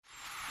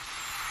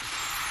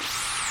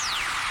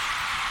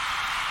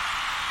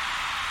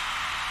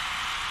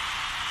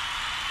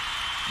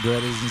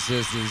Brothers and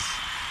sisters,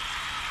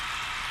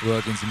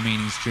 welcome to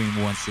Meaningstream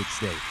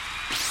 168.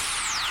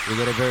 We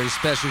got a very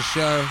special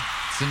show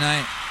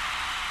tonight,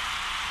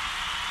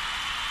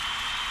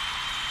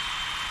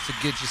 so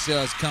get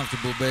yourselves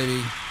comfortable,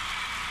 baby.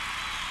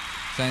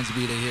 Time to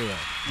be the hero.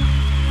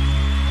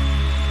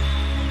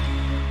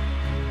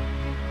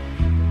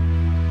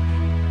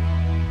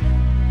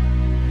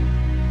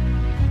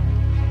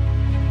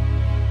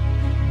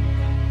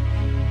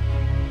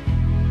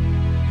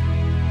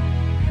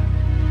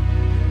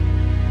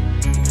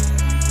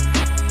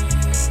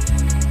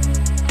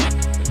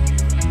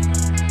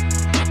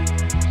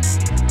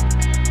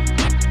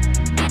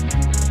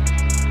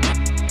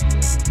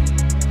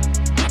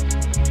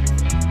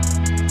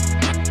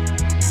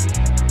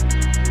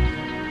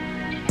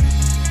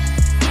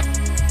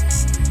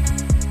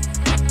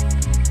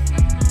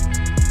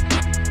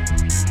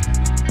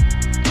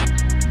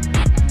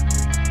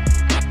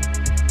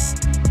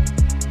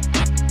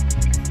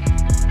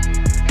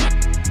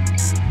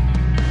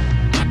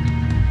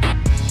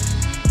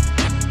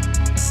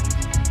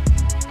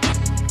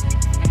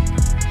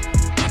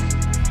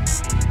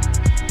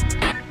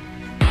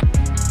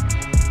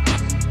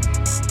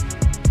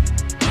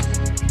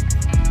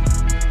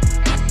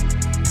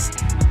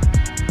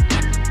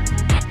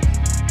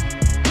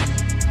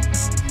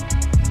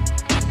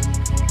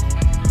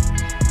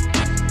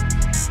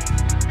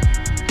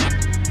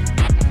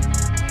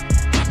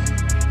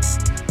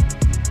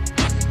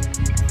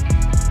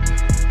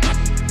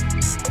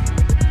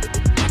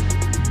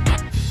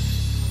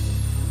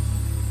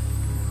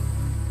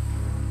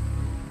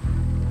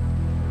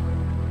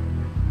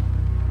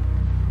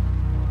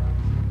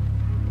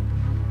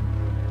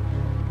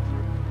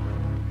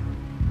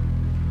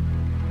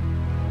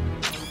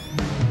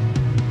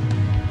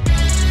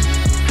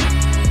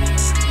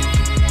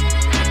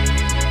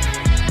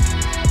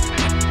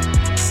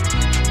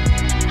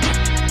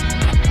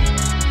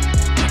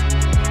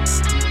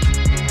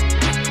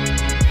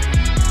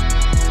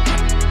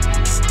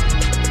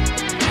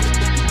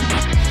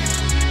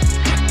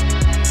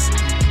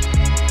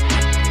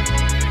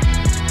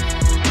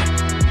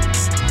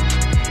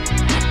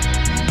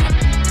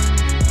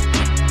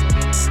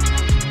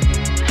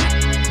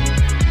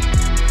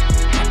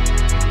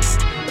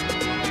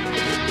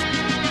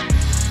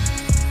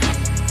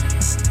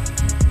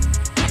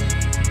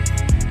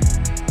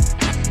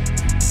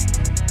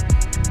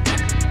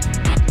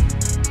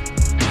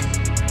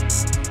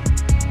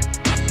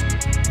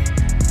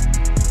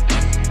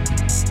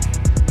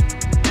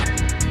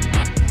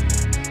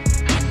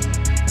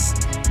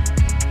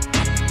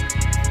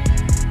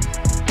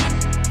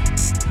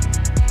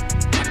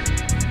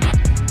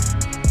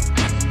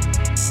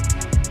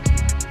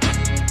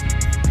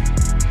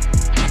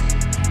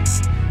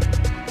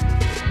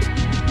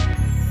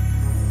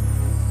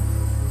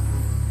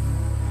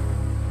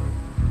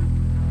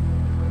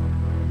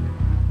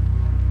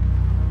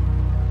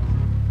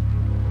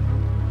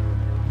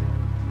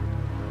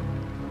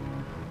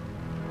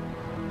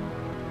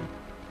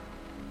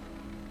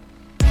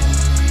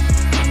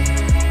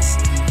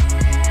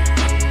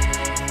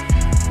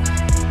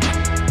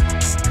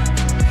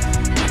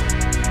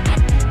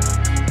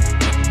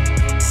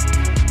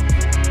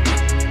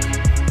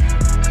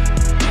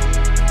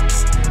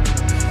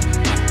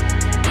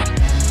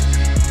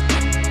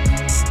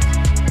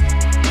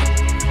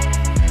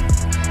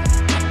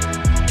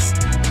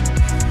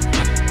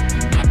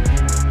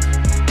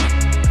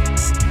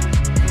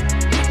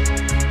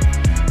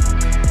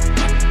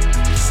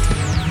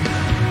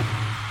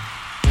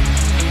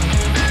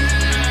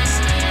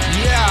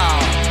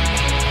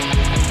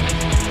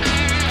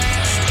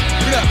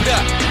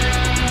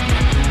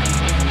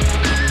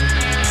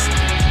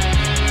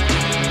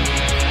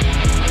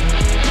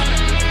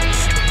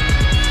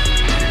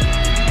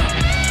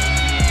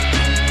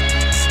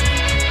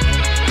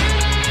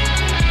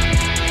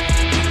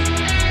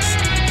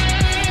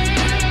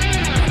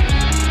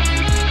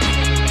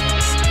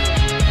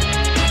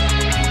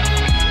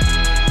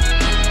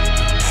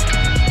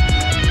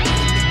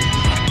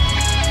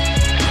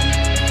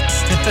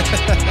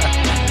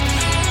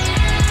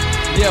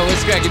 Yo,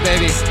 what's cracking,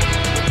 baby?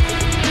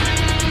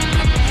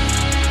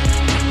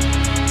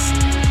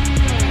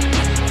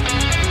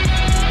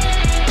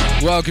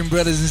 Welcome,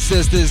 brothers and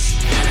sisters.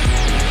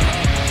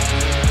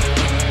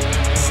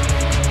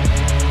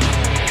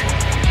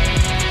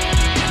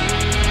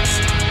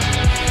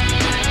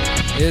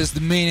 Here's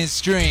the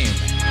Meaningstream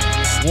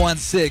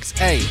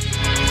 168.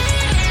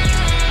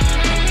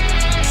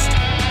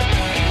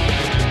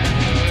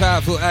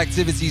 Powerful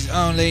activities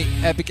only,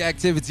 epic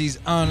activities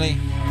only.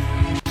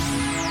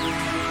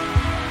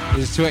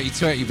 It's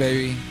 2020,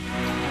 baby.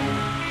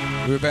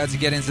 We're about to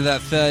get into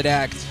that third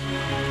act.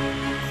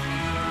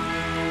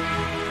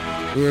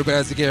 We're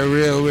about to get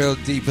real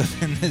deeper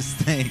in this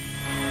thing.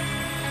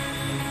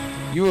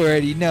 You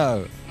already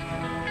know.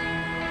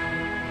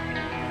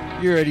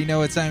 You already know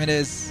what time it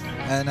is.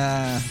 And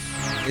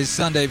it's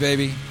Sunday,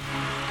 baby.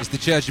 It's the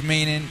Church of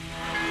Meaning.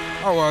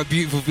 Oh, what a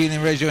beautiful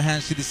feeling. Raise your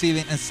hands to the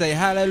ceiling and say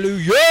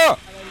hallelujah.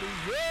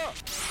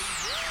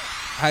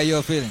 How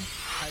y'all feeling?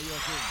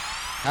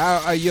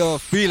 How are y'all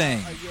feeling?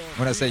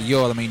 When I say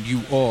y'all, I mean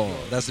you all.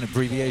 That's an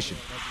abbreviation.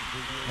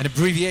 An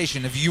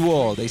abbreviation of you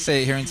all. They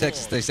say it here in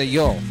Texas. They say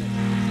y'all.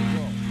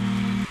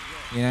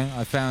 You know,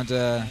 I found,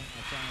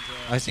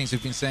 I seem to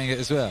have been saying it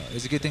as well.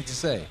 It's a good thing to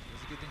say. It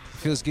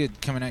feels good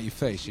coming out your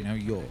face, you know,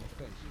 y'all.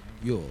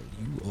 Y'all,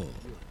 you all,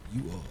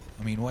 you all.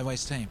 I mean, why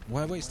waste time?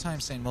 Why waste time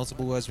saying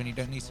multiple words when you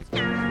don't need to?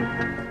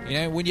 You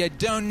know, when you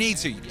don't need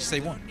to, you just say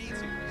one.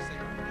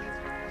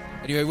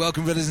 Anyway,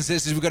 welcome, brothers and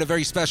sisters. We've got a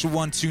very special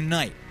one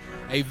tonight.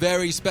 A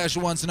very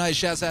special one tonight.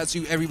 Shouts out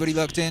to everybody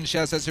locked in.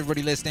 Shouts out to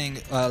everybody listening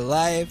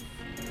live.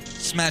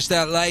 Smash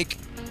that like.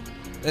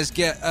 Let's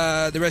get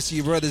the rest of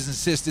your brothers and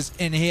sisters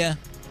in here.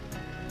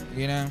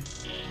 You know,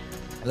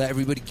 let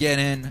everybody get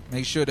in.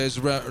 Make sure there's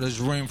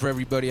room for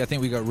everybody. I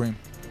think we got room.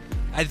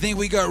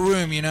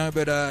 You know,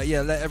 but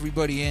yeah, let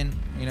everybody in.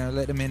 You know,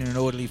 let them in an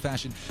orderly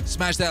fashion.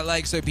 Smash that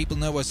like so people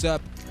know what's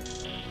up.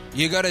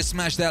 You gotta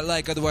smash that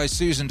like, otherwise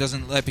Susan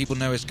doesn't let people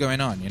know what's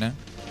going on, you know?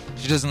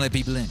 She doesn't let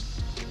people in.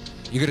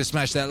 You gotta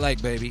smash that like,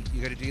 baby.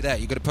 You gotta do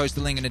that. You gotta post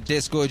the link in the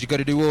Discord. You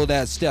gotta do all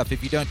that stuff.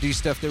 If you don't do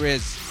stuff, there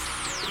is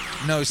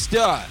no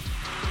stuff.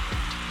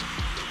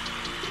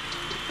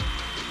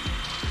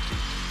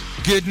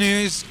 Good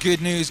news, good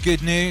news,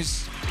 good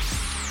news.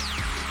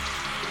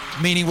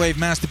 Meaningwave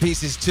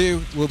Masterpieces 2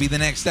 will be the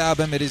next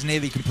album. It is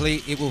nearly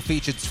complete. It will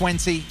feature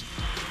 20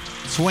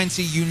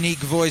 unique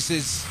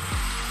voices,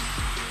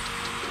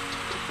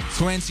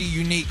 20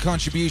 unique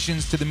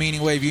contributions to the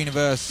Meaningwave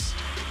universe.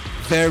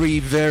 Very,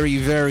 very,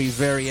 very,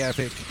 very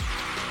epic.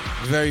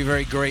 Very,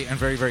 very great and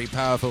very, very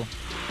powerful.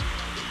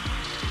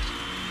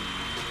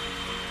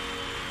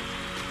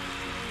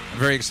 I'm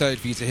very excited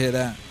for you to hear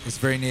that. It's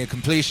very near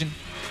completion.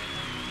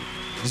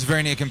 What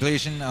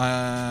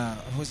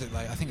was it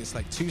like? I think it's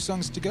like 2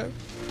 songs to go.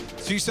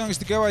 2 songs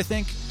to go, I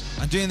think.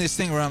 I'm doing this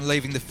thing where I'm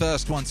leaving the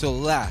first one till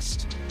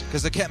last,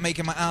 because I kept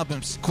making my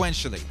album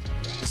sequentially.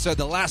 So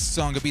the last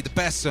song will be the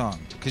best song,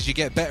 because you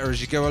get better as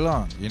you go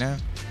along, you know?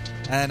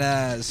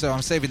 And so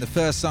I'm saving the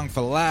first song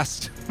for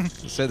last.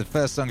 So the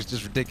first song is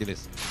just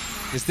ridiculous,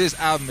 because this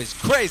album is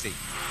crazy.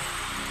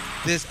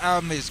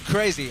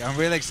 I'm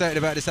really excited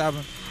about this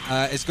album.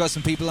 It's got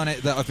some people on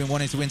it that I've been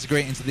wanting to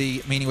integrate into the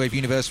Meaningwave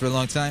universe for a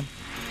long time.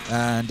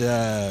 And,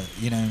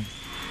 you know,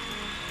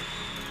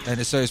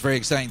 and so it's very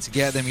exciting to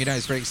get them. You know,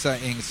 it's very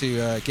exciting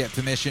to get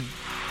permission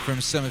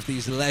from some of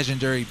these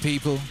legendary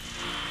people.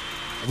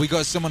 We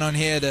got someone on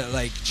here that,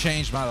 like,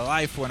 changed my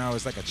life when I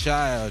was, like, a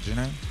child, you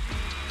know?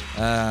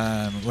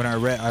 When I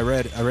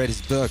read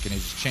his book, and it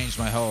just changed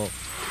my whole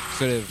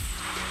sort of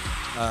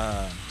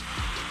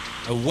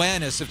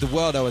awareness of the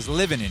world I was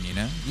living in, you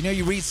know? You know,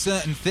 you read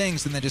certain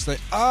things and they're just like,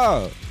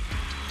 oh,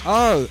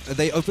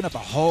 they open up a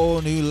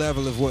whole new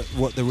level of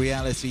what the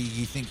reality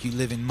you think you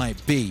live in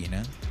might be, you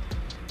know?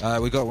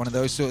 We got one of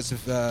those sorts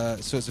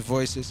of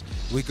voices.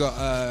 We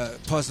got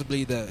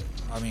possibly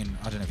I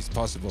don't know if it's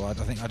possible. I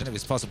don't know if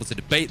it's possible to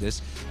debate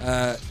this.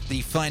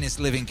 The finest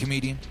living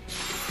comedian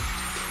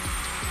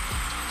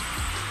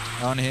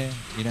on here,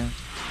 you know?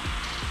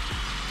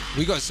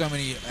 We got so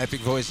many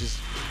epic voices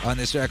on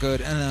this record,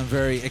 and I'm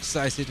very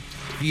excited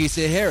for you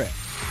to hear it.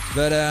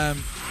 But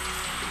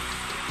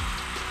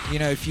you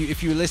know, if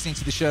you were listening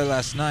to the show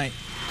last night,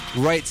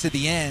 right to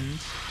the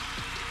end,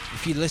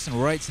 if you listen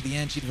right to the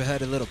end, you'd have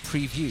heard a little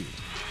preview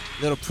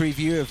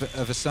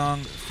of a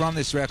song from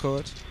this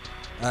record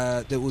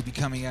that will be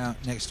coming out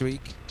next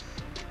week.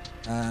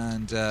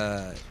 And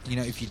you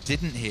know, if you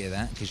didn't hear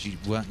that because you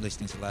weren't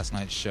listening to last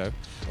night's show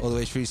all the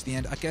way through to the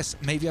end, I guess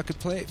maybe I could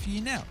play it for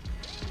you now,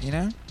 you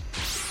know?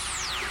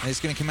 And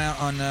it's going to come out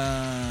on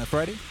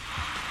Friday.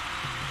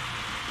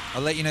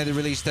 I'll let you know the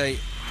release date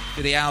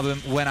for the album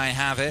when I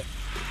have it.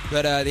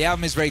 But the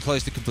album is very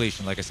close to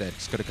completion, like I said.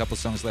 It's got a couple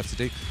songs left to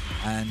do.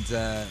 And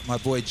my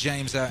boy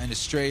James out in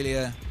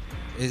Australia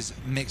is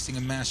mixing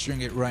and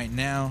mastering it right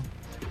now.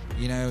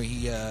 You know,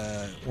 he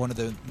one of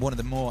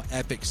the more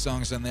epic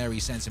songs on there he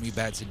sent to me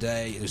back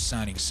today. It was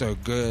sounding so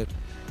good.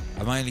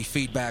 My only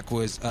feedback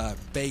was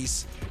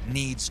bass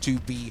needs to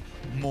be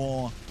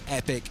more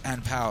epic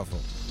and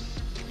powerful.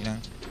 You know,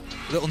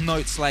 little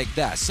notes like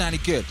that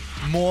sounded good.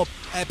 More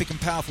epic and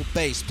powerful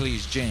bass,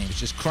 please, James.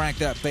 Just crank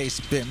that bass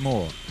a bit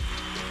more.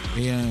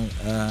 You know,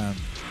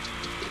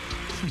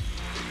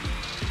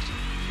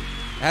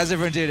 how's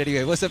everyone doing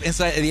anyway? What's up,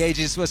 Insight of the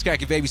Ages? What's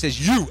cracking, baby?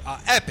 Says, you are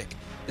epic.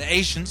 The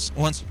Asians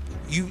wants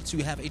you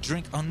to have a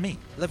drink on me.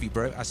 Love you,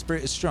 bro. Our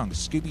spirit is strong.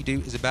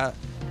 Scooby-Doo is about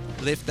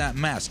lift that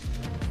mask.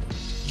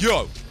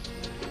 Yo!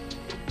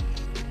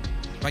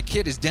 My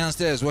kid is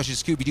downstairs watching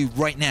Scooby-Doo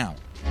right now.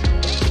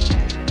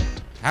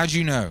 How'd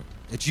you know?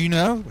 Did you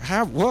know?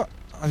 How? What?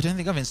 I don't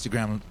think I've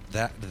Instagrammed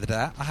that.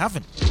 I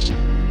haven't.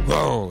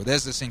 Whoa,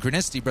 there's the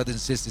synchronicity, brothers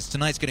and sisters.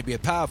 Tonight's going to be a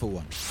powerful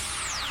one.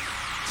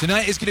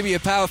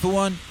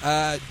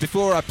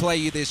 Before I play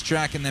you this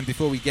track and then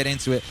before we get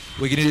into it,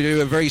 we're going to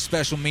do a very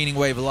special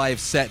Meaningwave Live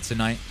set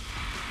tonight.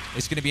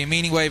 It's going to be a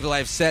Meaningwave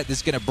Live set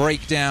that's going to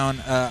break down.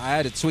 I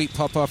had a tweet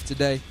pop off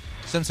today.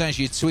 Sometimes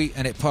you tweet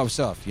and it pops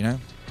off, you know?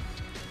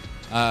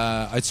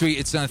 I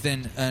tweeted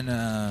something and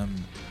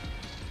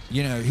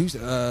You know, who's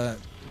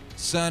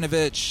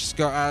Cernovich,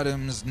 Scott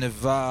Adams,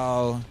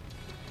 Naval,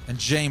 and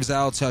James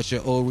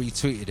Altucher all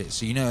retweeted it,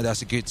 so you know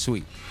that's a good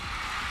tweet.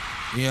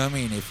 You know what I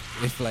mean?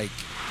 If like,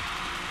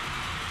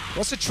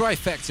 what's a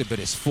trifecta but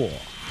it's 4?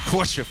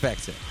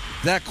 Quadrifecta.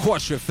 That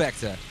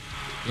quadrifecta.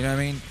 You know what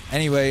I mean?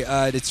 Anyway,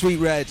 the tweet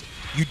read,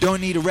 you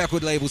don't need a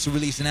record label to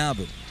release an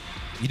album.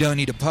 You don't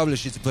need a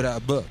publisher to put out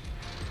a book.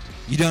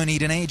 You don't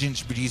need an agent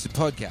to produce a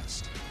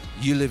podcast.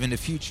 You live in the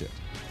future.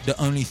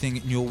 The only thing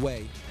in your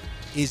way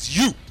is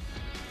you.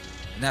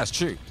 And that's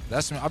true.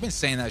 I've been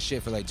saying that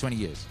shit for like 20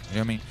 years. You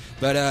know what I mean?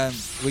 But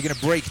we're going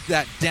to break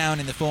that down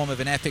in the form of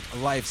an epic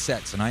live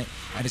set tonight.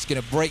 And it's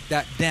going to break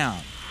that down.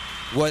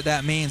 What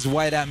that means,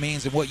 why that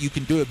means, and what you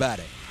can do about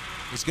it.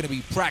 It's going to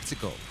be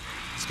practical.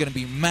 It's going to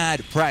be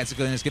mad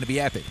practical, and it's going to be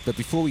epic. But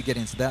before we get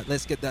into that,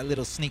 let's get that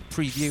little sneak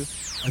preview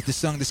of the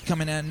song that's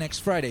coming out next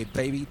Friday,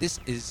 baby. This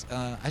is,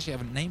 actually I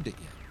haven't named it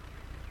yet.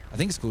 I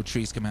think it's called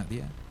Trees Come Out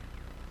the Air.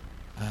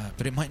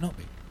 But it might not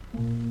be.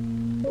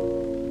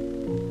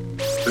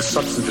 The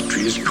substance of the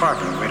tree is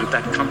carbon. Where did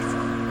that come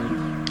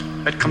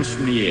from? That comes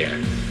from the air.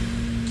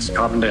 It's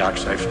carbon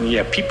dioxide from the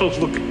air. People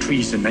look at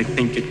trees and they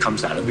think it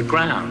comes out of the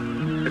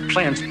ground. The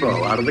plants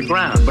grow out of the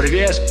ground. But if you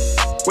ask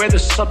where the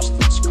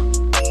substance comes from,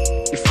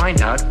 you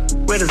find out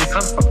where does it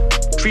come from.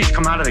 Trees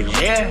come out of the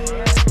air?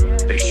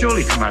 They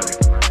surely come out of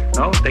the ground.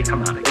 No, they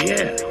come out of the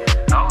air.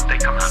 No, they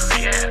come out of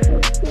the air.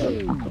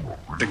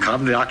 The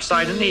carbon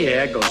dioxide in the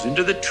air goes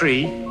into the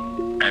tree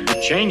and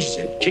it changes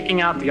it,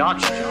 kicking out the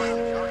oxygen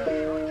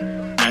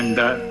and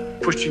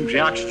pushing the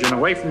oxygen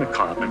away from the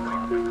carbon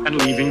and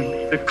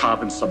leaving the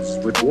carbon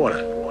substance with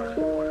water.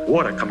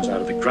 Water comes out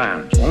of the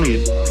ground. Only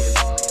it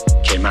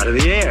came out of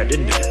the air,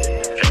 didn't it?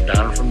 It came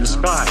down from the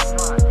sky.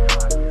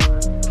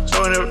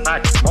 So in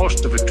fact,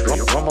 most of the tree,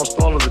 or almost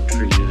all of the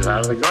tree, is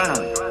out of the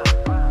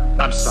ground.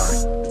 I'm sorry,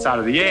 it's out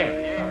of the air.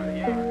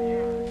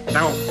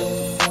 Now,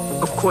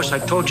 of course, I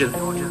told you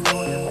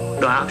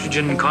the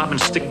oxygen and carbon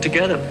stick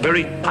together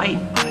very tight.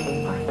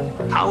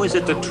 How is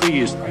it the tree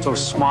is so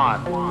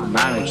smart to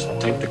manage to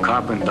take the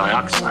carbon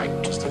dioxide,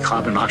 which is the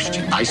carbon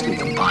oxygen, nicely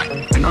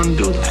combined, and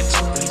undo that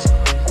so easy?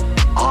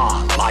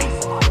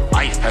 Life.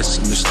 Life has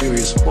some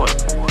mysterious force.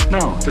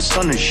 No, the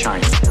sun is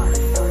shining.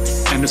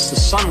 And it's the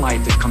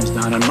sunlight that comes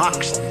down and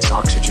knocks its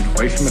oxygen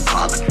away from the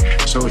carbon.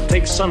 So it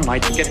takes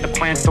sunlight to get the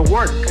plant to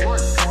work.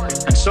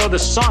 And so the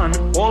sun,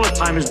 all the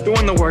time, is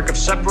doing the work of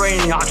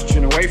separating the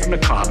oxygen away from the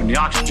carbon. The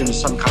oxygen is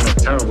some kind of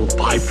terrible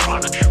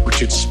byproduct,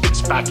 which it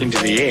spits back into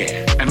the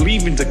air, and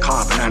leaving the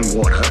carbon and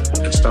water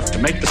and stuff to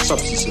make the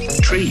substance of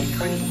the tree.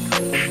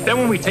 Then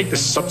when we take the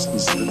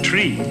substance of the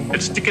tree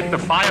and stick it in the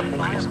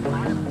fireplace,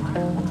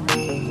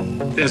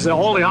 there's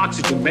all the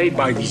oxygen made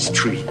by these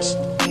trees.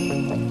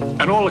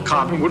 And all the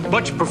carbon would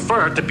much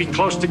prefer to be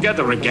close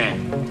together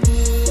again.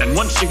 And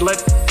once you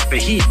let the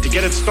heat to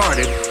get it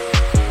started,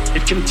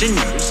 it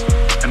continues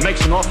and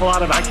makes an awful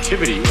lot of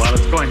activity while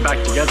it's going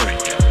back together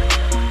again.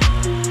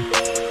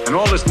 And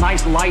all this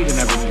nice light and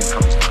everything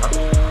comes out.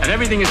 And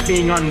everything is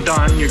being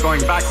undone. You're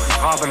going back from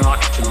carbon and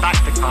oxygen,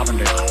 back to carbon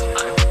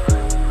dioxide.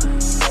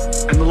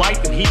 And the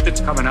light and heat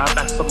that's coming out,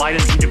 that's the light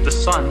and heat of the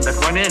sun that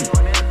went in.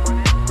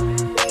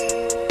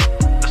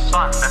 The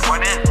sun that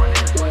went in.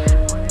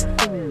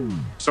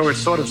 So it's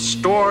sort of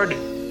stored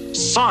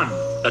sun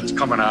that's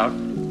coming out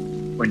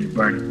when you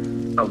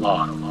burn the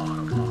log.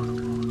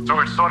 So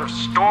it's sort of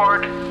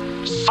stored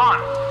sun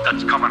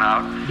that's coming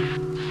out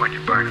when you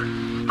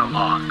burn the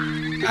log.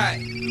 Aye.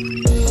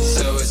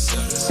 So it's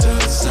sort of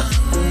stored sun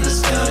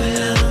that's coming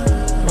out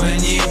when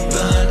you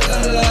burn the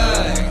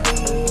log.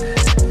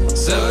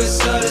 So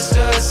it's sort of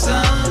stored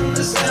sun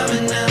that's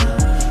coming out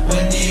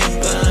when you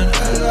burn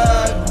the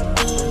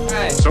log.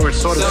 Aye. So it's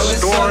sort of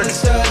stored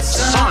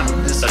sun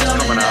that's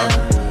coming out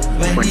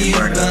when you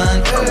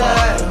burn the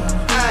log.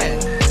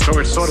 So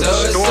it's sort of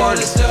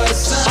stored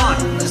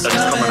sun that's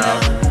coming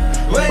out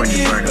when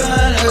you burn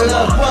the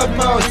log. One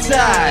more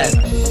time.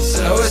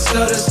 So it's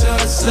sort of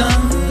stored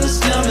sun that's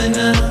coming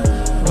out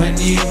when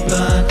you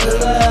burn the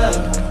log.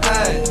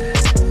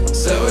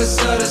 So it's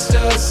sort of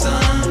stored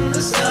sun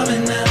that's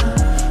coming out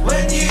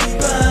when you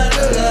burn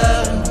the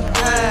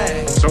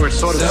log. So it's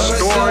sort of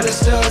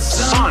stored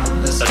sun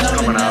that's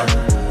coming out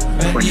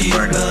when you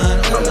burn the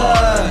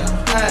log.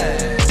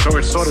 So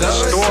it's sort of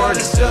stored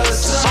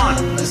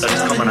sun that's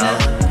coming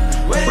out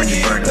when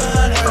you burn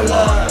the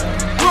log.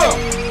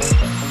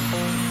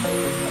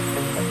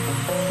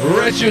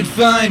 Richard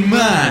Fine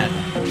Man.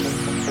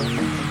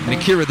 And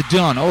Akira the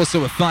Don,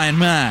 also a fine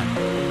man.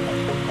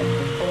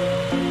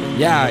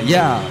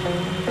 Yeah.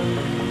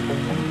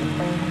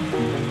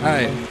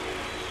 Alright.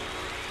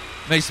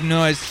 Make some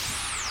noise.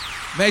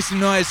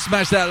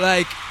 Smash that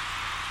like.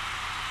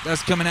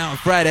 That's coming out on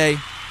Friday.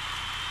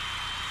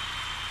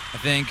 I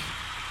think.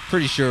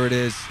 Pretty sure it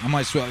is. I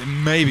might swap.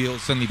 Maybe it'll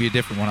suddenly be a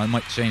different one. I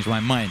might change my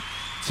mind.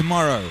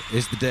 Tomorrow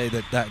is the day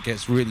that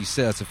gets really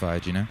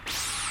certified, you know?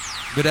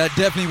 But that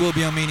definitely will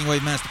be on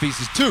Meaningwave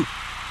Masterpieces 2.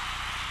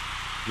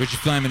 Richard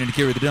Feynman and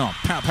Akira the Don.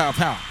 Pow, pow,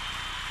 pow.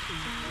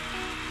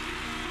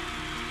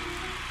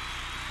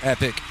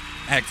 Epic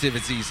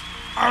activities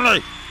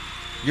only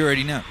You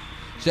already know.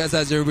 Shouts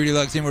out to everybody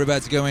locked in. We're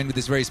about to go in with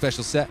this very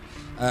special set.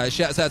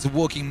 Shouts out to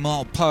Walking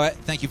Mile Poet.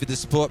 Thank you for the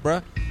support,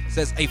 bro.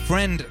 Says, a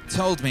friend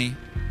told me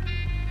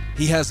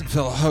he hasn't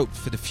felt hope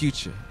for the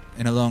future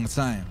in a long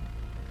time.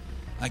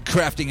 I'm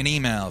crafting an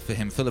email for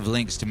him full of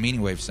links to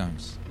Meaningwave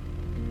songs.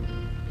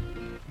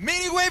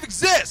 Meaningwave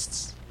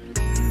exists!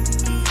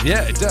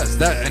 Yeah, it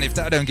does. And if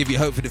that don't give you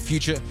hope for the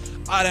future,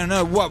 I don't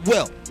know what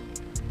will.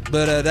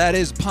 But that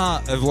is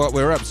part of what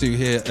we're up to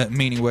here at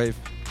Meaningwave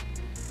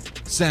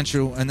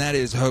Central, and that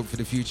is hope for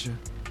the future.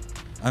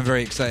 I'm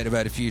very excited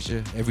about the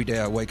future. Every day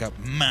I wake up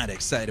mad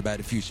excited about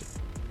the future.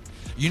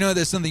 You know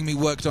there's something we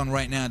worked on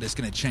right now that's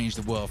going to change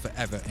the world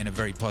forever in a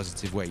very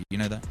positive way. You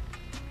know that?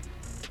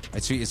 I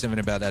tweeted something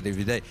about that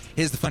every day.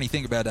 Here's the funny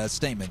thing about that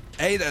statement.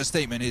 A, that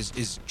statement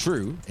is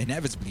true,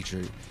 inevitably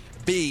true.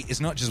 B, it's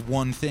not just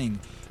one thing.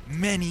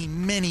 Many,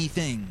 many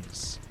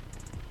things.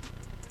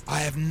 I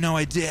have no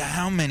idea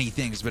how many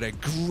things, but a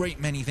great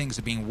many things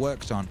are being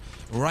worked on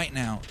right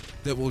now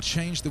that will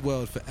change the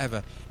world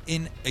forever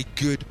in a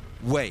good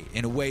way,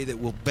 in a way that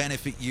will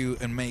benefit you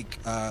and make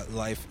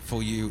life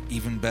for you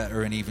even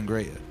better and even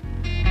greater.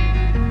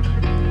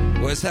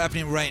 What's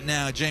happening right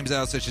now, James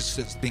Alsuch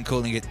has been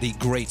calling it the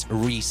Great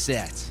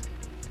Reset.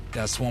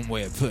 That's one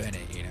way of putting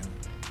it, you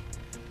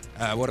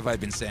know. What have I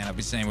been saying? I've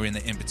been saying we're in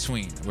the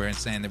in-between. We're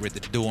saying that we're at the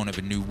dawn of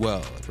a new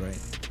world,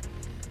 right?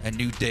 A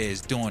new day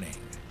is dawning.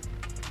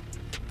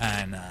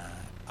 And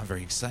I'm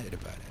very excited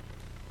about it.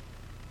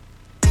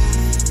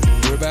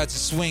 We're about to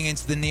swing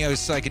into the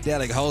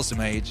neo-psychedelic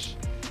wholesome age,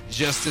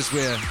 just as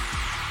we're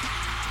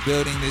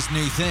building this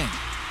new thing.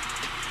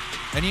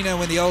 And you know,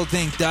 when the old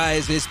thing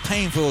dies, it's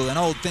painful, and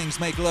old things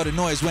make a lot of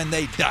noise when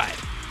they die.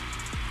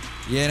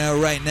 You know,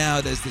 right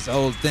now, there's this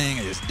old thing,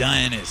 it's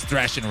dying, it's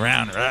thrashing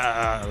around,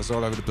 it's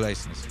all over the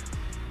place. And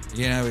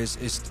you know,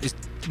 it's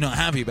not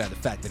happy about the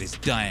fact that it's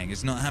dying.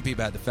 It's not happy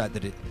about the fact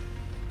that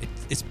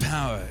its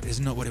power is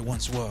not what it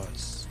once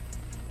was.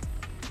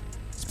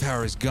 Its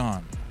power is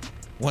gone.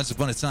 Once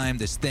upon a time,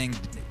 this thing,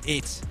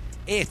 it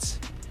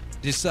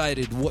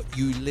decided what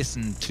you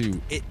listened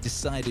to. It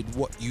decided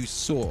what you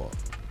saw.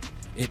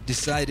 It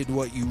decided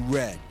what you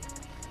read.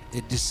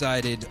 It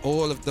decided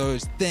all of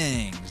those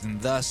things, and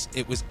thus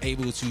it was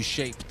able to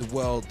shape the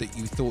world that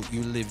you thought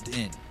you lived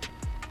in.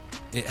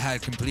 It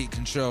had complete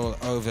control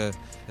over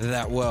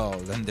that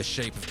world and the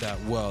shape of that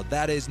world.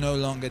 That is no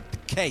longer the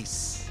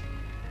case.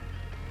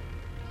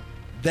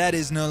 That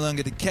is no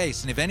longer the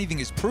case. And if anything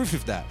is proof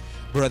of that,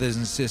 brothers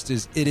and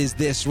sisters, it is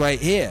this right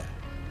here.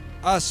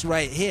 Us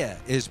right here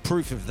is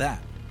proof of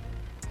that.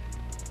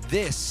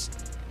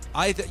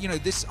 I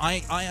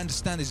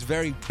understand this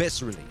very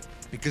viscerally,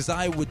 because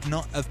I would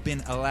not have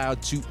been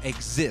allowed to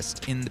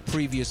exist in the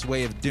previous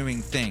way of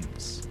doing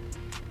things.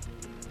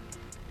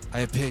 I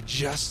appeared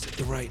just at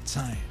the right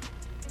time.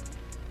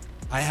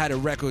 I had a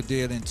record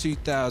deal in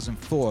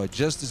 2004,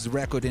 just as the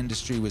record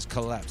industry was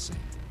collapsing.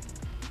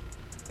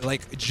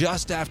 Like,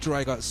 just after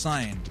I got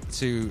signed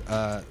to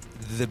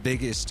the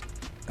biggest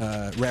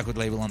record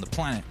label on the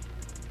planet,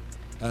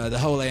 the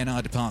whole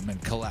A&R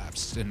department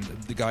collapsed, and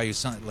the guy who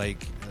signed,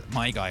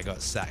 my guy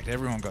got sacked.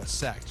 Everyone got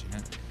sacked, you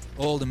know.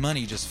 All the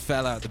money just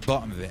fell out the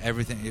bottom of it.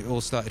 Everything, it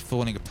all started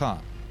falling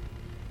apart.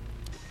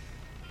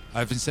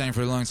 I've been saying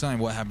for a long time,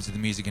 what happens to the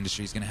music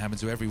industry is going to happen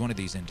to every one of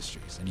these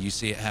industries. And you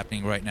see it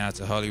happening right now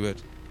to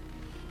Hollywood.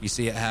 You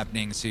see it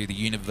happening to the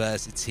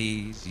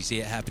universities. You see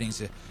it happening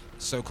to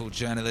so-called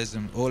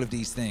journalism. All of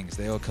these things,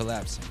 they're all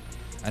collapsing.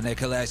 And they're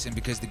collapsing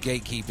because the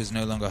gatekeepers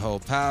no longer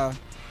hold power.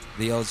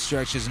 The old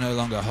structures no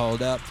longer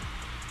hold up.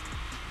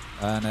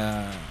 And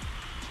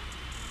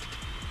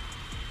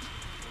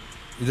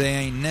they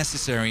ain't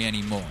necessary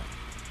anymore.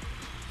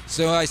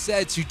 So I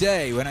said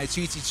today, when I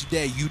tweeted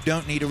today, you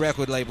don't need a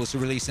record label to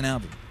release an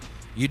album.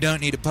 You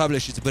don't need a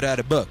publisher to put out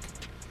a book.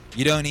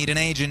 You don't need an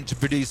agent to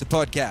produce a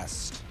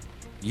podcast.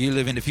 You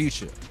live in the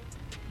future.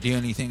 The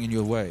only thing in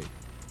your way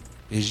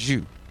is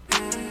you.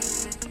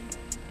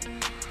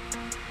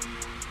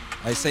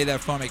 I say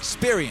that from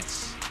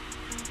experience.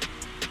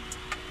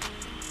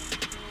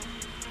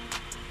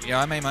 Yeah,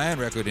 I made my own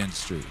record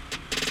industry.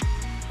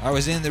 I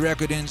was in the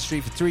record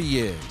industry for 3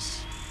 years.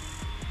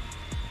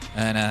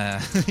 And,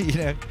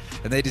 and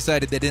they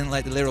decided they didn't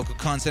like the lyrical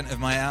content of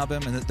my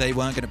album and that they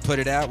weren't going to put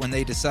it out. When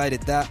they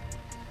decided that,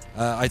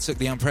 I took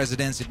the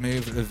unprecedented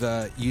move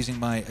of using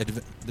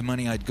the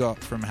money I'd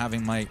got from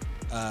having my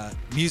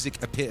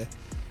music appear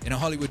in a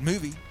Hollywood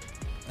movie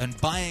and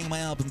buying my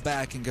album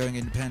back and going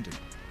independent.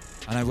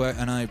 And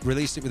I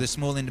released it with a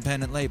small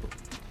independent label.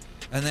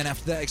 And then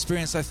after that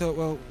experience, I thought,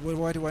 well,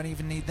 why do I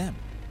even need them?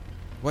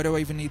 Why do I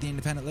even need the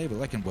independent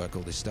label? I can work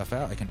all this stuff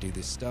out. I can do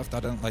this stuff. I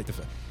don't like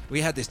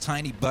We had this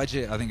tiny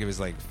budget. I think it was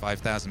like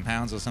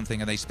 £5,000 or something,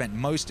 and they spent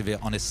most of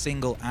it on a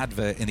single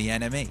advert in the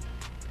NME,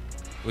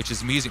 which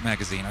is a music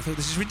magazine. I thought,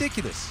 this is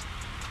ridiculous.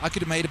 I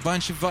could have made a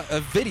bunch of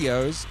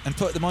videos and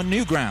put them on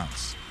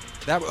Newgrounds.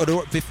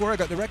 Before I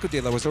got the record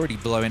deal, I was already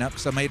blowing up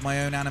because I made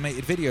my own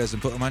animated videos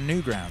and put them on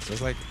Newgrounds. I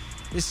was like,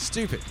 this is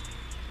stupid.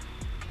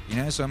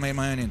 So I made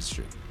my own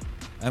industry.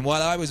 And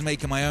while I was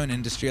making my own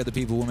industry, other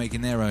people were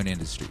making their own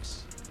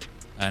industries.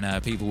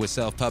 and people were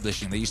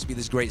self-publishing. There used to be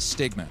this great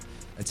stigma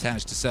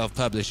attached to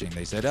self-publishing.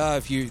 They said,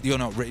 "Oh, you're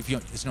not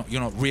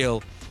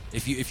real.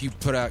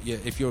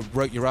 If you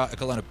wrote your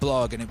article on a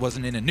blog and it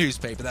wasn't in a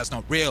newspaper, that's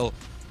not real.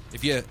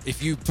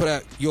 If you put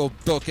out your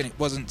book and it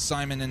wasn't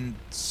Simon and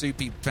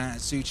Soupy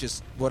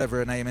Suchis, whatever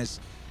her name is,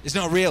 it's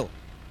not real."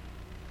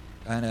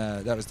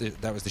 And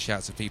that was the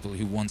shouts of people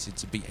who wanted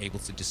to be able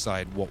to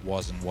decide what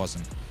was and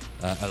wasn't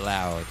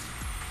allowed.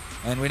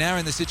 And we're now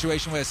in the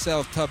situation where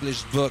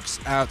self-published books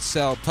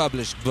outsell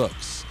published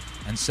books,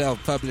 and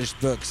self-published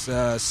books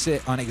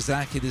sit on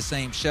exactly the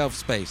same shelf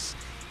space,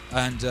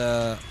 and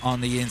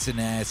on the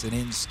internet and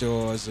in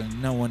stores,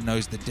 and no one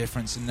knows the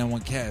difference and no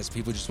one cares.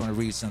 People just want to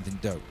read something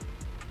dope.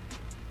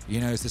 You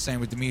know, it's the same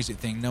with the music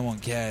thing. No one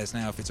cares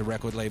now if it's a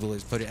record label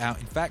that's put it out.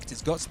 In fact,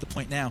 it's got to the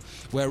point now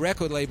where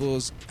record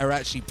labels are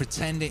actually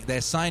pretending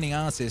they're signing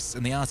artists,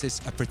 and the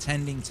artists are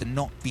pretending to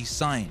not be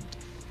signed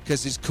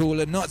because it's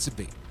cooler not to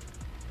be.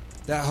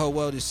 That whole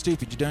world is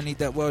stupid. You don't need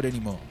that world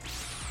anymore.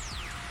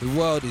 The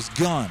world is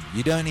gone.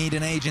 You don't need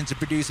an agent to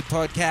produce a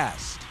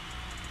podcast,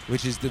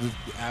 which is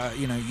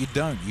you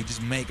don't. You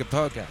just make a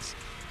podcast.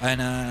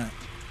 And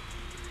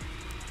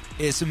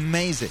it's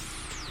amazing.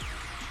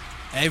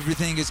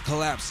 Everything is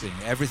collapsing.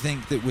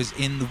 Everything that was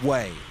in the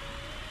way.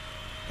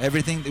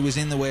 Everything that was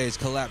in the way is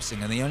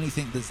collapsing. And the only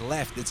thing that's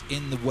left that's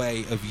in the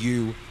way of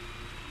you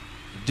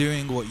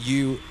doing what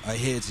you are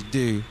here to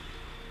do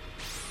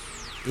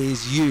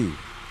is you.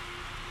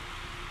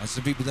 And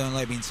some people don't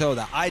like being told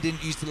that. I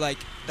didn't used to like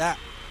that.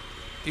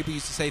 People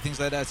used to say things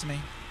like that to me.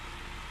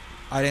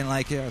 I didn't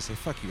like it. I say,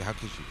 fuck you. How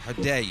could you? How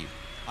dare you?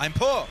 I'm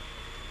poor.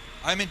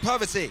 I'm in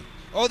poverty.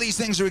 All these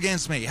things are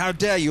against me. How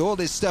dare you? All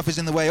this stuff is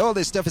in the way. All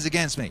this stuff is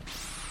against me.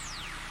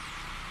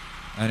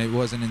 And it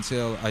wasn't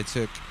until I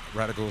took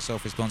radical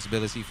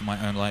self-responsibility for my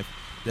own life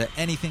that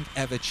anything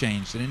ever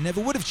changed. And it never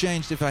would have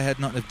changed if I had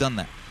not have done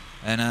that.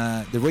 And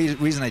the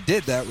reason I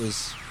did that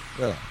was,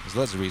 well, there's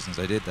lots of reasons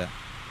I did that.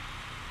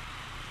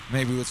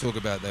 Maybe we'll talk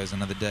about those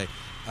another day.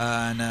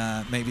 And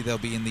maybe they'll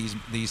be in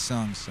these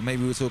songs. And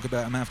maybe we'll talk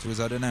about them afterwards.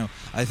 I don't know.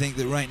 I think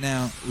that right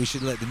now we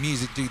should let the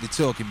music do the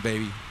talking,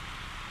 baby.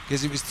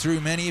 Because it was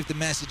through many of the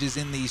messages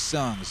in these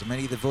songs, and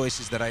many of the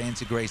voices that I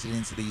integrated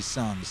into these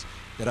songs,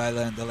 that I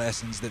learned the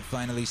lessons that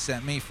finally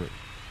set me free.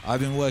 I've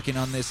been working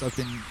on this. I've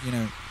been,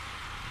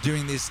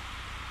 doing this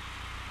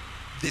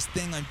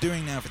thing I'm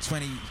doing now for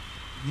 20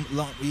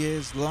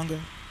 years longer.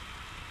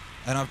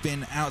 And I've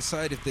been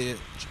outside of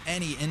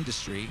any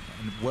industry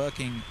and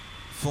working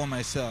for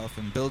myself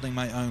and building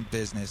my own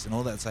business and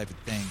all that type of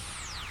thing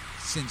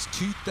since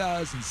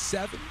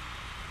 2007.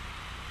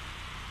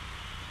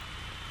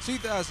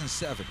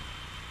 2007.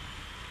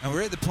 And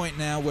we're at the point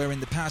now where in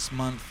the past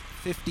month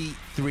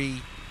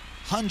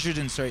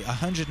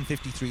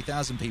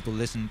 153,000 people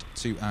listened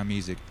to our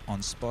music on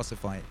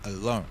Spotify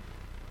alone.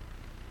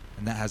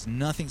 And that has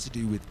nothing to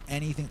do with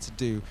anything to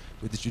do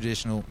with the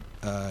traditional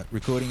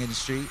recording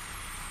industry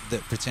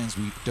that pretends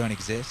we don't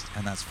exist,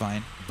 and that's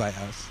fine by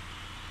us.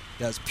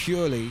 That's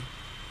purely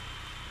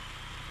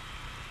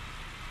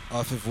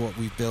off of what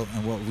we've built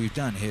and what we've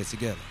done here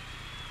together.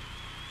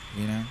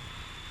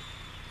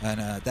 And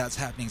that's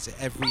happening to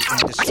every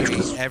industry,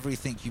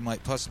 everything you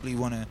might possibly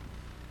want to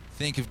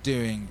think of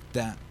doing,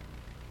 that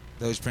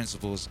those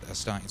principles are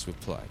starting to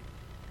apply.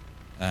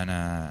 And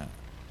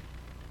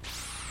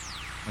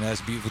that's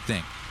a beautiful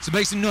thing. So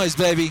make some noise,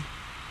 baby.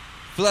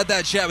 Flood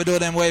that chat with all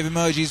them wave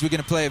emojis. We're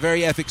going to play a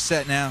very epic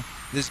set now.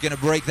 This is going to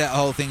break that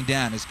whole thing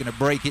down. It's going to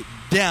break it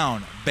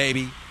down,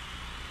 baby.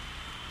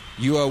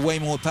 You are way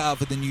more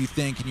powerful than you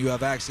think, and you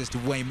have access to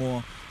way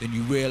more than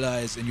you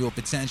realize, and your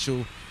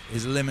potential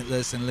is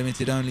limitless and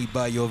limited only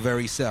by your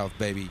very self,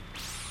 baby.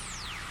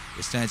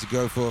 It's time to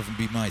go forth and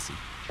be mighty.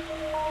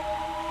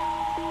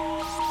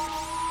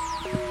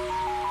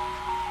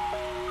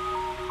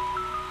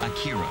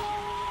 Akira.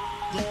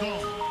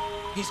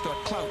 He's got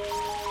clout.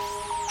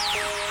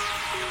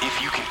 If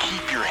you can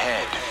keep your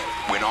head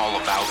when all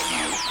about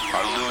you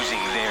are losing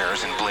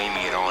theirs and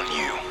blaming it on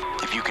you.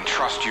 If you can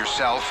trust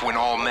yourself when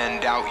all men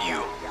doubt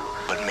you,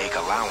 but make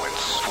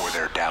allowance for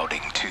their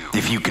doubting too.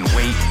 If you can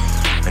wait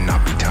and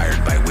not be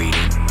tired by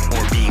waiting,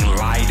 or being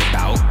lied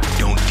about,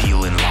 don't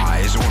deal in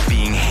lies, or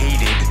being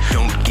hated,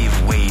 don't give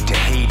way to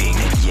hating,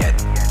 and yet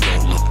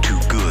don't look too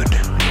good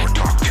nor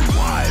talk too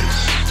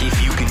wise.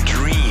 If you can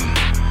dream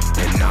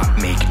and not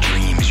make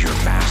dreams your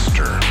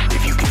master,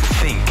 if you can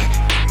think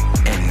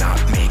and not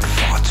make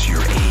thoughts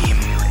your aim,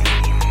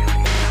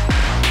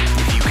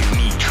 if you can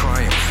meet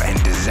triumph and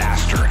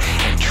disaster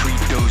and treat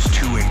those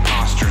two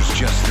imposters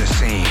just the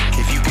same,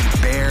 if you can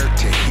bear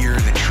to hear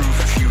the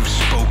truth you've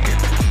spoken,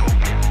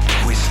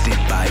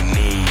 twisted by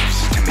knaves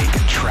to make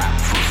a trap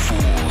for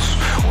fools,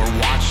 or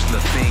watch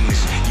the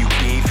things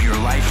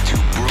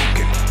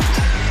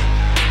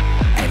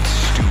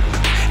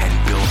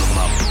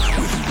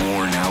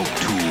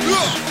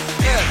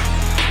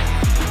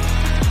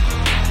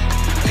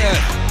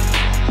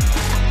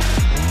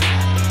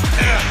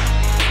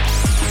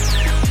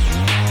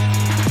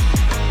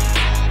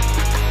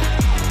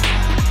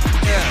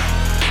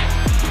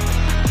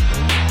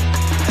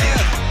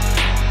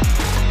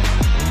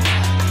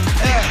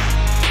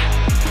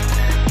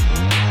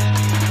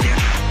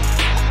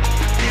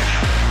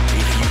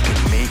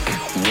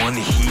one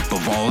heap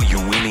of all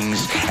your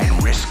winnings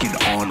and risk it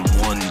on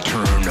one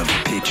turn of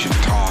pitch and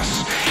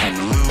toss and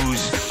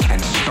lose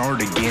and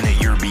start again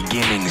at your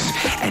beginnings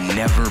and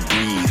never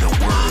breathe a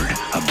word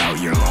about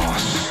your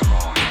loss.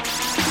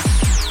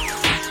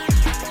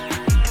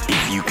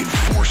 If you can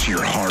force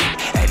your heart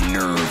and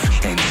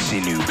nerve and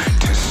sinew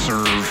to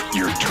serve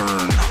your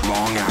turn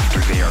long after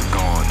they are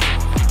gone.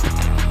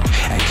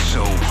 And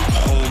so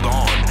hold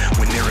on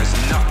when there is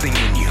nothing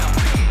in you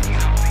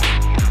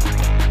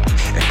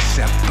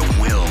except the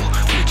will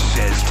which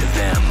says to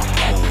them,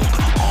 hold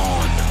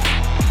on.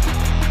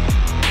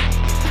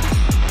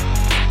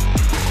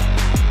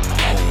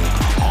 Hold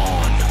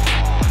on.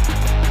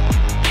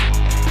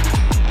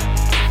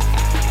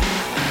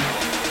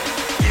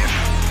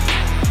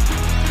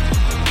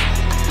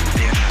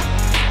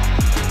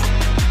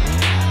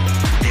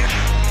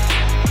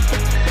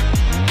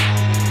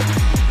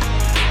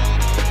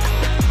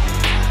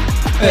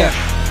 Yeah.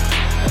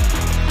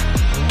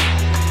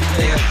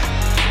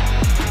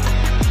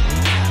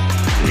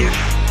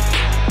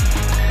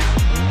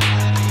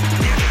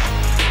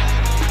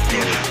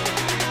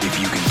 If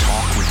you can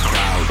talk with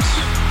crowds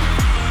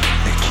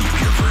and keep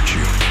your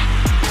virtue,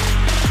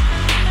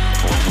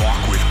 or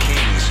walk with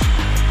kings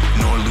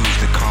nor lose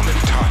the common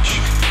touch,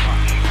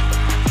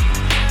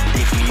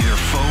 if neither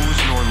foes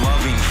nor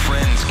loving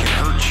friends can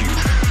hurt you,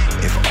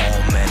 if all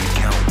men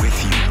count with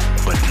you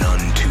but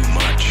none too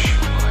much,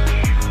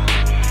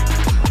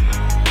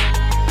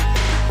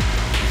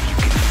 if you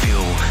can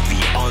fill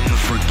the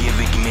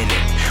unforgiving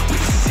minute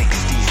with 60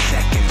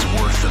 seconds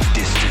worth of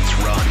distance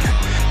run,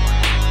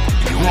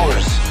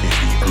 yours is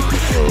the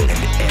earth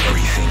and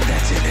everything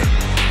that's in it,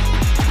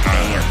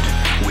 and,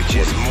 which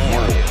is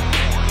more,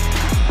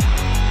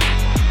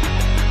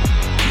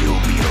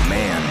 you'll be a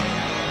man,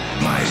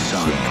 my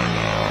son.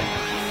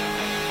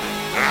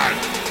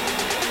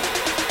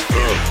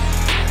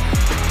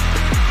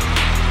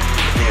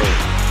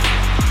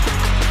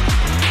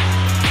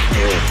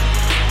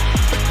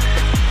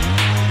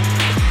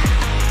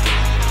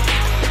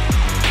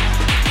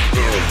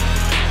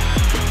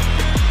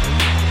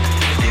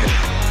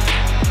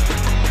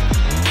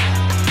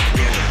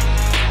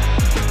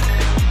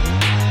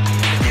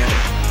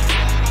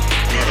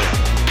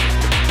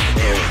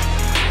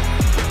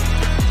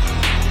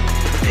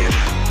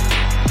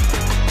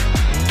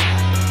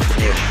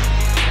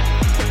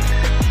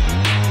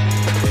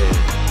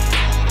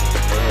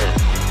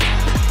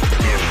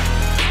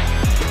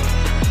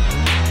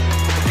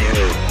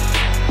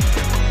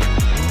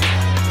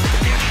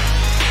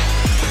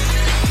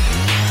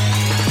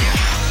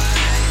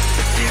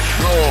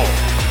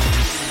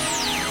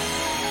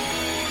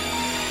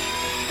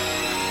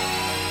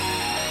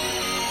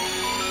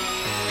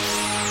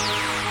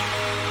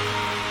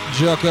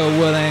 Jocko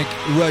Willink,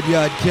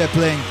 Rudyard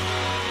Kipling,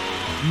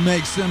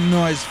 make some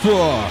noise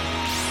for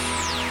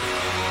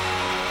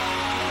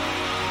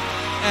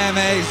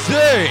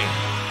MAZ.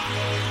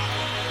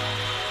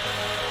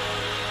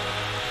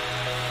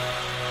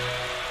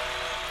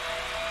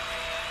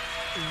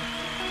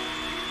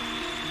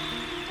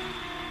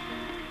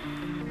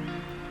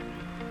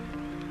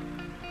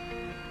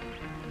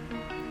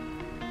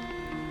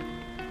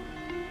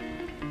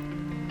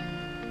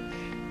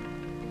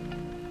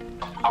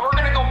 We're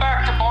going to go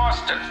back to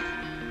Boston.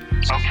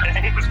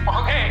 Okay.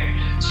 Okay,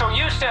 so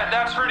you said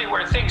that's really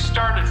where things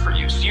started for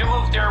you. So you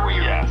moved there when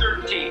you were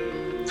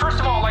 13. First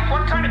of all, like,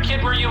 what kind of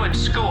kid were you in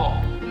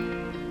school?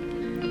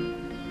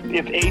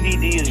 If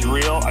ADD is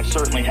real, I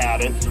certainly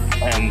had it.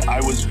 And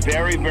I was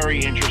very, very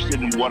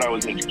interested in what I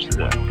was interested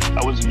in.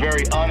 I was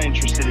very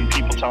uninterested in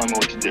people telling me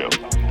what to do.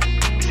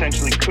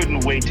 Essentially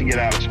couldn't wait to get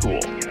out of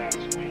school.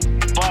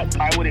 But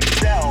I would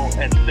excel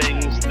at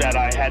things that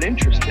I had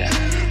interest in.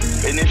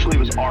 Initially it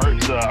was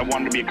art. I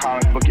wanted to be a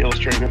comic book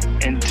illustrator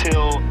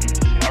until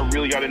I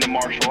really got into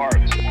martial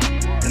arts.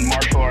 And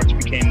martial arts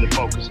became the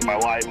focus of my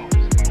life.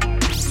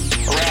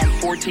 Around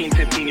 14,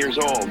 15 years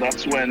old,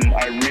 that's when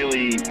I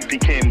really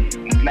became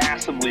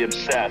massively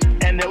obsessed.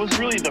 And that was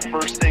really the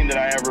first thing that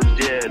I ever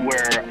did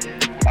where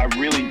I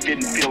really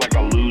didn't feel like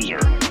a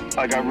loser.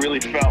 Like I really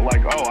felt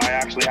like, oh, I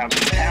actually have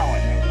some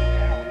talent.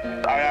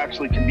 I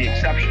actually can be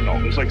exceptional.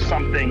 It was like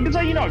something, because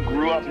I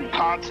grew up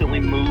constantly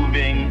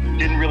moving,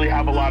 didn't really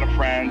have a lot of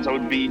friends. I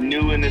would be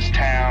new in this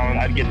town.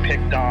 I'd get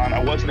picked on.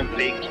 I wasn't a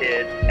big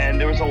kid. And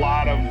there was a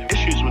lot of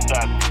issues with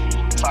that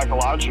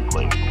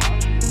psychologically.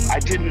 I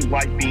didn't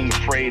like being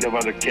afraid of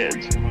other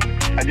kids.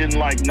 I didn't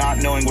like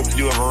not knowing what to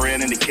do if I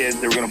ran into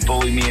kids. They were going to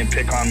bully me and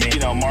pick on me.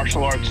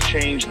 Martial arts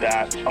changed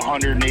that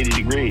 180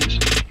 degrees.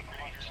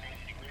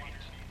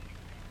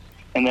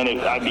 And then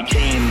I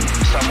became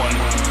someone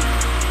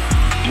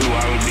who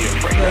I would be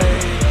afraid of.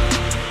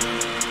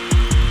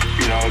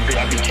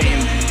 I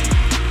became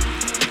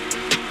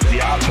the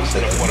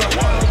opposite of what I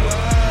was.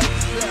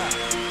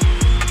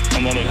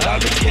 And then I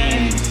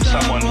became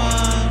someone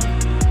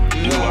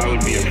who I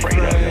would be afraid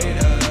of.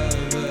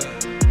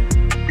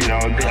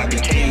 I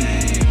became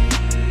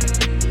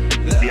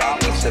the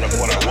opposite of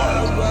what I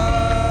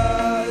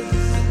was.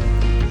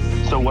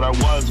 So what I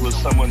was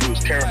someone who was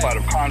terrified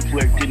of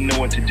conflict, didn't know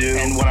what to do.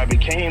 And what I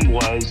became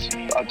was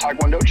a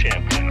Taekwondo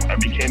champion. I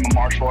became a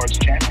martial arts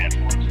champion.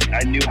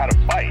 I knew how to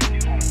fight.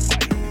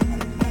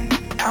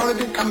 How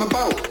did it come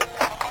about?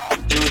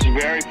 It was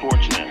very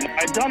fortunate.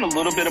 I'd done a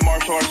little bit of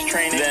martial arts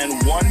training.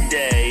 Then one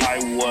day I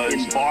was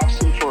in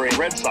Boston for a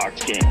Red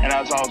Sox game. And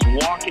as I was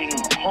walking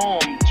home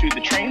to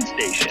the train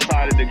station,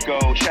 I decided to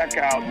go check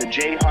out the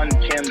Jae-Hun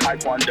Kim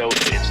Taekwondo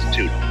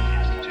Institute.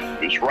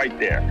 It was right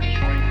there.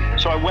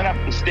 So I went up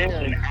the stairs,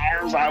 and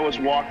as I was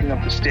walking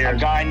up the stairs,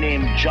 a guy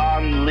named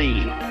John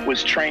Lee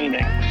was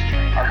training.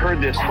 I heard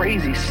this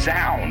crazy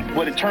sound.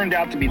 What it turned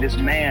out to be this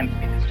man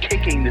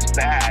kicking this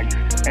bag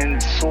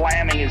and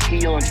slamming his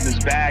heel into this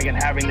bag and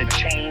having the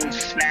chain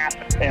snap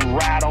and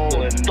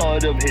rattle and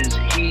thud of his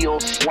heel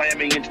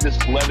slamming into this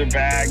leather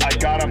bag. I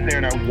got up there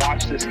and I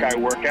watched this guy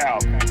work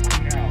out.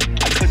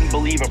 I couldn't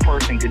believe a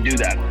person could do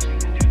that.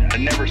 I'd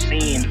never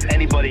seen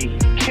anybody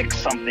kick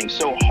something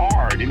so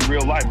hard in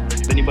real life.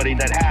 Anybody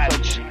that had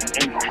such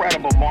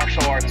incredible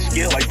martial arts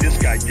skill like this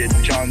guy did,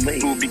 John Lee,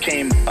 who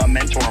became a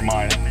mentor of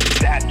mine.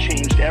 That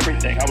changed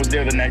everything. I was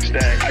there the next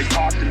day. I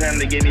talked to them.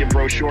 They gave me a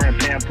brochure and a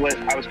pamphlet.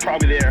 I was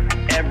probably there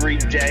every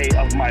day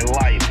of my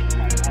life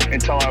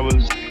until I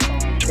was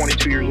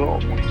 22 years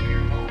old.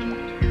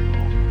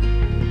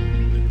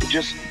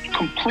 Just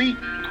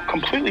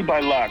completely by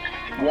luck,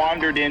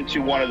 wandered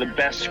into one of the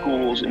best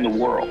schools in the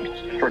world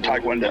for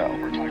Taekwondo.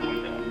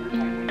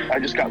 I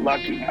just got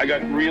lucky. I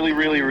got really,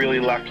 really, really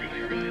lucky.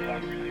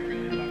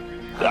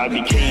 I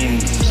became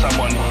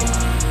someone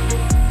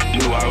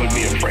who I would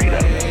be afraid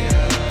of.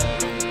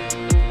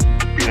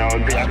 You know,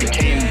 I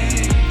became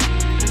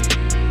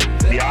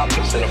the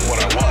opposite of what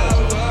I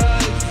was.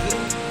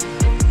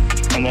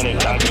 And then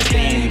I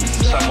became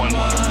someone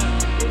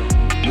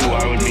who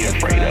I would be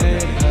afraid of.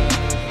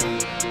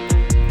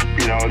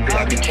 You know,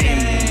 I became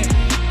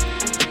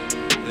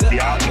the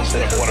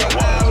opposite of what I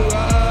was.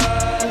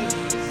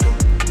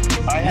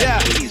 I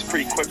had keys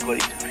pretty quickly.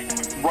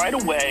 Right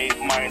away,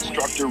 my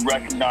instructor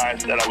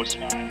recognized that I was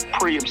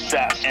pretty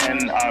obsessed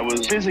and I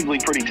was physically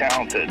pretty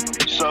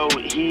talented. So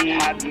he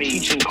had me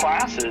teaching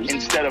classes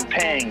instead of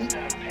paying.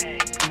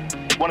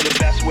 One of the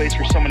best ways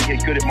for someone to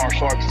get good at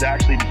martial arts is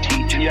actually to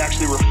teach. He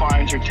actually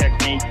refines your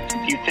technique.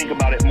 You think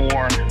about it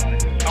more.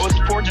 I was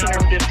 14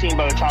 or 15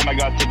 by the time I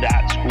got to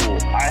that school.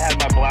 I had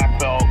my black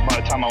belt by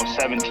the time I was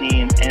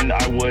 17, and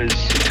I was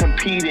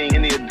competing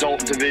in the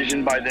adult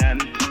division by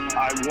then.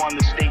 I won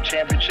the state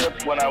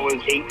championship when I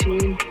was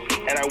 18,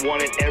 and I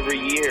won it every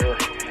year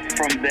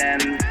from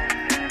then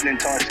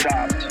until I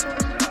stopped.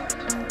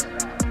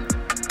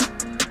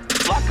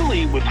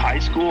 Luckily, with high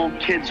school,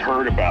 kids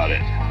heard about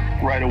it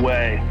right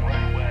away.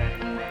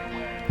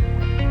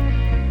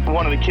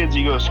 One of the kids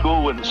you go to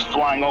school with is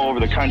flying all over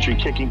the country,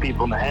 kicking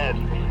people in the head.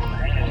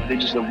 They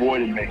just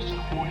avoided me.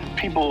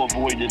 People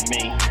avoided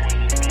me.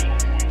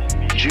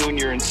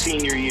 Junior and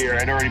senior year,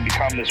 I'd already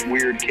become this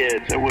weird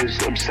kid that was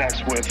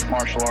obsessed with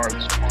martial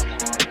arts.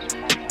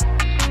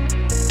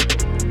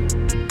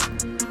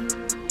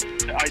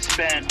 I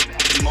spent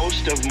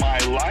most of my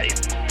life,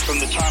 from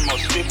the time I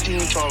was 15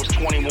 until I was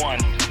 21,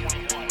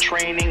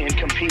 training and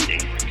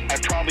competing. I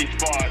probably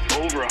fought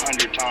over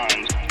 100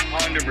 times.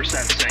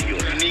 100%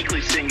 singular,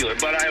 uniquely singular,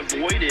 but I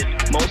avoided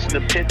most of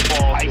the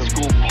pitfalls, high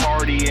school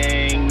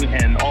partying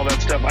and all that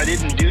stuff. I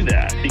didn't do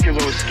that because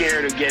I was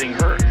scared of getting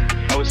hurt.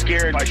 I was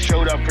scared if I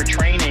showed up for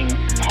training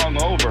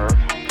hungover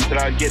that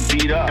I'd get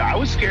beat up. I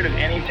was scared of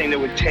anything that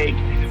would take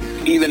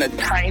even a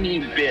tiny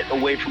bit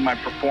away from my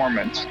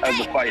performance as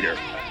a fighter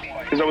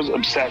because I was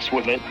obsessed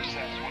with it.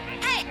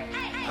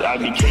 I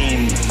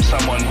became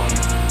someone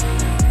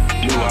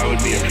who I would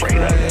be afraid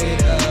of.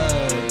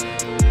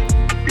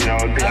 You know,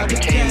 I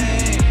became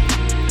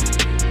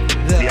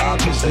the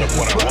opposite of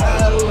what I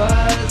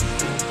was.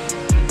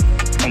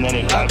 And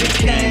then I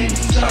became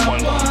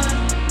someone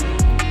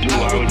who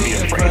I would be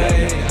afraid of.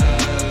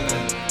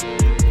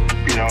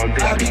 You know,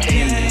 I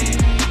became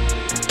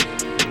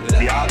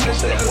the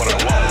opposite of what I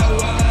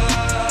was.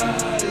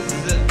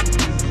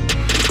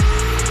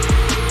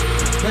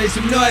 Make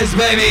some noise,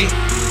 baby!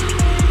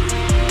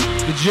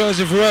 For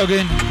Joseph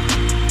Rogan,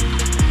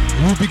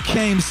 who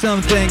became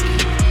something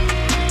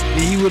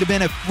that he would have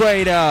been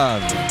afraid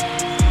of,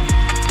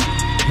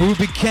 who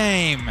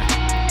became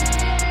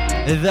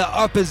the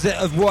opposite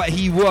of what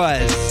he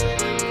was.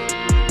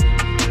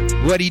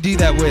 What did he do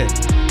that with?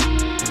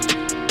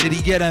 Did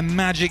he get a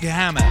magic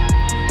hammer?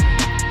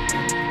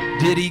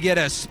 Did he get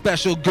a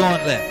special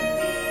gauntlet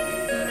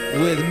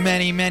with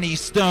many, many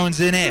stones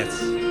in it?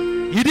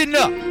 You didn't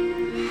know.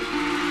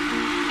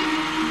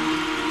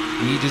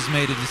 He just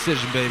made a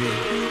decision, baby.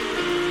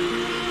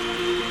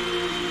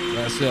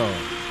 That's all.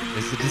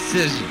 It's a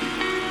decision.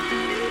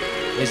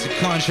 It's a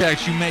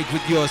contract you make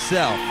with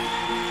yourself.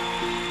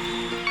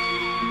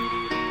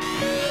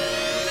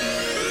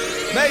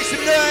 Make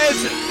some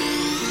noise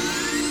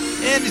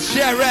in the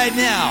chat right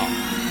now.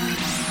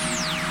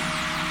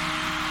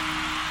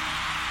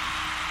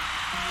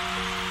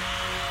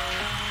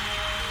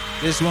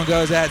 This one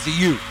goes out to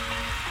you.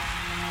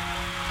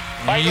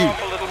 Bite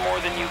off a little more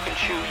than you can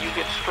chew, you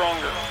get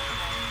stronger.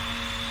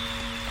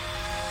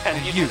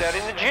 And you do that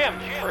in the gym,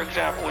 for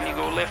example. When you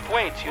go lift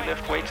weights, you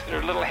lift weights that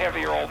are a little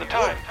heavier all the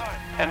time.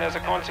 And as a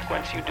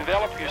consequence, you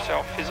develop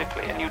yourself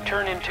physically and you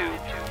turn into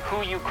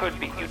who you could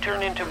be. You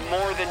turn into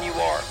more than you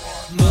are.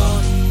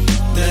 More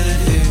than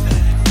who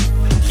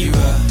you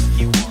are.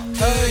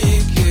 Oh,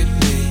 you could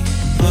be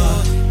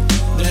more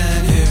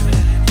than who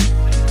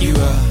you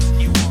are.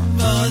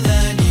 More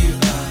than you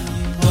are.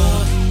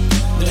 More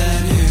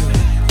than who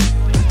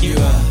you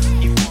are.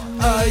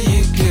 Oh,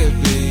 you could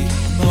be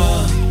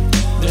more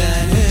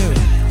than who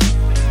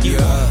you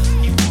are.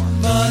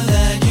 More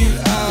than you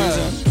are. There's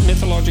a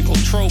mythological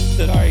trope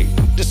that I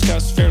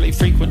discuss fairly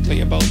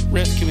frequently about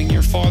rescuing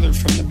your father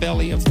from the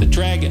belly of the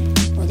dragon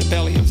or the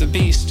belly of the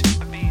beast.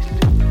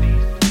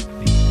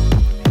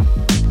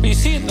 You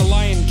see it in The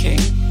Lion King.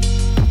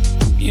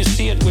 You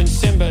see it when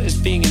Simba is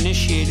being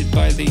initiated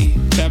by the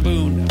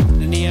baboon,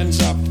 and he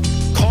ends up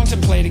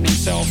contemplating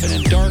himself in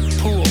a dark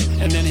pool,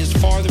 and then his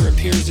father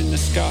appears in the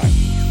sky.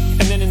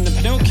 And then in the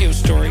Pinocchio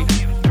story,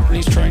 when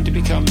he's trying to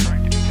become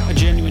a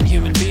genuine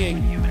human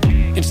being,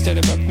 instead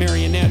of a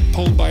marionette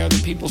pulled by other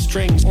people's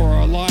strings, or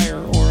a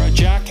liar, or a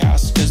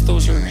jackass, because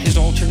those are his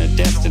alternate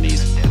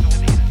destinies,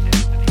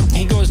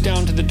 he goes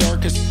down to the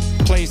darkest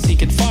place he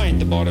could find,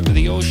 the bottom of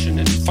the ocean,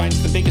 and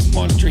finds the biggest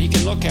monster he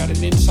can look at,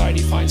 and inside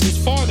he finds his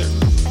father,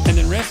 and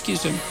then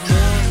rescues him. More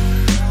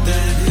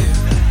than who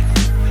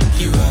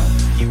you are.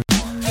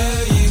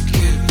 Oh, you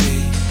could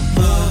be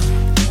more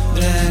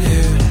than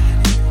who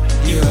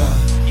you are.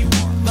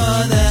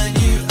 More than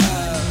you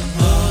are.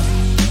 More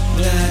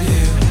than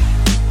who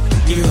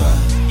you are.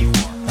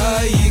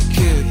 Oh, you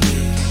could be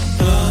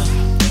more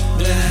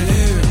than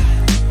who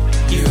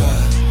you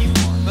are.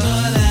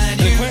 More than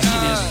The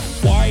question is,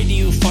 why do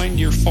you find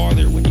your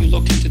father when you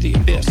look into the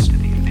abyss?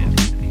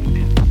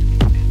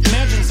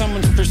 Imagine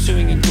someone's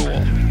pursuing a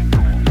goal.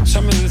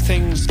 Some of the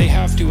things they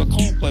have to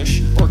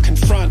accomplish or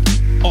confront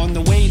on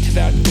the way to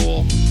that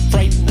goal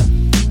frighten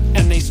them,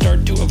 and they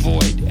start to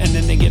avoid, and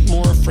then they get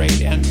more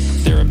afraid, and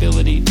their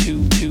ability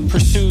to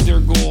pursue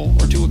their goal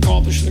or to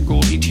accomplish their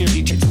goal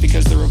deteriorates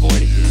because they're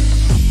avoiding.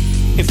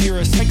 If you're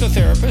a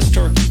psychotherapist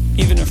or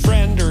even a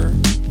friend or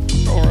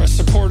a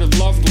supportive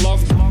loved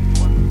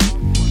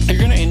you're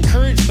going to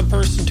encourage the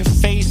person to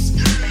face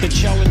the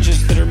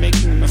challenges that are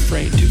making them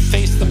afraid, to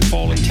face them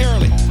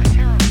voluntarily.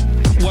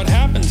 What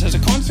happens as a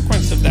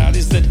consequence of that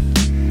is that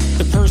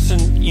the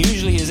person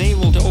usually is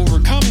able to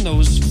overcome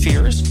those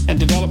fears and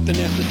develop the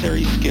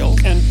necessary skill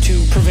and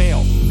to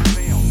prevail.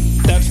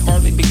 That's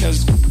partly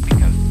because,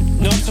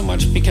 not so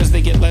much because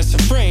they get less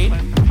afraid,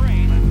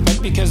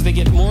 but because they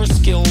get more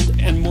skilled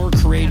and more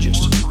courageous.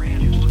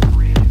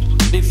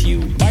 If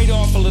you bite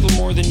off a little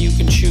more than you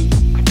can chew,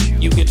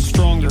 you get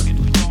stronger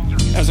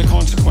as a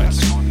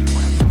consequence.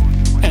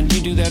 And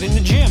you do that in the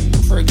gym,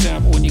 for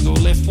example. When you go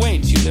lift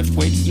weights, you lift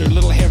weights that are a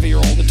little heavier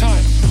all the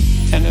time.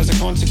 And as a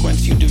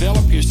consequence, you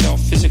develop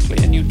yourself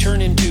physically and you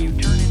turn into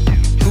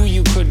who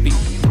you could be.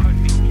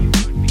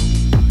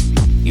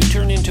 You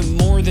turn into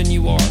more than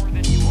you are.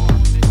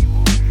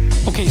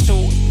 Okay,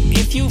 so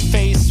if you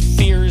face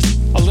fears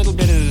a little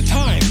bit at a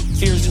time,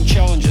 fears and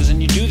challenges,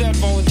 and you do that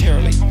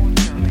voluntarily,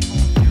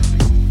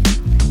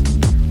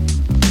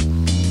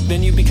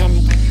 then you become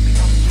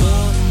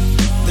more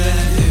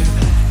than who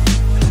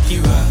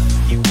you are.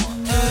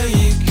 Oh,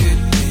 you could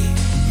be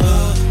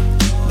more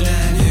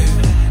than who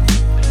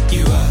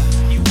you are.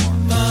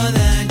 More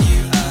than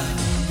you are.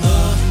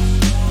 More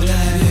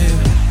than who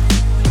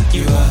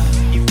you are.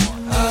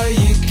 Oh,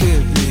 you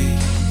could be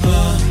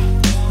more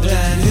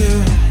than who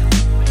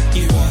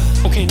you are.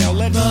 Okay, now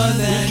let's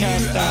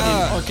recast that in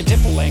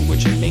archetypal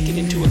language and make it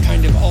into a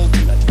kind of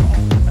ultimate.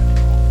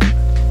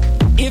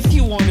 If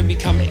you want to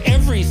become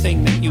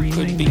everything that you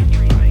could be,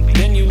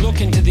 then you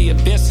look into the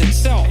abyss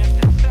itself,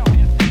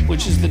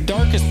 which is the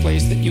darkest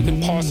place that you can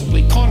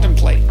possibly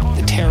contemplate.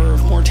 The terror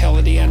of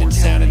mortality and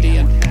insanity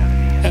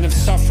and of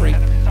suffering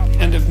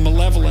and of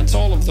malevolence,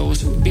 all of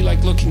those. It would be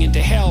like looking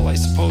into hell, I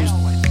suppose.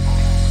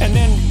 And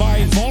then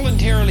by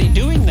voluntarily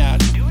doing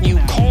that, you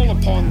call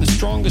upon the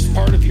strongest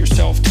part of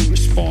yourself to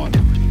respond.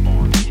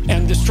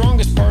 And the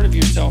strongest part of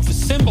yourself is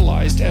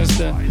symbolized as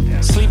the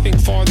sleeping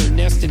father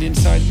nested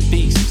inside the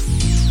beast.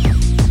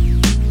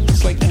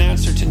 It's like an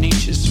answer to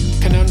Nietzsche's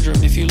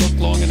conundrum. If you look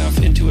long enough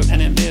into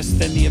an abyss,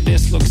 then the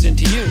abyss looks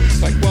into you.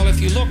 It's like, well, if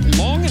you look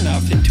long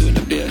enough into an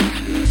abyss,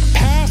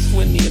 past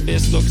when the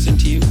abyss looks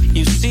into you,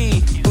 you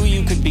see who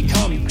you could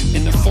become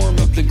in the form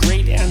of the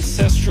great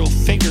ancestral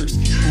figures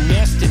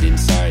nested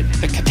inside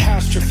the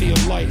catastrophe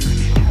of life.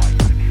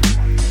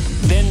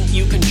 Then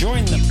you can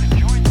join them.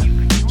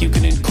 You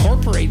can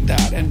incorporate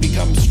that and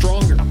become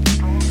stronger.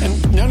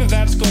 And none of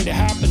that's going to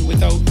happen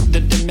without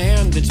the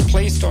demand that's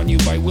placed on you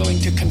by willing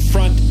to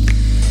confront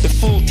the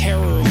full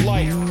terror of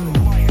life,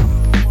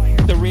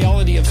 the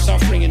reality of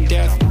suffering and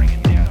death,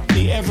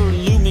 the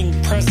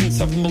ever-looming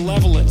presence of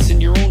malevolence in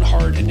your own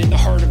heart and in the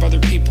heart of other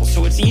people.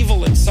 So it's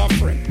evil and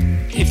suffering.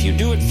 If you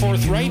do it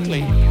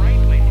forthrightly,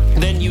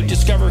 then you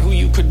discover who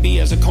you could be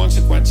as a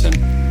consequence. And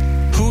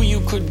who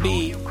you could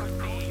be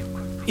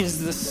is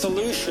the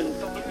solution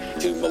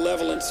to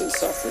malevolence and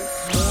suffering.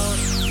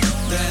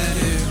 than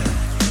who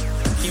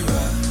you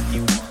are.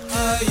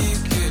 Oh, you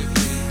could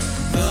be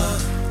more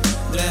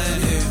than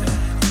who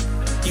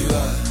you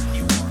are.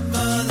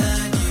 More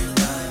than you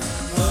are.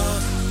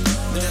 More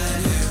than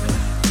who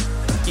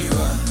you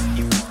are.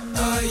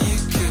 Oh, you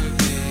could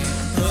be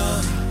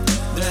more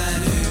than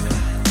who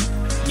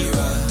you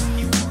are.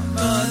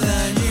 More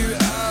than you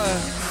are.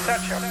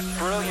 Such a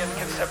brilliant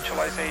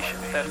conceptualization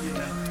that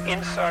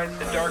inside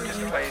the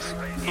darkest place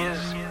is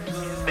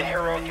the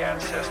heroic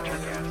ancestor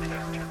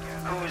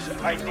whose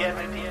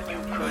identity you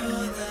could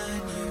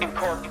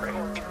incorporate.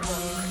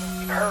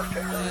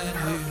 Perfect.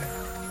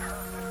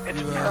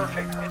 It's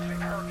perfect.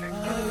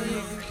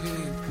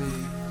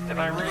 And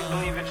I really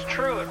believe it's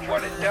true. And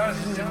what it does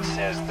is it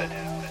says that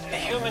the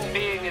human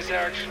being is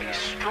actually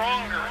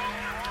stronger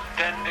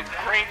than the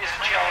greatest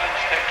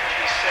challenge that can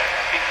be set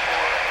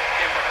before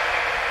him or her.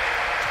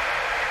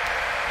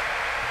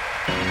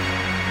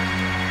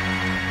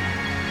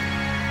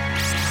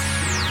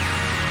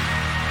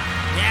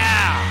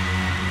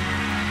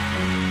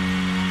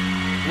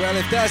 Well,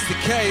 if that's the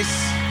case,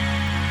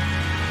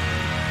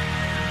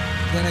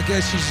 then I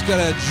guess you just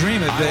gotta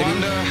dream it, baby.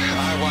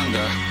 I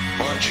wonder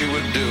what you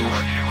would do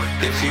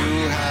if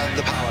you had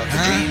the power to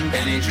dream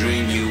any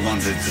dream you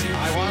wanted.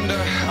 I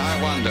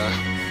wonder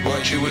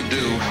what you would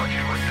do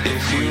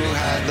if you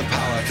had the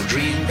power to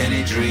dream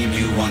any dream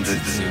you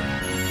wanted.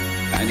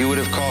 And you would,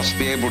 of course,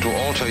 be able to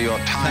alter your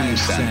time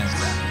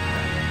sense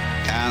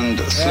and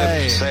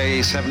slip,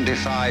 say,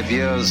 75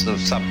 years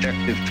of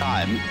subjective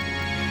time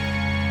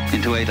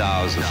into 8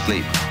 hours of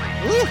sleep.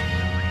 Woo.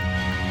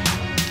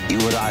 You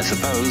would, I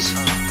suppose,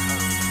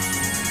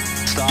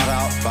 start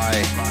out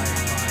by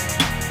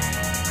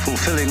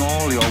fulfilling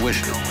all your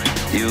wishes.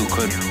 You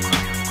could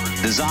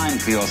design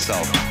for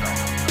yourself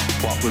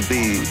what would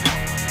be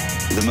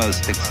the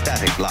most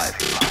ecstatic life.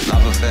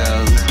 Love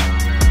affairs,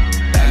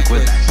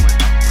 banquets,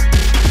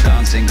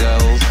 dancing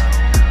girls,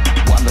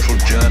 wonderful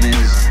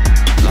journeys,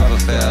 love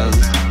affairs,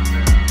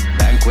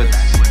 banquets,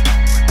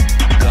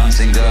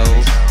 dancing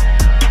girls,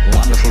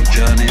 wonderful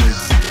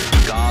journeys,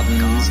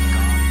 gardens,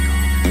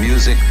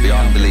 music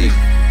beyond belief.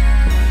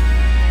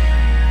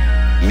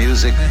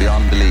 Music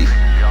beyond belief.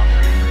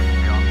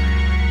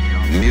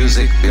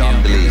 Music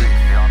beyond belief.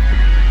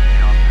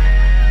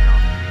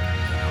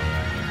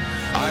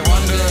 I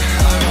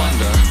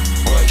wonder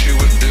what you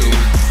would do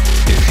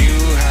if you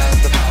had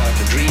the power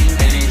to dream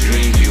any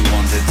dream you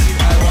wanted.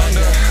 I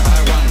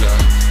wonder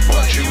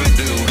what you would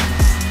do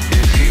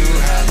if you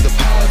had the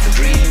power to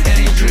dream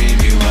any dream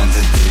you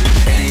wanted.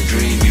 Any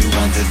dream you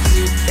wanted.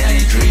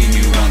 Any dream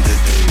you wanted.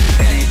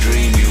 Any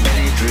dream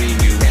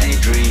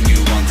you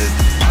wanted.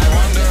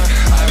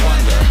 I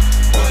wonder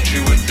what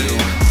you would do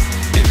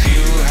if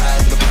you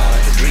had the power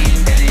to dream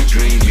any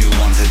dream you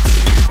wanted.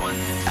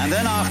 And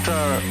then after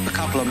a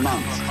couple of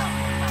months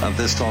of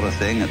this sort of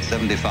thing at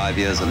 75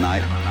 years a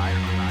night,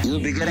 you'll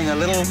be getting a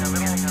little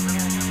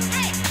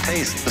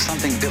taste for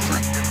something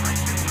different.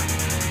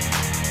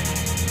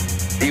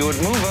 You would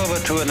move over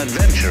to an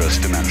adventurous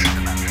dimension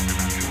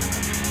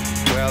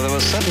where there were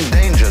certain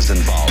dangers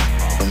involved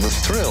and the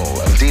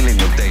thrill of dealing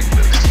with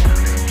dangers.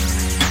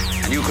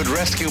 And you could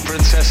rescue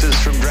princesses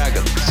from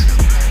dragons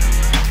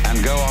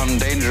and go on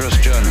dangerous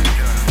journeys,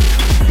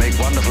 make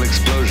wonderful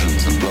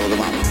explosions and blow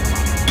them up.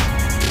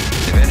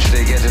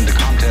 Eventually get into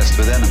contests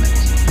with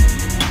enemies.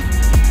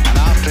 And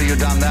after you've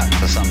done that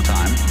for some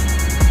time,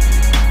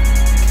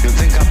 you'd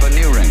think up a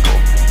new wrinkle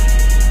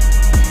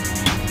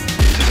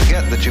to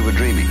forget that you were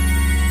dreaming,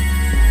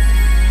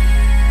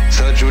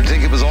 so that you would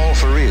think it was all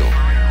for real,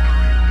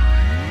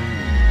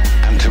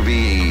 and to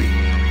be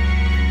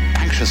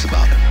anxious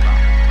about it,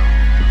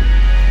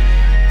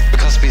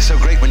 because it'd be so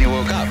great when you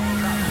woke up.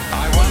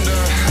 I wonder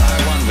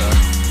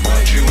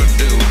what you would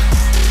do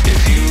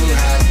if you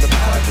had the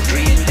power to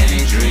dream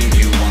any dream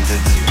you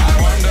wanted. I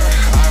wonder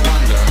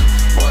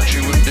what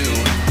you would do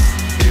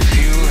if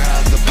you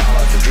had the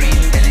power to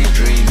dream any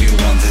dream you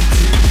wanted.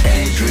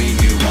 Any dream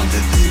you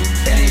wanted.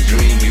 Any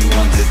dream you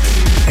wanted.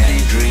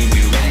 Any dream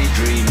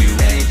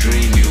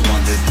you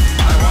wanted.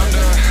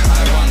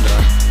 I wonder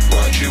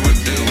what you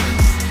would do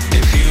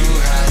if you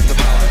had the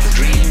power to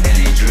dream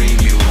any dream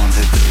you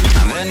wanted.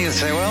 And then you'd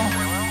say, well,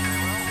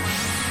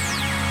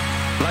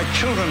 like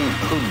children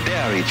who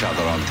dare each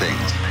other on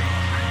things,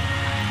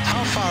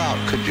 how far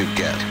out could you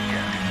get?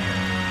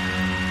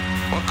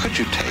 What could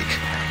you take?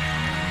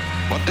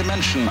 What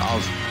dimension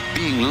of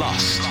being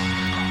lost,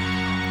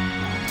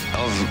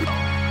 of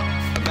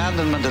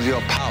abandonment of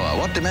your power,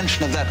 what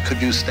dimension of that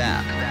could you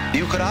stand?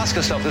 You could ask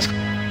yourself this,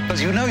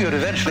 because you know you'd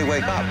eventually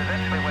wake up.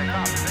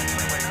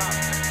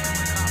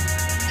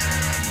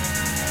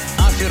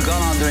 After you'd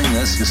gone on doing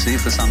this, you see,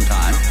 for some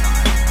time,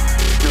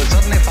 you would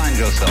suddenly find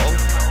yourself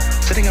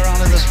sitting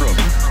around in this room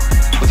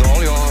with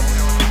all your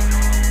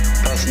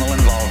personal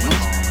involvement,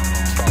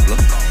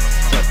 problems,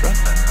 etc.,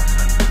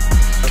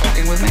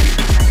 talking with me.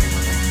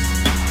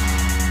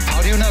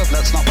 How do you know if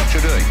that's not what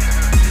you're doing?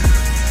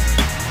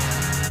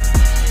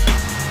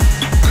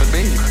 Could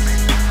be.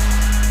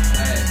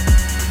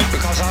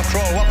 Because after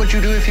all, what would you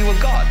do if you were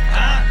God?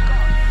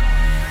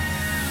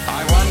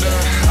 I wonder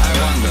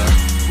wonder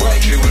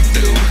what you would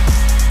do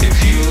if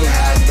you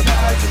had the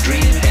power to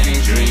dream any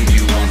dream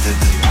you wanted.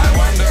 I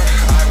wonder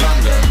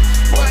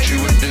what you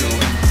would do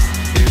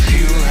if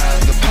you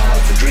had the power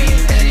to dream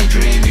any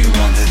dream you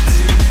wanted.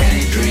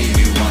 Any dream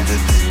you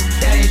wanted.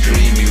 Any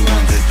dream you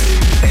wanted.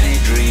 Any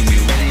dream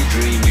you, any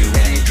dream you,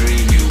 any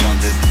dream you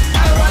wanted.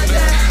 I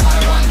wonder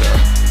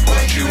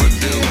what you would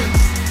do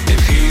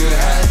if you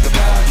had the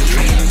power to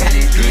dream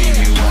any dream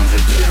you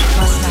wanted.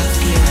 Must not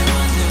fear.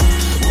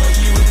 What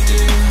you would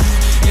do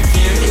if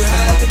you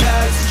had the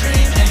power to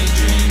dream any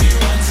dream you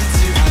wanted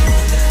to. I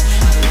wonder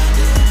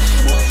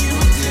what you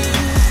would do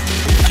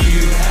if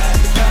you had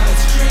the power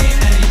to dream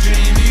any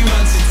dream you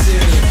wanted to.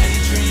 Any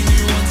dream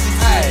you wanted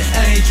to.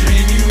 Any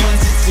dream you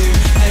wanted to.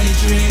 Any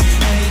dream,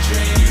 any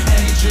dream,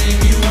 any dream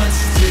you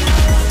wanted to.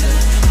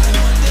 I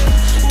wonder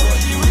what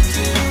you would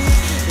do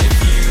if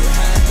you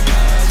had the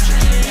power to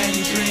dream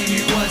any dream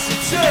you wanted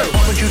to.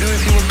 What would you do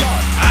if you were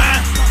God?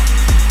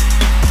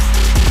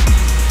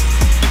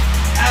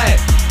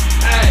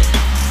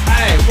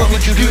 What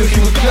would you do if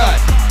you were God?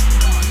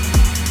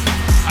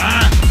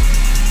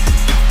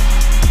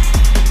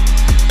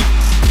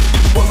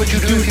 What would you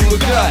do if you were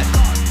God?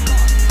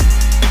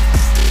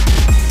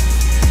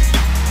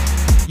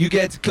 You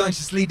get to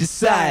consciously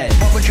decide.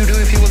 What would you do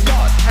if you were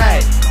God?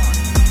 Hey.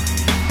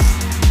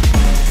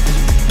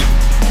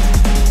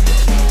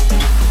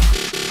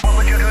 What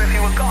would you do if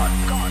you were God?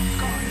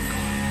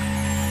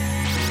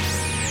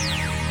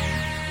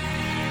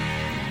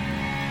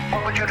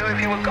 What would you do if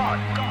you were God?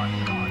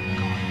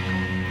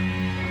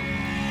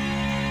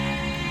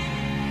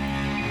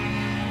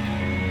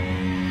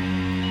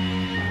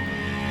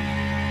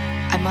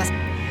 I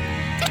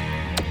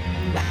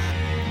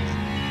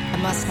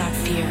must not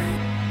fear.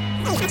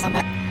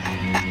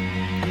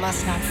 I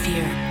must not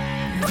fear.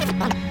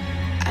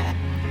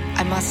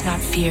 I must not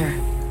fear.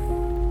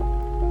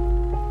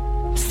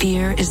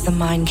 Fear is the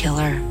mind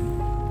killer.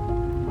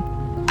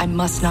 I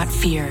must not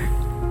fear.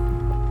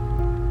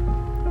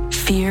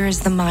 Fear is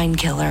the mind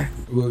killer.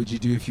 What would you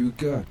do if you were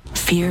God?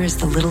 Fear is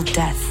the little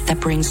death that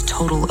brings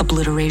total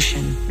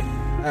obliteration.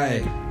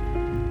 Hey.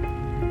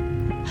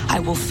 I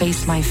will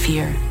face my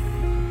fear.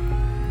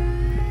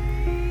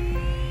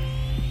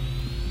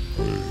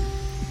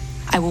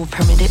 I will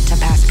permit it to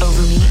pass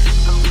over me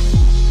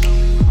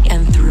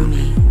and through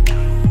me.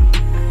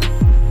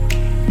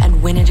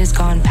 And when it has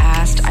gone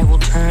past, I will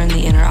turn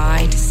the inner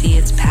eye to see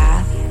its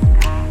path.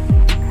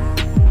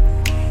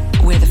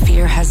 Where the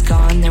fear has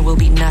gone, there will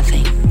be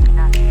nothing.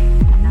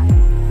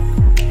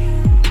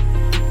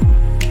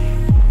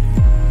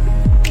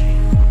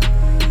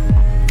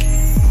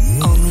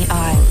 Only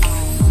I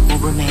will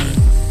remain.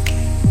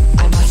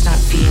 I must not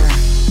fear.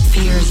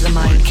 Fear is the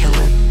mind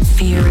killer.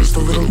 Fear is the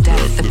little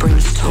death that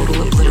brings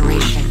total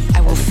obliteration.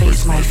 I will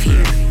face my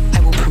fear. I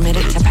will permit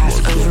it to pass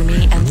over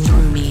me and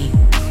through me.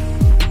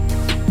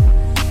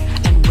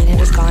 And when it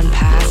has gone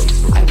past,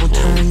 I will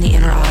turn the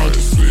inner eye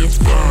to see its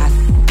path.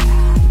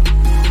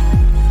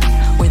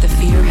 Where the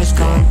fear has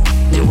gone,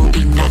 there will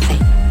be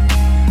nothing.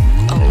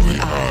 Only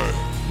I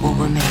will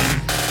remain.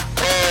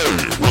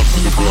 What's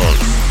in the box?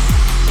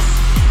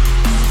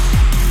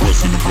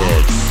 What's in the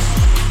box?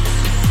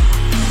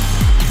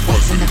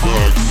 What's in the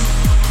box?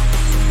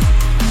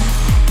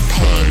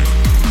 Pain.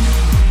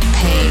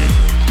 Pain.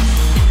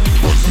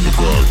 What's in the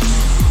box?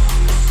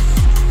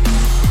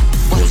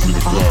 What's in the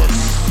box?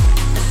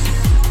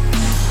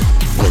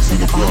 What's in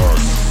the box?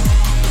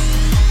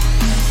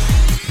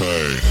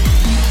 Hey.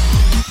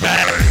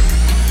 Hey.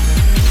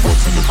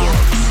 What's in the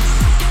box?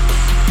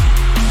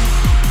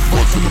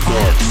 What's in the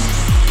box?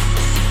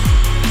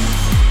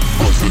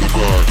 What's in the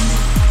box?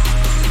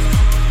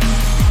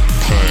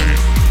 Pain.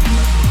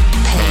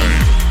 Pain.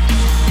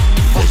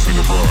 What's in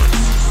the box?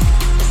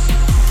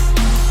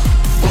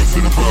 What's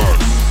in the box?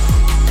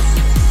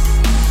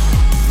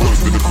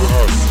 What's in the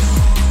box?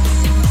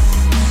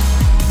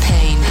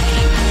 Pain.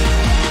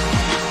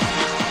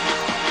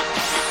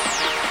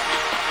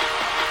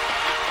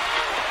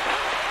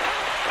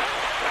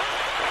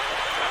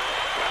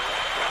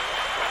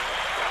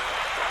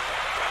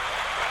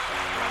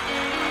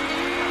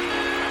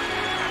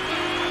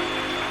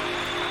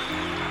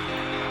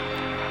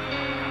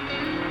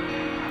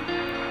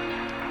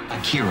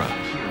 Akira.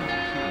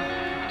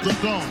 The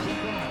song.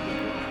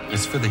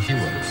 It's for the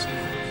heroes.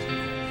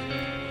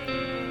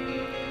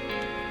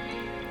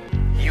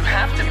 You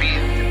have to be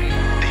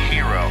the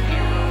hero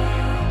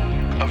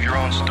of your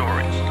own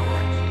story.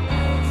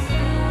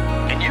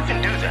 And you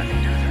can do that.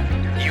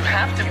 You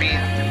have to be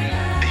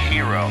the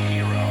hero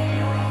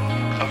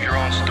of your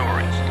own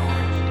story.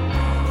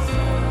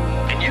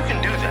 And you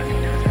can do that.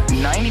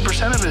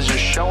 90% of it is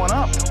just showing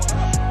up.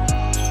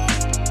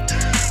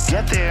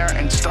 Get there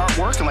and start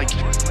working. Like,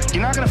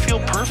 you're not gonna feel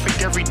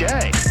perfect every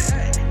day.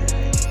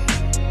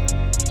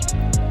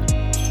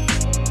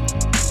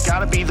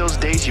 Gotta be those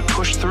days you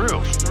push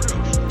through.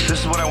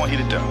 This is what I want you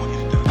to do.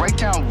 Write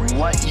down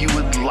what you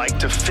would like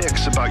to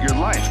fix about your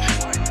life.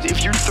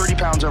 If you're 30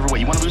 pounds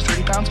overweight, you want to lose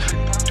 30 pounds?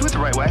 Do it the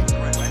right way.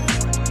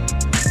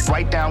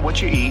 Write down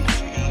what you eat.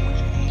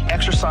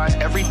 Exercise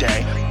every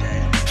day.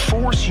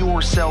 Force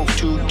yourself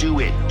to do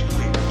it.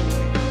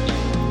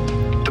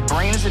 The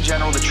brain is the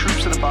general, the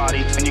troops are the body,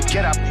 and you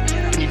get up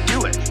and you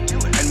do it.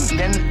 And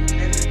then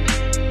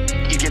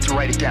you get to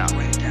write it down.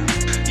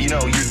 You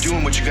know, you're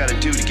doing what you got to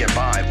do to get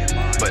by,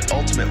 but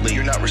ultimately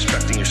you're not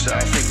respecting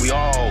yourself. I think we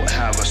all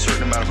have a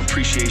certain amount of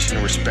appreciation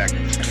and respect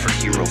for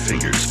hero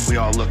figures. We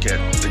all look at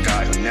the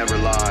guy who never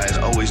lies,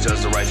 always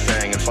does the right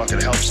thing, and fucking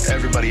helps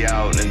everybody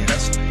out, and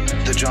that's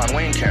the John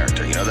Wayne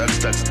character. You know, that's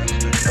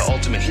the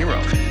ultimate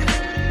hero.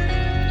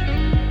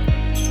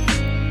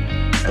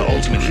 The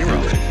ultimate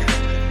hero.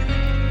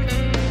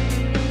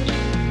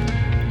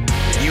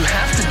 You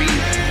have to be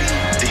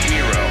the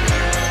hero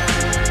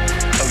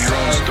of your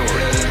own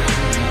story.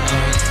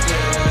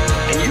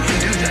 And you can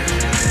do that.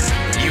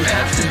 You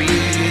have to be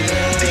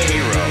the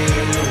hero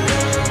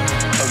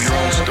of your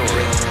own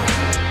story.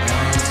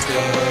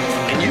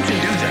 And you can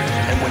do that.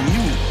 And when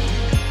you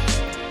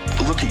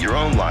look at your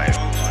own life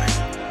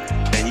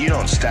and you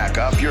don't stack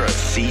up, you're a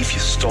thief, you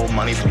stole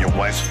money from your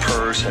wife's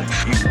purse, and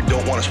you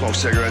don't want to smoke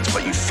cigarettes,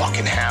 but you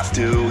fucking have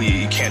to,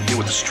 you can't deal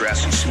with the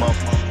stress you smoke.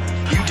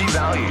 You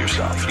devalue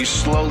yourself. You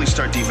slowly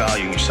start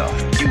devaluing yourself.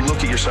 You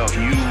look at yourself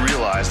and you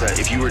realize that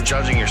if you were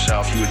judging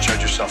yourself, you would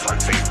judge yourself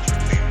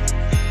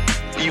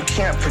unfavorably. You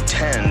can't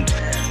pretend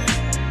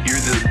you're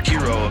the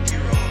hero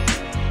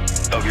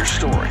of your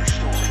story.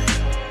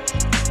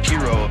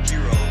 Hero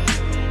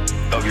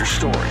of your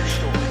story.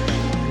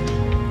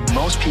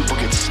 Most people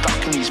get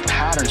stuck in these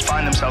patterns,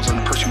 find themselves in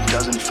the person who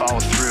doesn't follow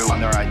through on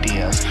their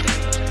ideas.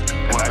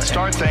 When I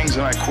start things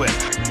and I quit.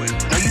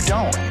 No, you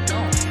don't.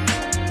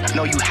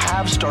 No, you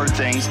have started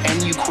things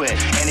and you quit.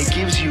 And it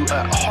gives you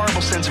a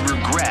horrible sense of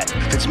regret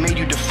that's made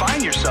you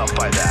define yourself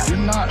by that. You're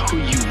not who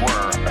you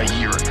were a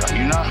year ago.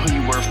 You're not who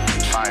you were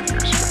 5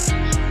 years ago.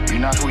 You're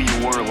not who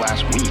you were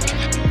last week.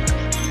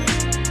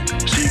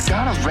 So you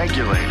gotta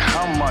regulate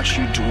how much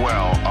you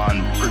dwell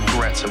on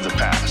regrets of the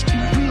past.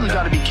 You really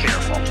gotta be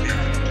careful.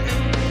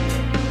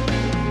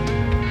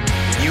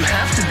 You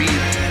have to be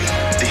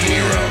the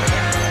hero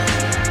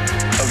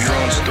of your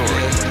own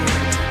story.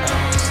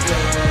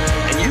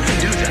 And you can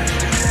do that.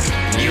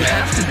 You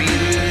have to be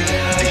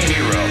the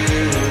hero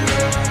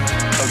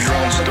of your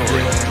own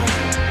story.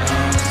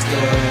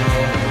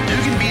 You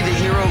can be the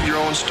hero of your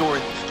own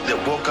story that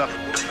woke up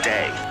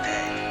today.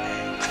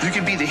 You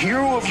can be the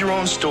hero of your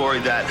own story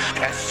that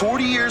at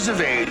 40 years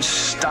of age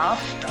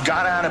stopped,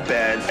 got out of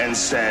bed and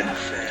said,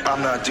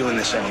 I'm not doing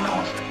this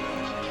anymore.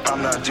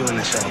 I'm not doing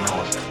this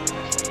anymore.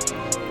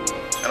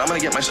 And I'm gonna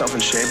get myself in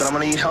shape and I'm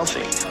gonna eat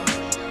healthy.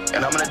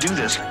 And I'm gonna do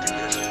this.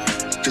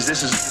 Because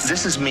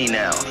this is me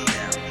now.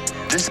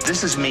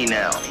 This is me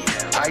now.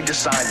 I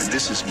decided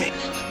this is me.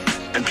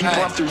 And people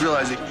have to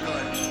realize that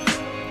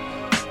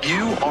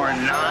you are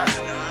not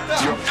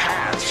your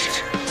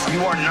past.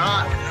 You are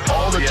not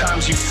all the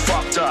times you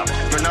fucked up.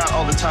 You're not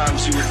all the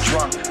times you were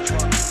drunk.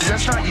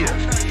 That's not you.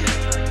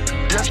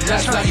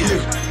 That's not you.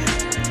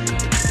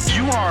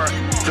 You are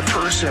the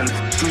person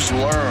who's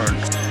learned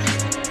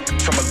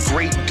from a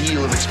great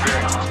deal of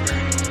experience.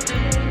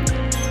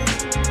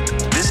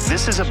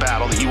 This is a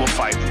battle that you will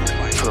fight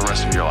for the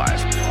rest of your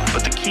life.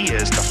 But the key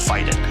is to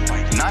fight it,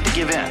 not to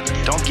give in.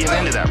 Don't give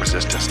in to that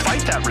resistance.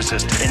 Fight that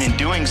resistance. And in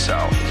doing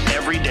so,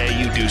 every day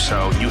you do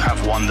so, you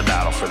have won the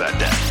battle for that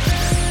day.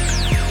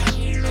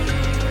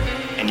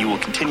 And you will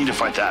continue to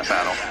fight that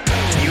battle.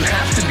 You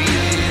have to be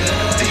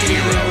the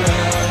hero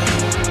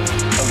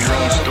of your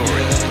own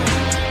story.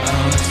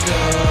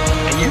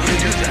 And you can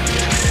do that.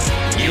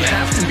 You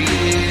have to be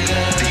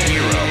the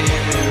hero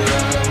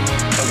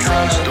of your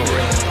own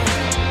story.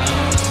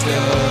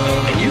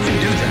 And you can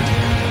do that.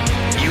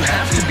 You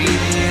have to be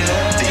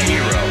the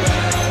hero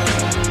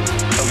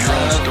of your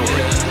own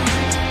story.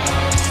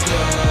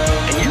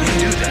 And you can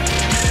do that.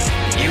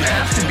 You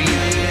have to be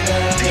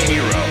the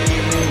hero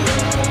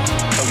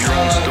of your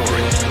own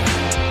story.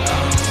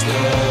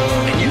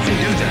 And you can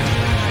do that.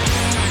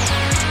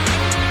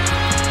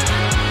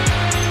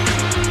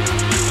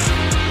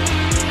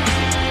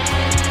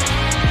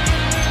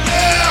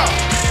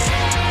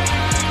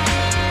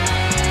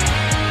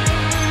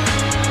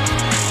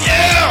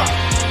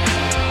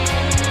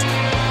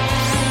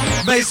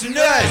 Make some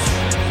noise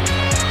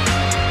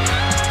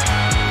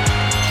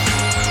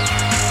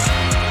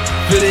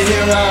for the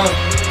hero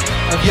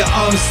of your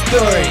own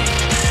story.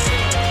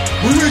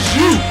 Who is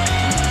you?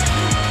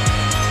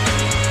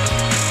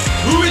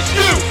 Who is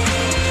you?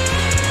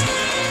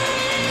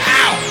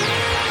 Ow!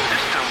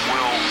 System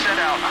will set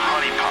out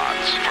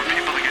honeypots for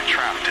people to get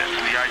trapped in.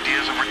 The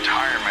ideas of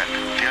retirement,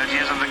 the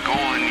ideas of the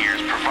golden years,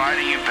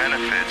 providing you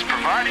benefits,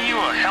 providing you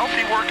a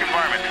healthy work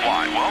environment.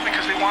 Why? Well,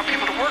 because they want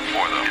people to work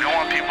for them. They don't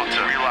want people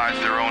to realize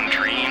their own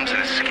dreams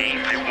and escape.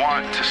 They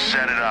want to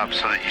set it up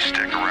so that you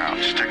stick around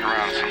in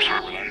some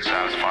sort of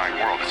unsatisfying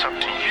world. It's up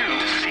to you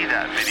to see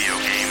that video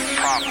game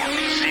problem,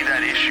 to see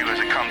that issue as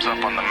it comes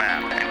up on the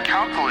map, and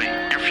calculate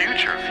your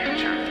future.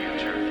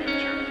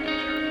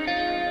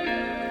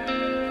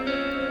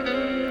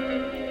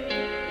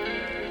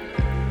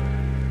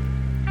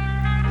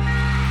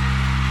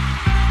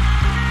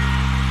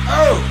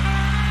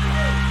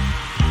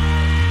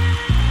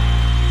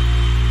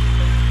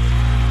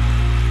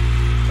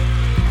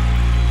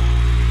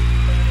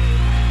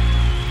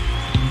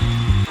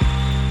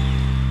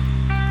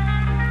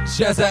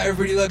 Shouts out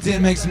everybody locked in.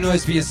 Make some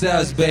noise for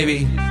yourselves,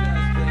 baby.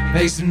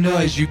 Make some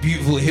noise, you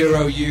beautiful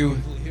hero, you.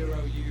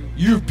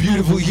 You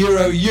beautiful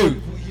hero,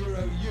 you.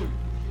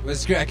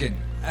 What's cracking?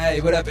 Hey,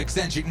 what up,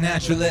 eccentric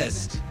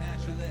naturalist?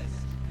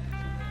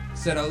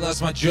 Said I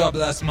lost my job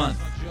last month.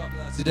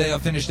 Today I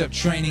finished up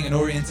training and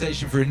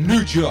orientation for a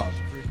new job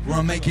where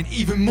I'm making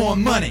even more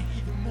money.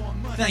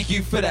 Thank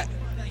you for that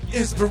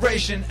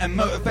inspiration and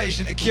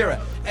motivation, Akira.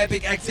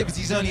 Epic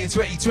activities only in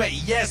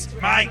 2020. Yes,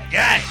 my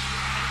guy.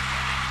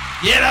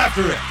 Get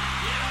after it.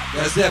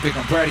 That's epic.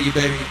 I'm proud of you,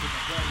 baby.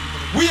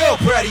 We all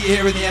proud of you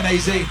here in the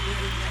MAZ.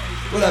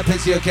 What up,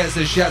 Pixie Cat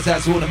says shouts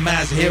out to all the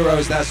mass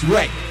heroes. That's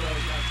right.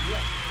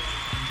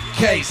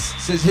 Case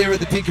says here at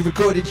the peak of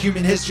recorded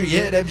human history,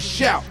 hear them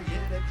shout.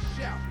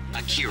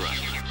 Akira.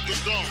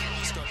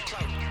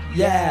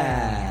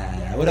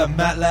 Yeah. What up,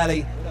 Matt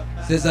Lally?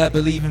 Says I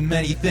believe in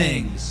many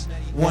things.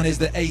 One is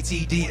that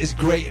ATD is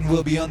great and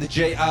will be on the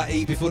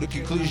JRE before the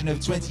conclusion of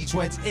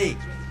 2020.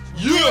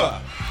 Yeah!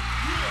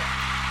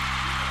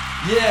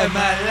 Yeah,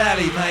 Matt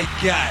Lally, my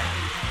guy.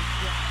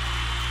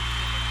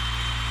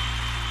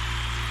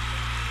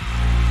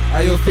 How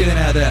you feeling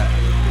out there?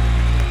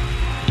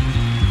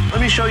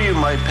 Let me show you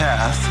my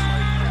path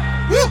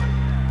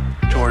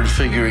toward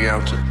figuring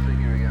out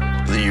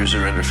the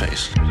user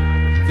interface.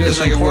 It's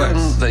like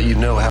important that you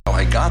know how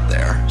I got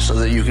there so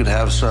that you could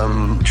have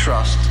some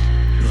trust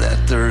that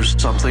there's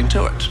something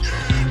to it.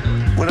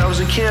 When I was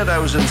a kid, I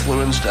was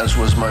influenced, as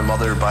was my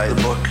mother, by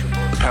the book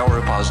The Power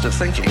of Positive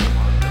Thinking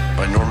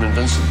by Norman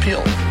Vincent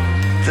Peale.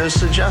 That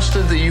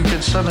suggested that you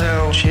could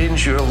somehow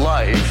change your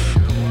life,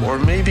 or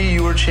maybe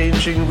you were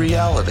changing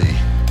reality,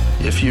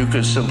 if you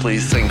could simply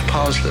think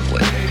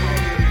positively.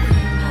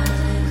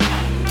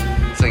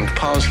 Think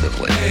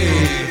positively.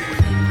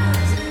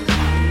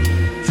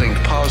 Think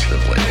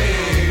positively.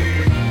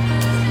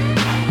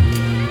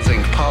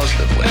 Think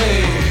positively.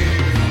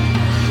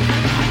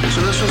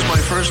 So this was my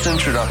first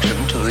introduction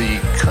to the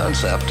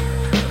concept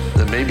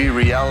that maybe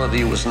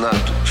reality was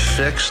not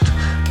fixed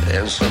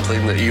and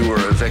something that you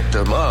were a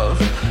victim of,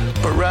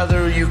 but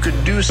rather you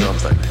could do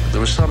something.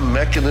 There was some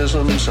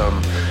mechanism,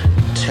 some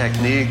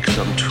technique,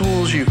 some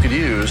tools you could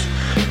use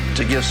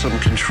to get some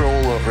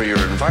control over your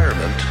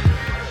environment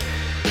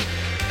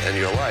and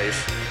your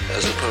life,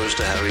 as opposed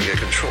to having it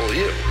control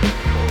you.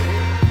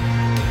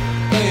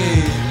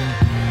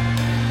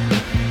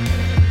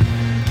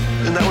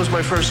 And that was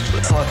my first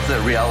thought,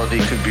 that reality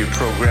could be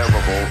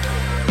programmable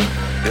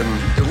in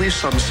at least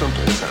some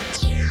simple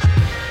sense.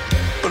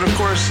 But of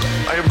course,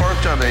 I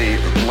embarked on a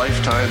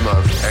lifetime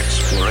of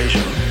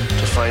exploration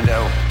to find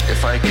out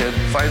if I could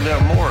find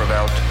out more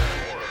about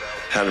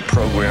how to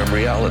program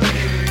reality.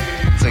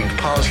 Think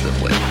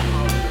positively.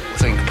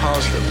 Think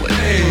positively.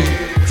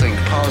 Think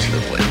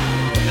positively.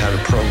 How to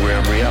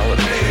program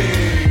reality.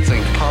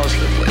 Think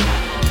positively.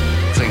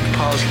 Think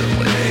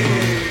positively.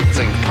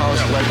 Think positively.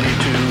 That led me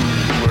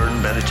to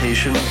learn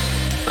meditation.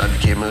 I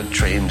became a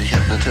trained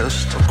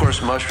hypnotist. Of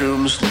course,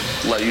 mushrooms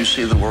let you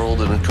see the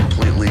world in a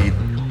completely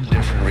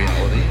different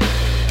reality.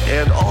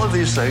 And all of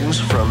these things,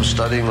 from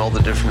studying all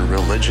the different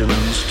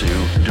religions to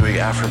doing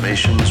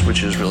affirmations,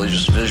 which is really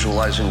just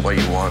visualizing what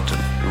you want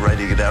and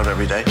writing it out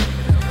every day.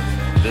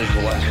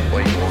 Visualizing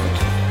what you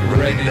want,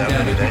 writing it down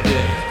every day.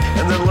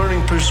 And then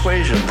learning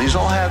persuasion. These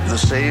all had the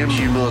same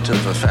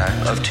cumulative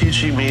effect of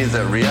teaching me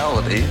that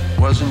reality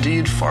was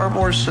indeed far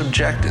more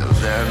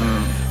subjective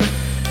than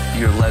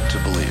you're led to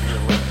believe.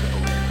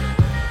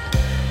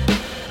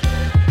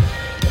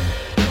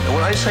 And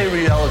when I say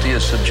reality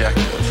is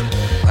subjective,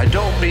 I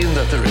don't mean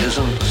that there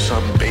isn't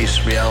some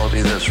base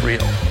reality that's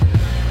real.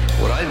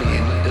 What I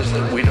mean is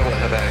that we don't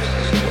have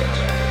access to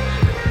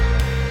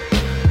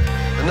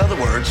it. In other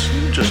words,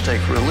 just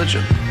take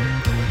religion.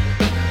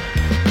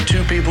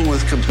 Two people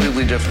with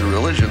completely different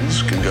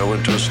religions can go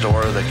into a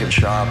store, they can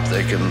shop,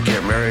 they can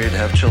get married,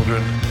 have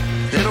children.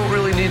 They don't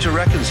really need to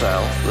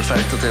reconcile the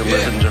fact that they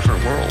live in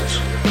different worlds.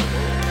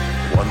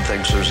 One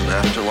thinks there's an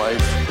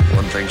afterlife,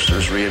 one thinks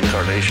there's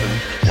reincarnation,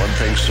 one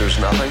thinks there's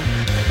nothing,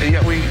 and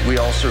yet we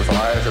all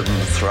survive and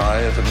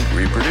thrive and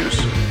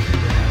reproduce.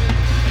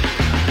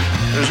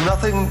 There's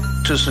nothing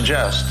to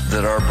suggest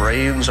that our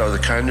brains are the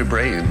kind of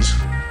brains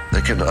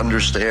that can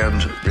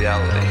understand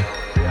reality.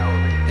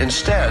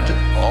 Instead,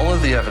 all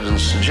of the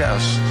evidence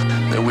suggests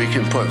that we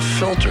can put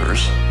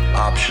filters,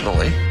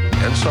 optionally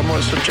and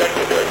somewhat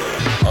subjectively,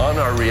 on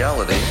our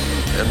reality.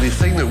 And the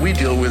thing that we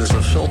deal with is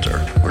a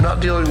filter. We're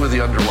not dealing with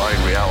the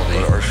underlying reality.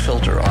 Our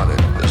filter on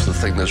it is the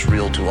thing that's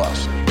real to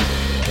us.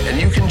 And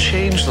you can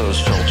change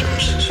those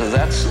filters. So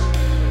that's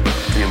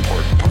the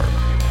important part.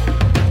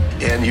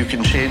 And you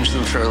can change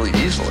them fairly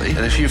easily. And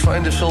if you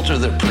find a filter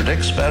that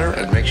predicts better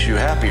and makes you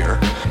happier,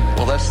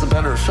 well, that's the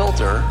better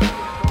filter,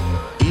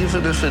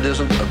 even if it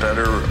isn't a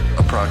better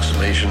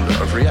approximation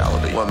of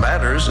reality. What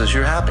matters is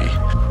you're happy.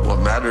 What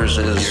matters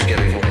is you're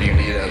getting what you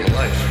need out of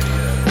life.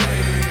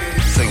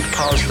 Think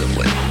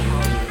positively.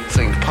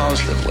 Think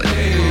positively.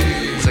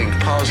 Think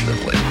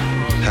positively.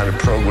 How to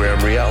program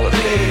reality.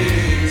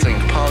 Think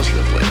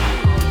positively.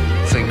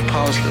 Think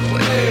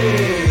positively.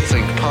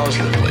 Think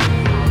positively.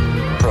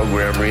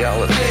 Program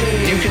reality.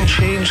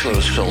 change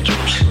those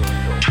filters.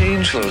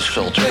 Change those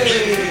filters.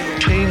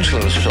 Change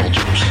those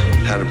filters.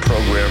 How to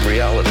program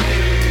reality.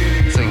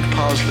 Think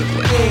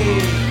positively.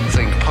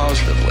 Think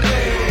positively.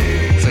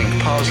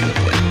 Think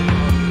positively.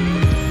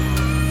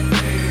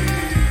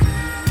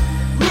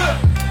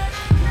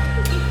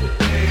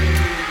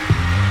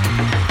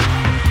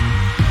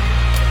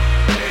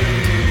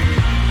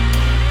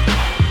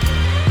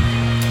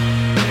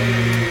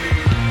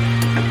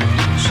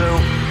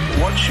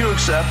 Once you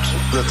accept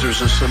that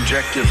there's a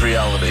subjective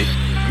reality,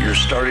 you're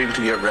starting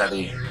to get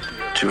ready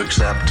to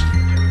accept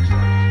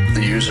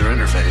the user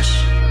interface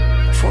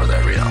for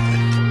that reality.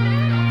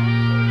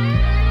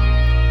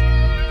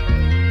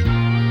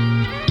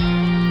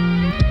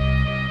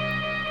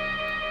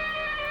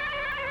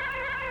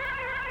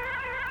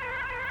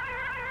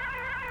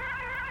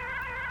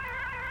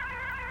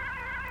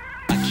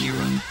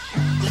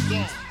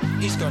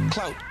 He's got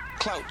clout.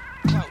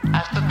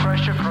 As the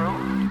pressure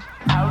grew,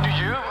 how do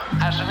you,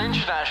 as an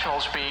international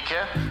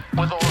speaker,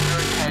 with all of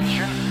your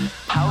attention,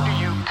 how do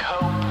you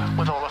cope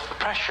with all of the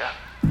pressure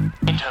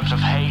in terms of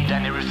hate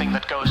and everything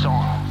that goes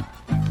on?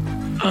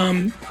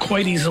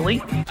 Quite easily.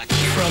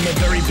 From a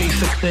very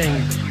basic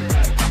thing.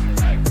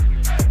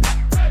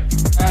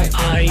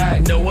 I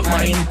know what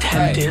my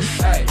intent is,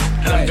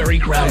 and I'm very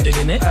grounded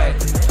in it.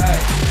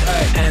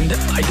 And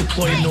I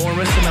deploy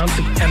enormous amounts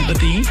of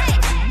empathy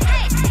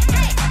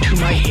to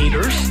my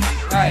haters.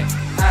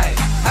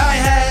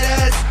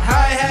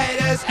 Hi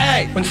haters,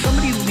 hey! When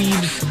somebody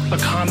leaves a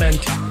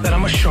comment that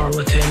I'm a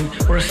charlatan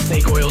or a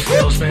snake oil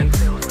salesman,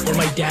 or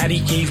my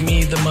daddy gave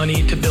me the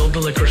money to build the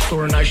liquor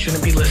store and I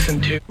shouldn't be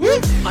listened to,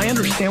 I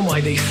understand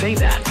why they say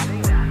that.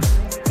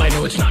 I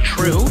know it's not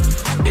true.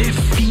 It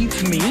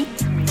feeds me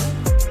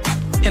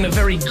in a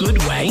very good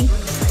way.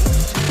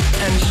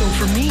 And so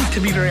for me, to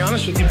be very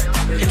honest with you,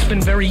 it's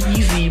been very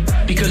easy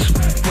because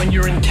when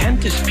your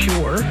intent is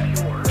pure,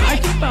 I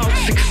think about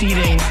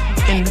succeeding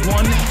in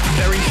one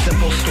very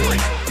simple story.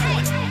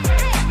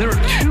 There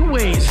are two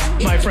ways,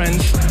 my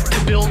friends,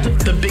 to build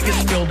the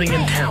biggest building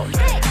in town.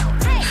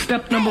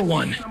 Step number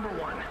one,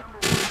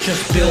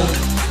 just build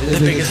the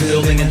biggest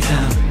building in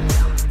town.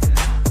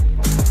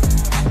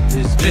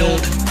 Just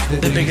build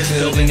the biggest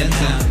building in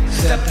town.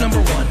 Step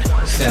number one,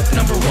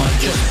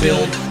 just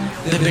build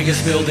the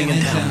biggest building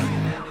in town.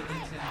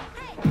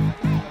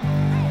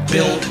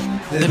 Build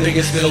the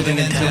biggest building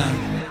in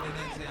town.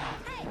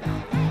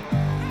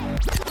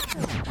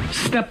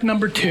 Step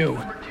number two,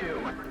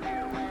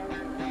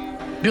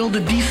 build a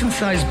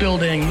decent-sized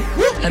building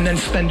and then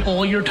spend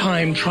all your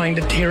time trying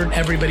to tear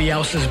everybody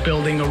else's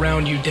building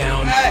around you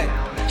down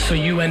so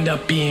you end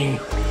up being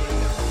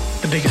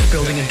the biggest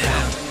building in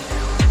town.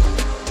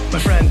 My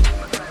friend,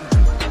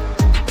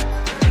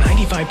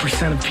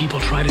 95% of people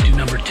try to do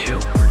number two.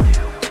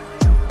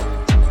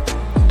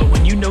 But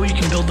when you know you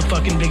can build the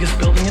fucking biggest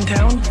building in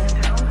town,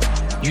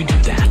 you do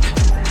that.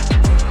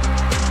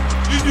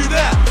 You do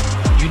that.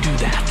 You do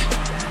that.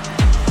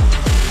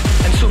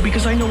 And so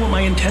because I know what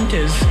my intent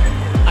is,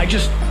 I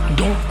just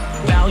don't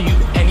value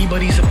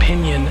anybody's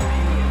opinion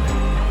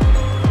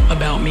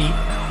about me,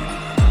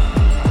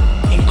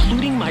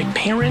 including my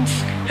parents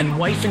and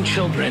wife and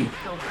children,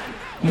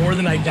 more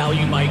than I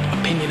value my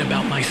opinion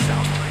about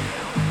myself.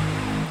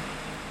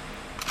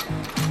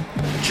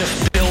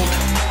 Just build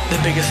the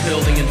biggest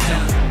building in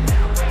town.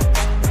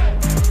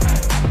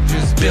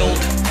 Just build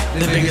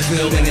the biggest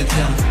building in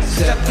town.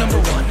 Step number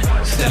one,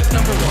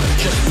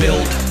 just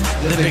build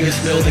the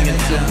biggest building in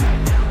town.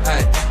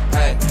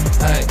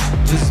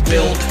 Just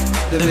build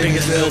the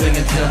biggest building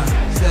in town.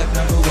 Step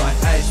number one,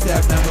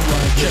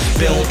 just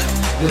build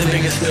the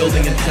biggest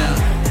building in town.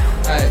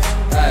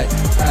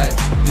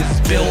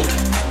 Just build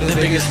the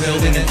biggest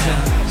building in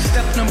town.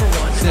 Step number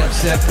one,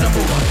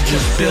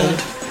 just build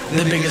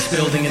the biggest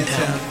building in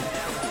town.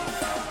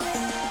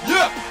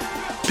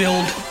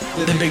 Build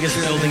the biggest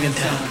building in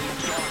town.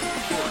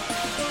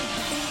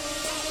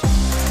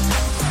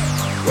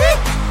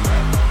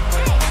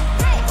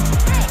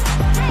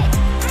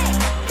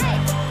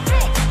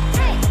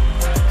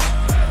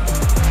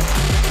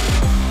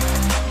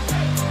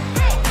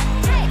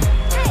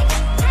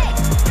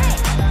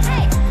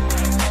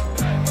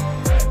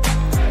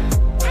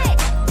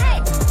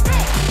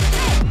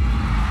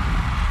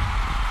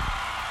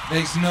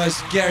 Make some noise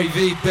for Gary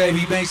V,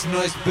 baby. Make some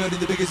noise for building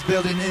the biggest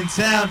building in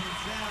town.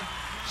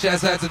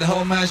 Shouts out to the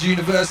whole Maz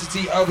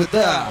University over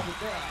there.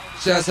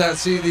 Shouts out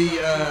to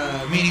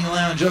the Meaning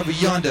Lounge over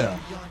yonder.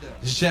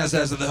 Shouts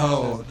out to the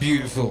whole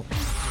beautiful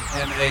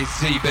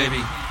MAC,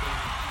 baby.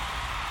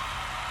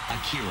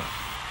 Akira.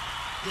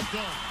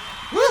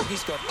 Woo!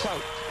 He's got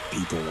clout.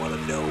 People want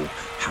to know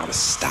how to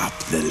stop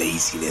the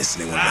laziness,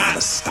 and they want to know how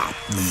to stop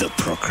the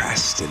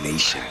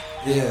procrastination.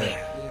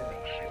 Yeah.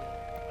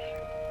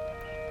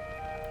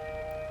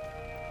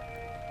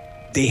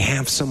 They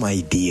have some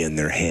idea in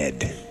their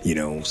head, you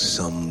know,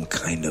 some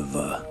kind of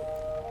a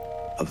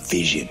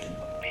vision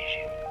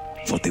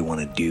of what they want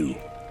to do,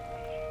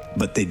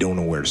 but they don't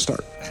know where to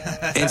start.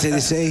 And so they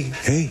say,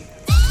 hey,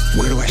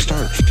 where do I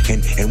start?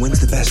 And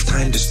when's the best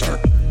time to start?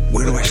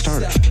 Where do I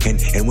start?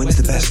 And when's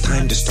the best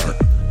time to start?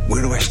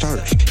 where do I start?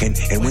 And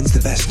when's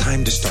the best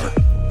time to start?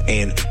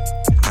 And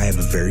I have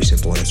a very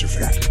simple answer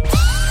for that.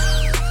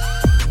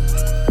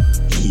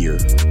 Here.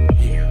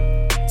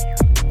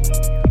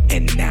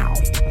 And now.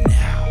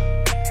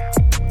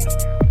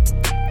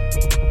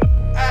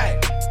 Hey!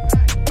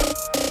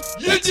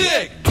 You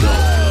dig!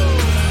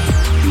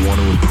 You want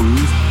to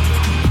improve?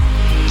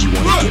 You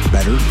want to get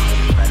better?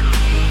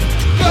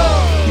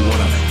 You want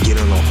to get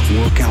on a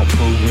workout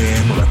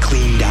program or a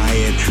clean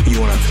diet?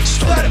 You want to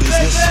start a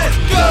business?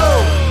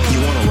 You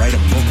want to write a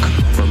book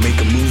or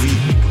make a movie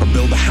or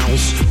build a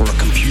house or a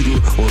computer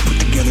or put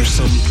together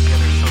some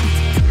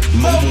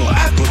mobile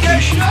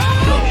application?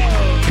 Where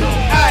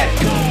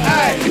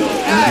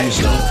do you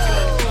start?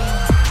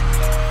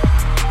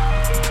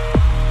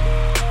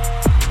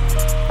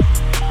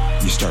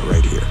 You start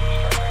right here.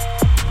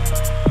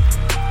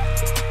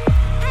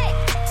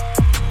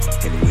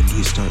 And when do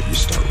you start? You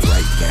start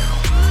right now.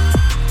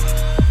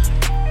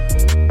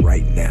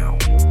 Right now.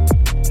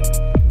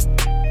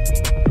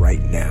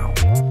 Right now.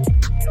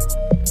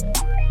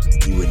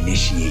 You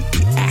initiate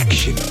the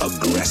action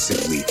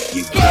aggressively.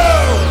 You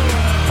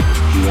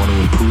want to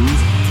improve?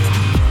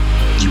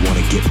 You want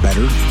to get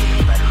better?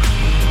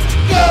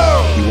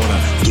 You want to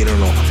get on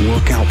a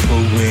workout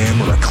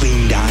program or a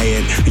clean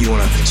diet? You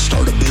want to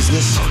start a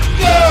business?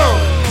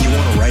 You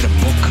want to write a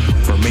book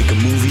or make a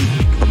movie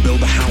or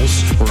build a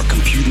house or a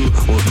computer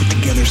or put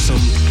together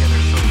some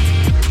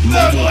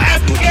mobile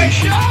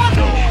application?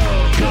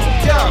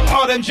 Yo,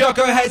 all them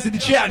Jocko heads in the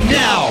chat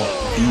now.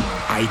 The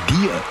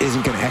idea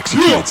isn't going to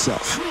execute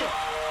itself.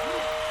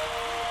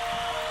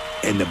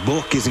 And the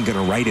book isn't going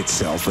to write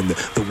itself. And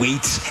the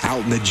weights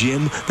out in the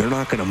gym, they're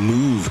not going to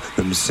move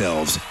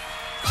themselves.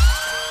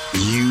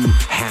 You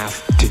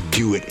have to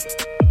do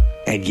it.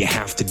 And you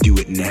have to do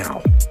it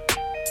now.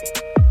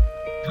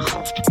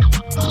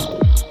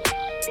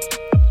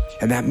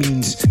 And that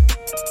means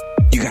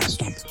you got to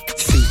stop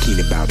thinking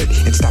about it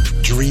and stop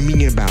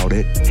dreaming about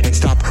it and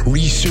stop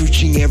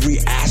researching every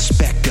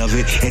aspect of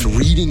it and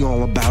reading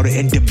all about it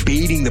and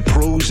debating the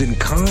pros and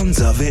cons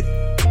of it.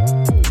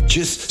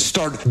 Just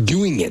start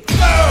doing it. You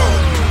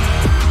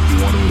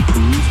want to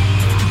improve?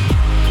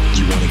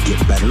 You want to get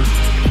better?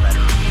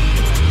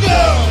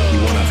 You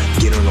want to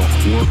get on a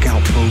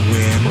workout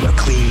program or a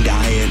clean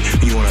diet?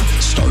 You want to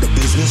start a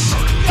business?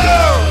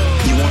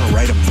 You want to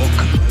write a book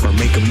or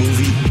make a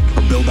movie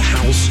or build a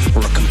house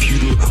or a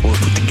computer or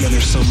put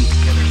together some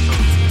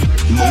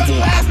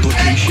mobile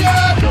application?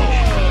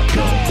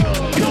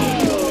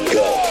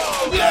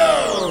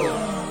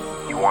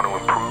 You want to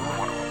improve?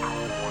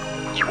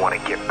 You want to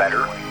get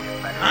better?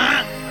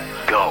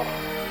 Go.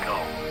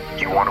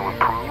 You want to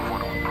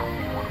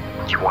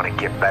improve? You want to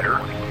get better?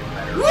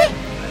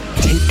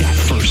 Take that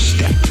first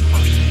step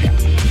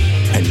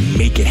and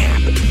make it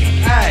happen.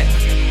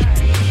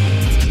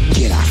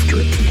 Get after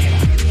it.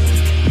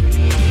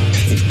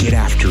 And get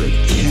after it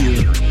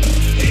here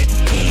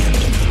and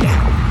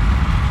now.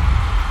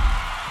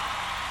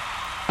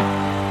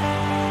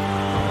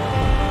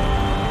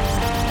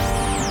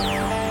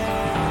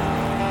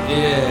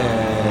 Yeah.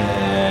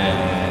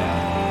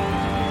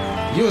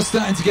 You're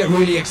starting to get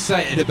really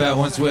excited about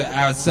once we're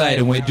outside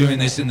and we're doing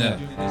this in the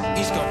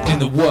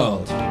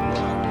world.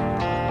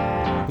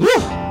 Woo!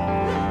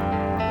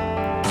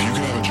 If you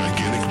could have a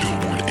gigantic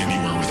billboard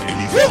anywhere with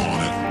anything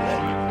on it,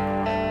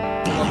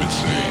 what would it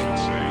say?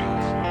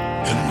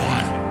 And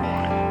why?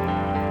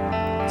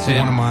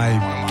 One of my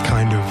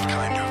kind of,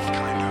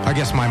 I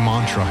guess my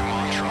mantra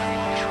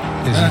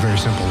is a very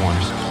simple one.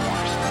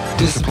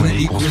 Discipline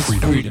equals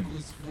freedom.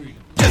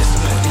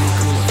 Discipline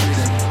equals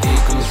freedom,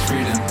 equals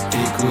freedom,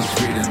 equals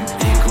freedom,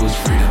 equals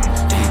freedom,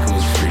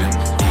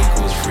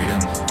 equals freedom,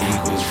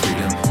 equals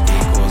freedom,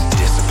 equals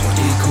discipline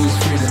equals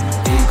freedom.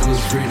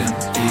 Equals freedom,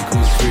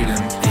 equals freedom,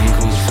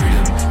 equals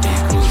freedom,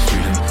 equals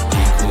freedom,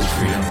 equals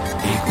freedom,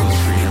 equals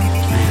freedom,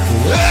 freedom.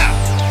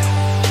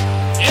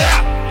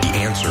 The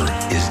answer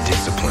is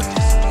discipline.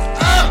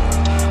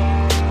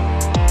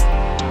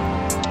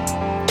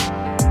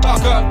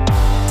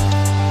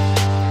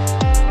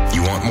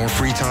 You want more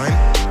free time?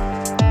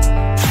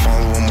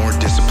 Follow a more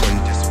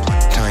disciplined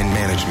time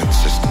management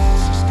system.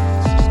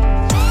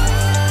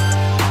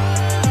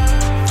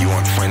 You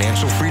want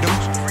financial freedom?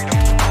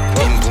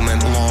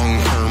 Implement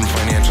long-term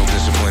financial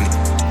discipline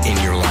in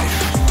your life.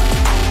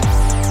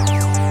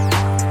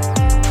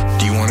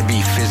 Do you want to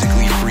be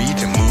physically free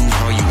to move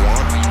how you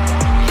want?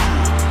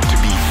 To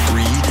be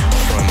freed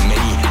from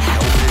many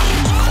health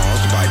issues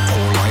caused by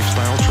poor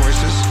lifestyle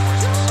choices?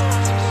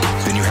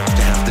 Then you have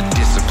to have the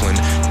discipline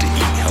to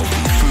eat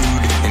healthy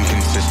food and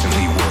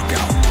consistently work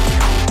out.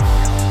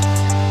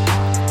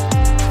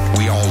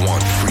 We all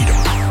want freedom.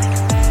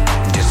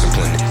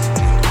 Discipline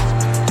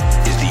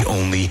is the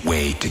only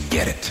way to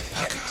get it.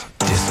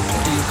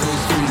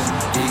 Equals freedom,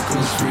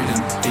 equals freedom,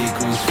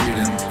 equals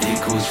freedom,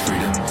 equals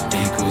freedom,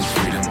 equals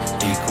freedom,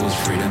 equals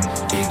freedom,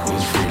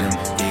 equals freedom,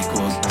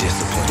 equals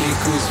discipline.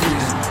 Equals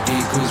freedom,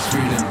 equals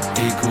freedom,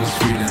 equals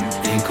freedom,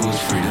 equals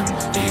freedom,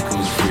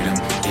 equals freedom,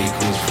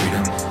 equals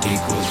freedom,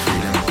 equals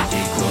freedom,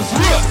 equals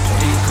freedom,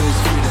 equals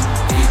freedom,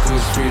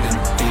 equals freedom,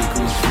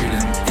 equals freedom.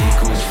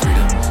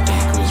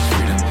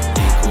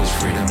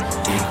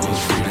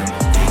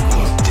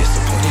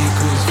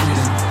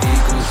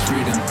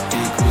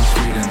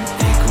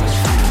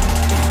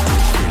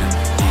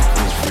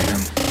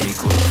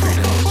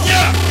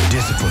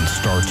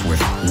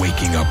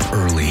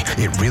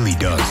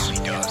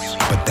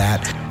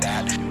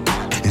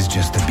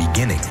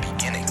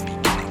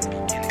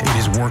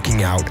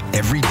 working out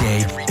every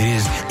day. It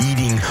is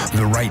eating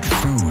the right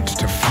foods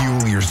to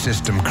fuel your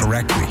system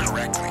correctly.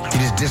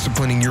 It is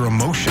disciplining your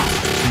emotions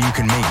so you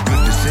can make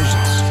good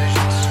decisions.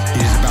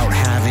 It is about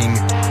having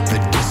the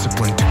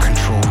discipline to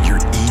control your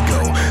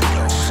ego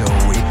so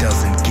it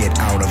doesn't get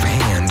out of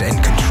hand and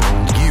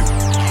control you.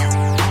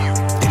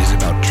 It is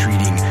about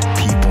treating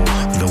people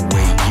the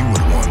way you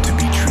would want to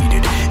be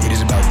treated. It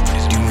is about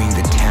doing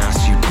the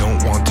tasks you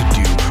don't want to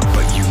do,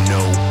 but you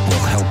know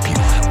will help you.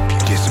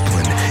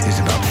 Discipline is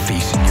about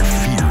facing your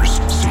fears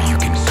so you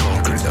can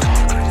conquer them.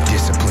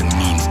 Discipline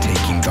means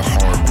taking the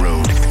hard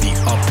road, the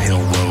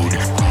uphill road,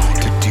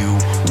 to do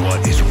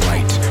what is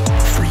right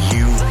for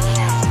you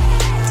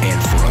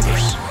and for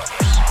others.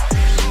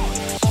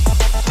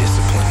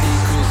 Discipline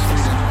equals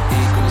freedom,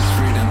 equals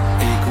freedom,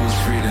 equals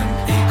freedom,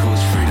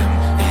 equals freedom,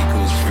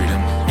 equals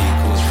freedom,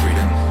 equals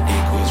freedom,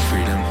 equals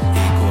freedom,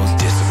 equals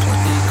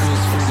discipline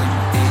equals freedom,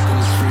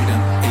 equals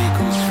freedom,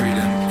 equals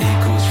freedom,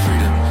 equals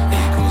freedom,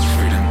 equals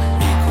freedom,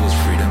 equals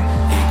freedom,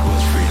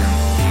 equals freedom,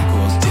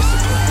 equals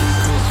discipline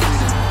equals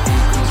freedom,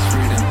 equals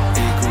freedom,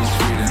 equals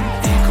freedom,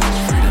 equals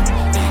freedom,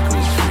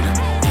 equals freedom,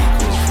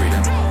 equals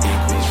freedom,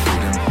 equals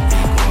freedom,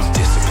 equals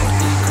discipline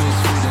equals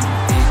freedom,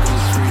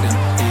 equals freedom,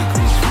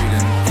 equals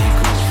freedom,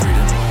 equals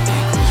freedom,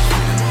 equals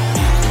freedom,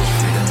 equals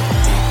freedom,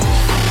 equals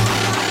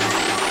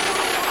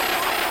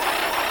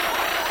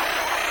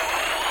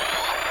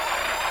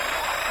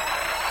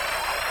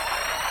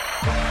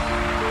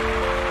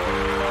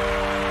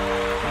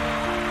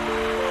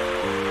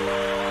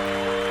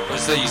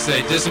What's that you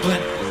say?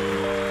 Discipline?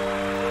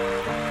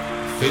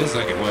 Feels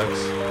like it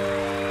works.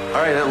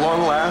 All right, at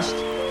long last,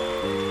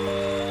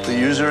 the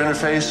user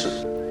interface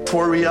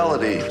for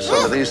reality.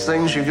 Some of these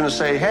things you're going to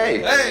say,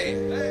 hey,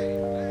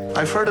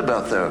 I've heard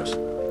about those.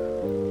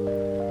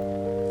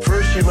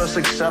 First, you must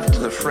accept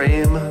the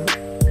frame,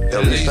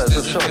 at least as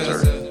a filter,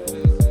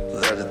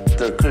 that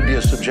there could be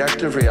a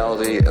subjective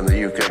reality and that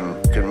you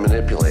can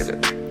manipulate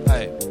it.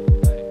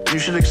 You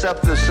should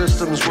accept that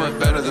systems work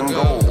better than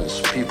goals.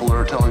 People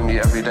are telling me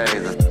every day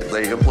that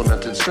they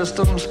implemented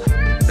systems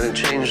and it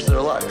changed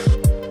their life.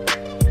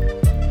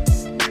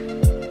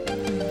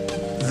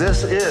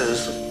 This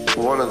is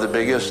one of the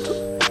biggest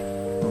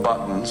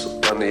buttons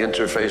on the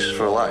interface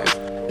for life.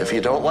 If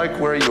you don't like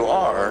where you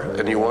are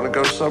and you want to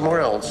go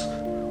somewhere else,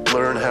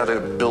 learn how to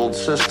build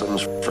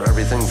systems for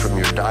everything from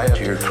your diet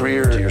to your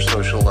career to your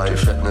social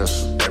life,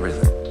 fitness,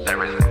 everything.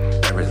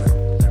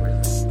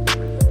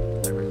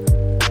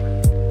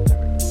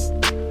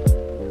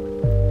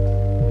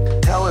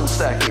 Talent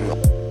stacking.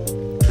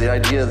 The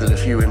idea that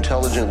if you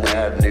intelligently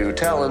add new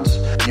talents,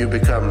 you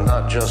become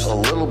not just a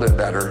little bit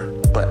better,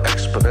 but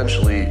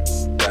exponentially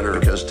better,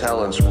 because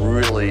talents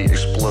really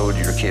explode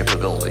your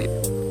capability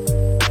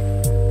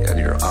and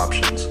your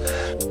options.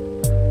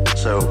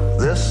 So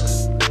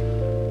this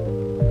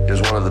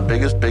is one of the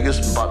biggest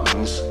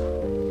buttons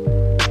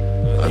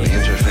on the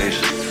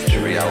interface to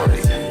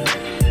reality.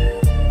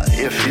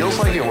 It feels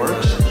like it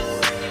works.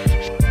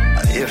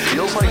 It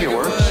feels like it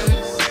works.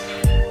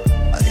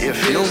 It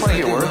feels like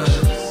it works.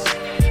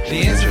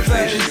 The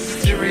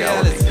interface to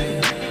reality.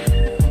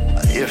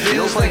 It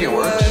feels like it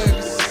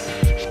works.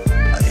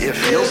 It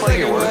feels like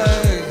it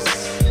works.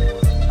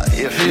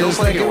 It feels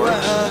like it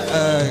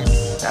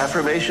works.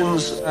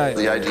 Affirmations,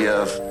 the idea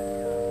of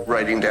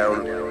writing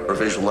down or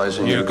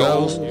visualizing your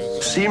goals,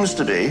 seems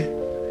to be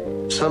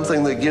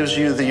something that gives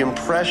you the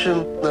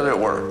impression that it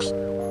works.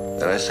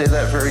 And I say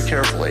that very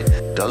carefully.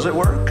 Does it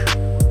work?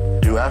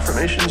 Do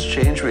affirmations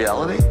change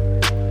reality?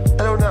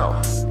 I don't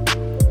know.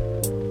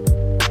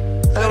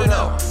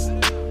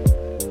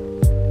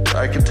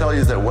 I can tell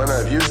you that when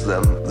I've used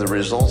them, the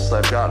results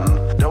I've gotten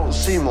don't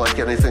seem like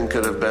anything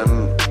could have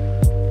been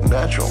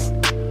natural.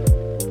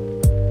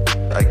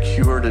 I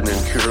cured an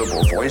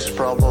incurable voice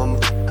problem.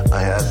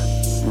 I had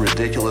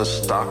ridiculous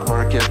stock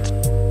market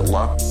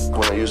luck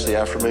when I used the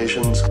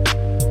affirmations.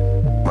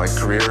 My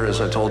career,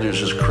 as I told you, is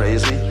just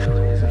crazy.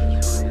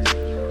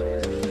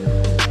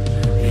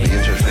 The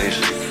interface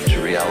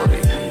to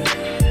reality.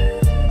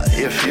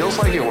 It feels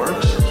like it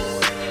works.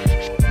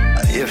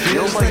 It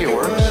feels like it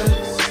works.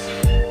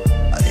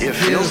 It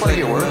feels like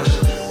it works.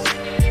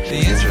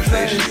 The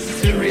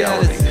interface to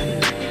reality.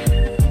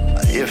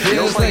 It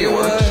feels like it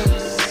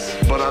works.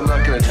 But I'm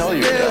not going to tell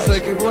you it does.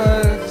 Like it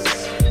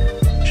works.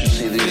 You should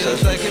see these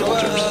as like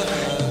filters.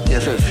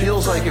 If it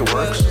feels like it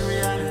works,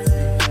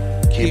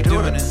 keep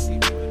doing it.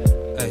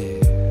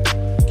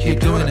 Keep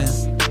doing it.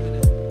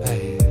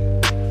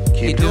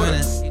 Keep doing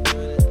it.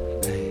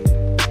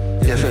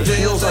 If it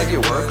feels like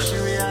it works,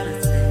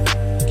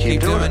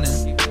 keep doing it.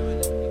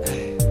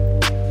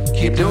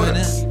 Keep doing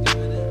it.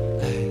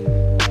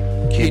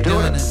 Keep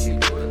doing it.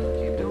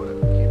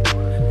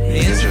 The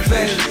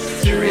interface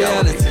to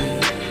reality.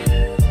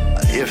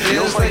 It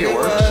feels like it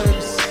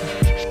works.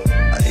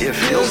 It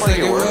feels like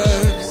it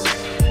works.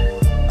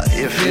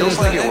 It feels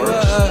like it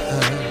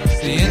works.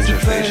 The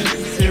interface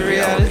to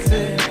reality.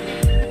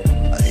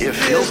 It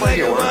feels like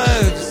it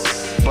works.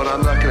 But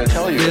I'm not going to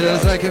tell you. It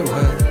feels like it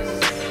works.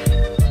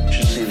 You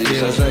should see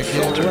these as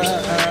filters.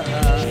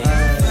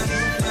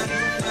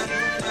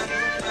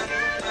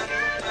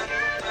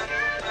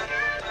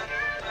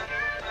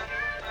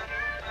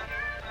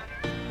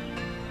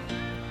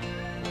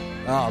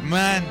 Oh,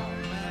 man.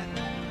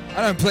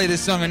 I don't play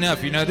this song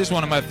enough, you know. This is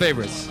one of my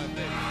favorites.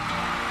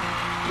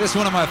 This is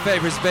one of my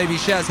favorites, baby.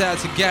 Shouts out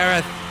to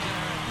Gareth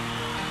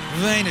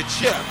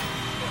Vaynerchuk.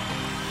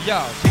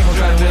 Yo. People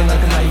try to win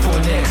like the 94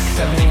 Knicks,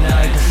 79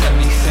 to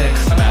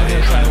 76. I'm out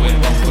here trying to win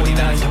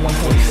 149 to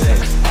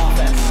 146.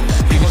 Offense.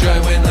 People try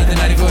to win like the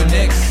 94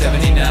 Knicks,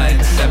 79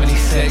 to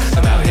 76.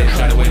 I'm out here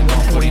trying to win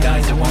 149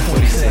 to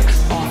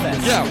 146.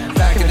 Offense. Yo.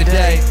 Back in the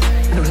day,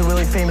 there was a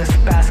really famous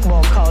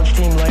basketball college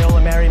team, Loyola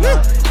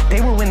Marymount. They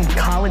were winning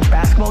college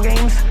basketball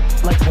games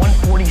like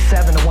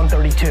 147 to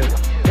 132.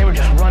 They were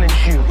just run and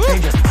shoot. They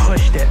just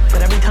pushed it.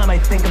 But every time I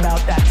think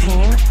about that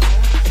team,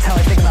 it's how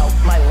I think about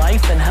my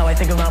life and how I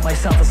think about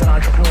myself as an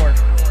entrepreneur.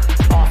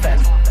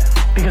 Offense.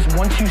 Because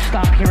once you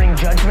stop hearing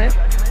judgment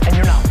and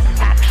you're not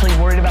actually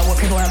worried about what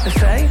people have to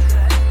say,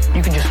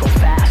 you can just go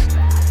fast.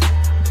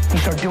 You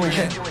start doing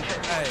shit.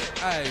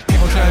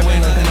 People try to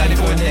win like the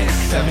 94 Knicks,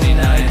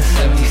 79 to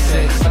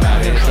 76. I'm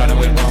out here trying to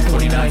win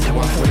 149 to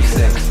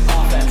 146.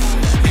 Offense.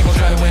 People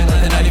try to win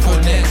like the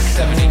 94 Knicks,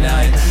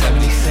 79 to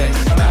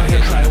 76. I'm out here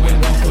trying to win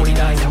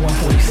 149 to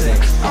 146.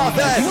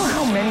 Offense. You know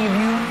how many of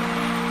you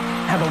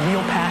have a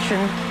real passion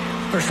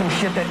for some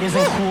shit that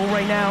isn't cool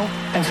right now,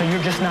 and so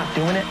you're just not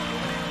doing it?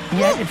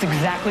 Yet it's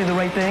exactly the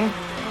right thing?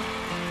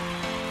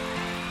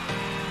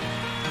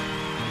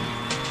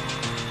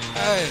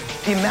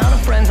 The amount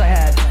of friends I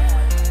had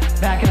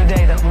back in the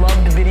day that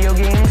loved video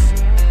games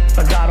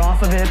but got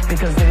off of it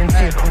because they didn't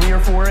see a career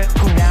for it,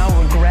 who now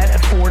regret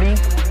at 40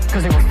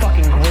 because they were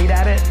fucking great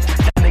at it,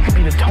 and they could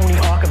be the Tony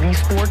Hawk of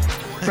esports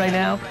right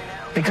now.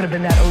 They could have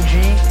been that OG,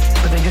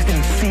 but they just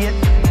didn't see it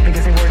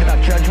because they worried about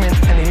judgment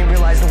and they didn't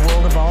realize the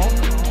world evolved.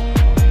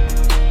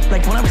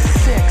 Like when I was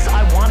 6,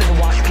 I wanted to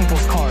wash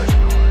people's cars.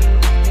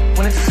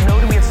 When it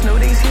snowed and we had snow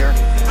days here,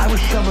 I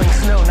was shoveling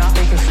snow, not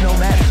making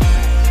snowmen.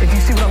 If you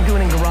see what I'm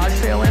doing in garage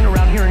sale land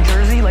around here in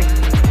Jersey, like,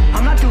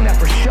 I'm not doing that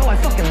for show, I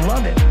fucking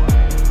love it.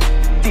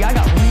 See, I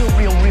got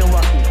real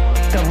lucky.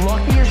 The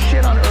luckiest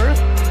shit on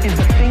earth is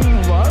the thing you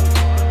love,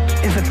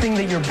 is the thing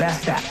that you're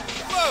best at.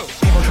 Whoa.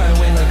 People try to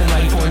win like the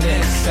 94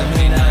 Knicks,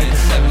 79 to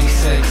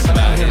 76. I'm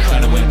out here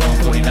trying to win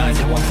 149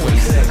 to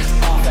 146.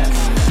 Offense.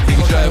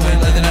 People try to win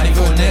like the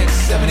 94 Knicks,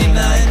 79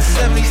 to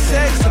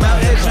 76. I'm out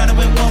here trying to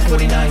win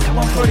 149 to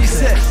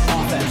 146.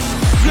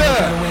 Offense. People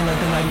try to win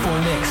like the 94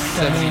 Knicks,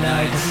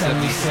 79 to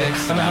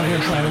 76. I'm out here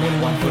trying to win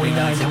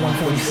 149 to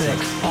 146.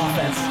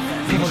 Offense.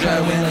 People try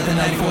to win like the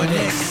 94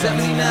 Knicks,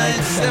 79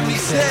 to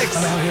 76.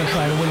 I'm out here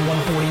trying to win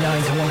 149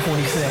 to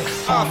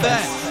 146.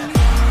 Offense.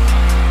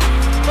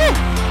 Woo!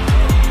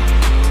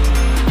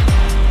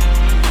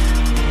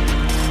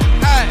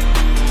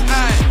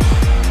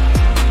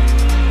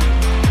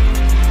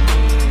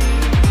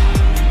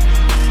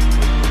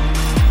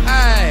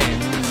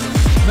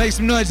 Make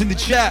some noise in the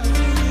chat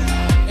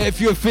if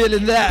you're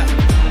feeling that.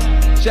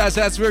 Shouts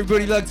out to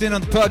everybody logged in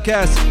on the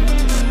podcast.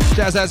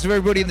 Shouts out to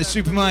everybody in the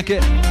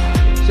supermarket.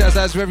 Shouts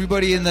out to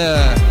everybody in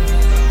the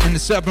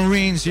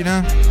submarines, you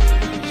know.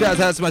 Shouts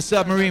out to my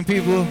submarine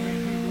people.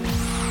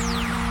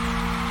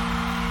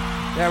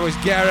 That was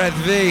Gareth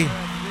V.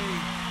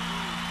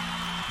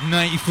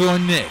 94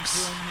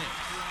 Knicks.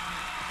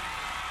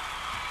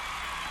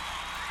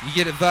 You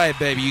get a vibe,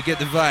 baby. You get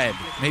the vibe.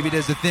 Maybe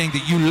there's a thing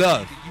that you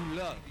love.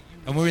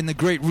 And we're in the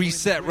great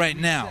reset right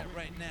now.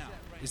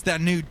 It's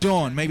that new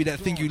dawn. Maybe that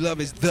thing you love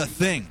is the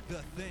thing.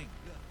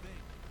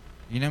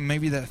 You know,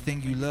 maybe that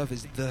thing you love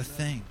is the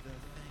thing.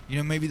 You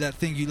know, maybe that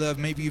thing you love,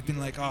 maybe you've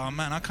been like, oh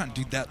man, I can't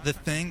do that, the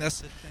thing.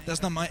 That's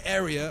not my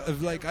area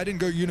of, like, I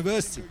didn't go to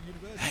university.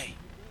 Hey,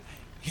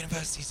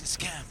 university's a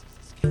scam.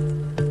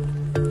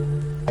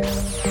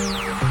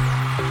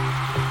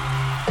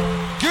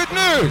 Good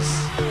news!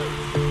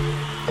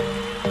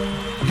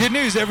 Good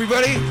news,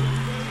 everybody.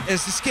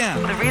 It's a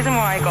scam. The reason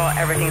why I got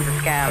everything's a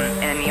scam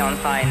in a neon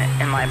sign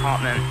in my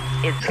apartment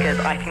is because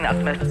I think that's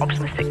the most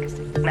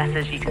optimistic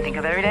message you can think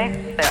of every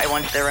day. So I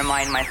wanted to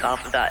remind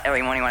myself of that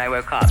every morning when I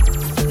woke up.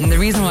 And the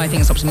reason why I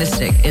think it's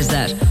optimistic is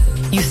that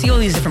you see all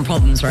these different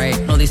problems, right?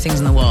 All these things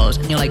in the world.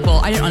 And you're like,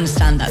 well, I don't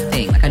understand that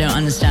thing. Like, I don't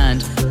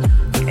understand.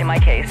 In my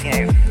case, you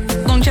know,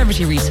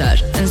 longevity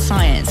research and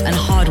science and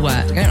hard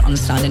work. I don't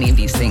understand any of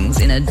these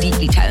things in a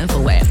deeply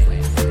technical way.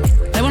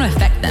 I want to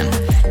affect them.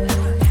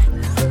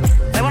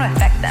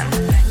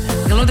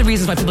 A lot of the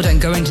reasons why people don't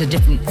go into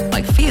different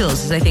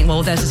fields is they think,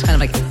 well, there's this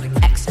kind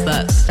of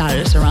expert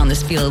status around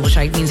this field, which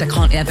means I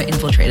can't ever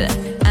infiltrate it.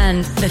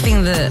 And the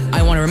thing that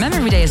I want to remember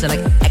every day is that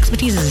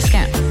expertise is a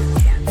scam.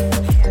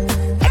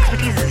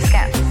 Expertise is a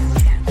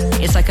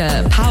scam. It's like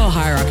a power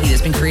hierarchy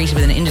that's been created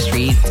within an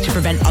industry to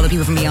prevent other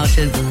people from being able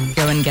to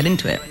go and get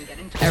into it.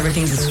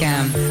 Everything's a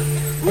scam.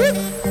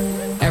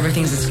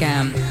 Everything's a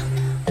scam.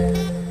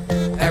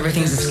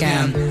 Everything's a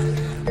scam.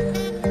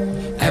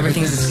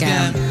 Everything's a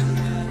scam.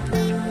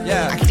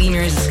 Yeah.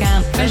 Academia is a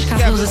scam. Venture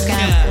capital is a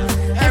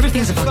scam.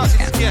 Everything's a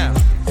fucking scam.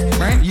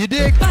 Right? You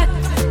dig? But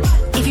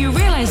if you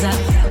realize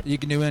that, you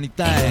can do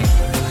anything.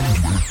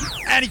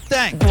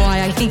 Anything.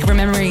 Why I think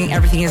remembering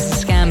everything is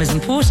a scam is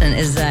important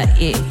is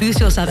that it boosts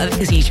your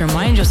self-efficacy to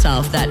remind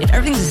yourself that if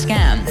everything's a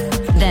scam,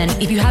 then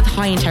if you have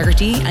high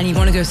integrity and you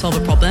want to go solve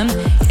a problem,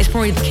 it's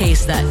probably the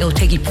case that it'll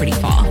take you pretty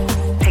far.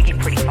 Take you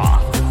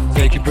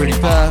pretty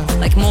far.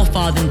 Like more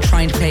far than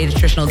trying to play the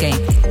traditional game,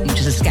 which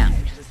is a scam.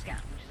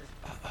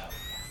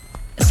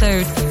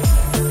 So,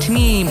 to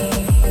me,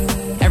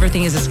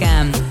 everything is a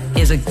scam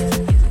is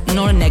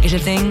not a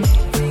negative thing.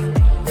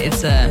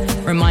 It's a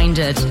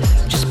reminder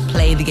to just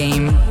play the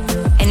game.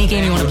 Any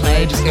game you want to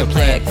play, just go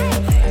play it.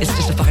 It's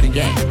just a fucking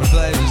game.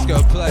 Play, just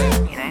go play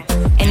it.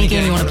 Any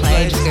game you want to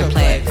play, just go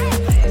play it.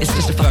 It's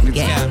just a fucking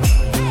game.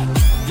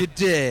 You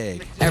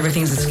dig.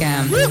 Everything's a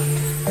scam.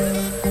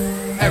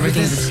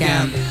 Everything's a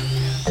scam.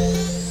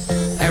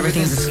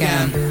 Everything's a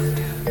scam.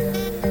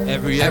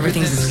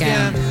 Everything's a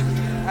scam.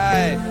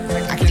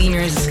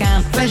 Academia is a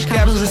scam. Venture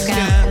capital is a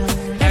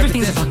scam.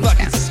 Everything's a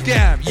fucking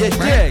scam. You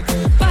dig.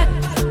 But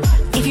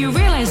if you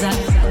realize that,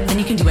 then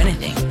you can do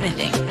anything.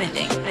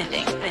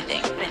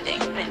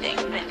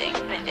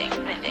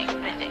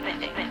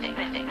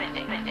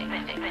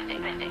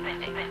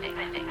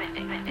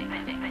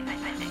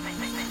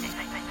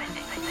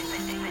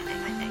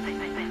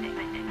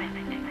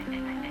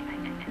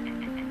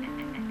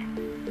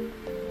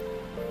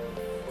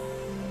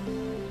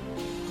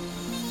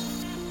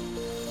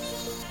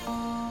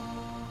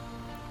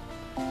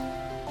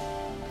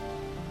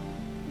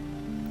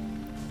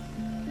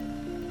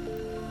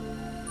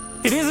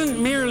 It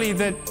isn't merely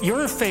that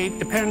your fate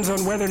depends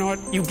on whether or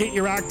not you get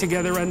your act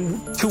together and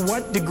to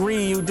what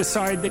degree you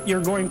decide that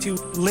you're going to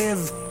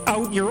live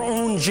out your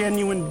own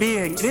genuine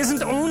being. It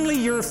isn't only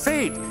your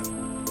fate.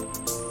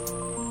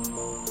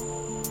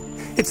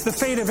 It's the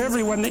fate of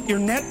everyone that you're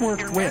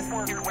networked with.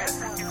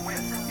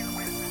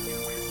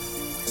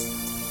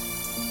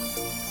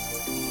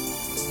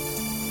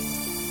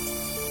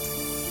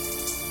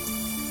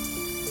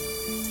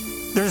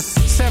 There's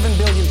 7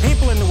 billion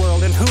people in the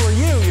world, and who are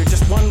you? You're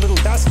just one little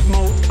dust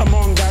mote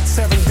among that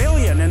 7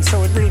 billion, and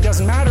so it really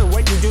doesn't matter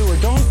what you do or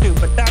don't do,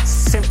 but that's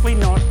simply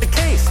not the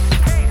case.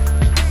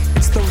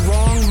 It's the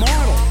wrong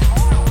model,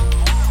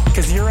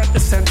 because you're at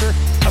the center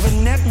of a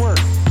network.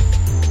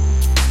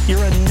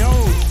 You're a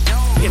node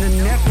in a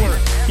network.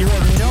 You're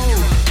a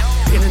node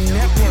in a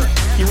network.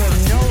 You're a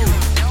node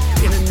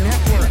in a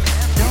network.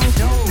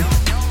 Node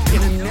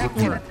in a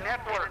network.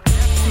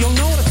 You'll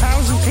know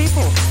 1,000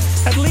 people,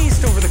 at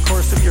least over the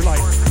course of your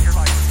life.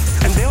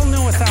 And they'll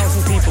know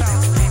 1,000 people.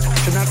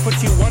 And that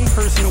puts you one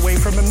person away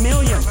from 1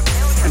 million,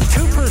 and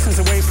 2 persons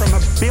away from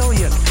 1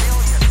 billion.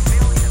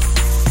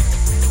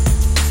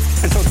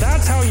 And so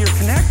that's how you're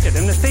connected.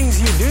 And the things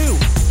you do,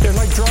 they're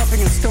like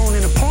dropping a stone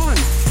in a pond.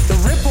 The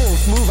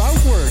ripples move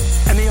outward,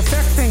 and they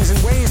affect things in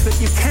ways that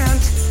you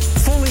can't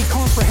fully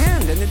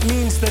comprehend. And it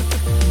means that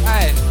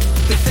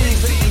the things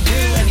that you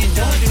do and you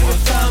don't do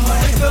are far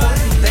more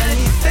important than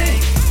you think.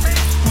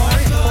 More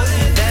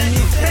important than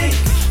you think.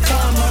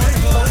 Far more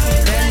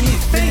important than you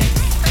think.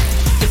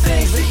 The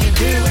things that you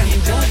do and you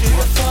don't do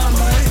are far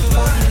more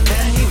important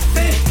than you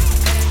think.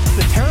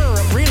 The terror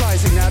of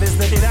realizing that is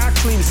that it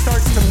actually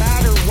starts to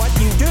matter what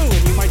you do.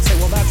 And you might say,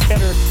 well, that's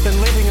better than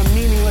living a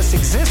meaningless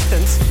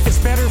existence.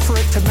 It's better for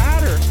it to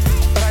matter.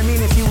 But I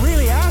mean, if you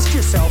really ask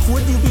yourself,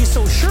 would you be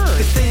so sure?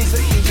 The things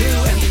that you do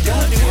and you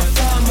don't do are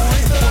far more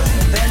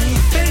important than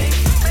you think.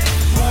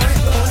 More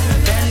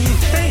important than you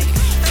think.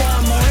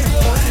 Far more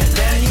important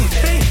than you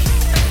think.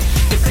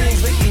 The things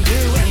that you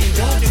do and you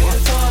don't do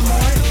are far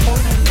more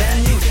important than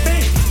you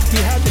think.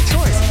 You had the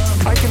choice.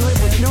 I can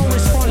live with no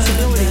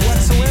responsibility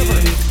whatsoever.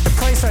 The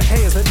price I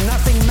pay is that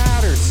nothing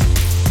matters.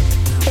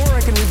 Or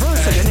I can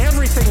reverse it and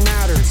everything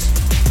matters.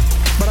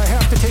 But I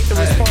have to take the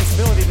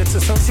responsibility that's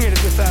associated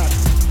with that.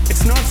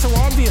 It's not so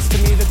obvious to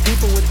me that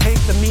people would take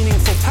the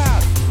meaningful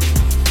path.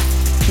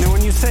 You know,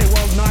 when you say,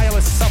 well,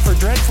 nihilists suffer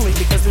dreadfully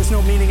because there's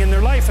no meaning in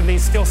their life and they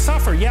still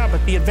suffer. Yeah,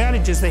 but the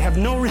advantage is they have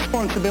no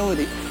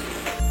responsibility.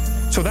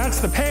 So that's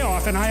the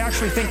payoff, and I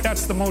actually think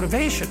that's the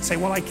motivation. Say,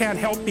 well, I can't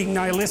help being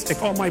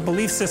nihilistic. All my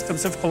belief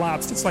systems have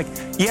collapsed. It's like,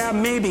 yeah,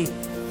 maybe.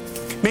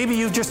 Maybe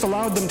you just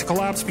allowed them to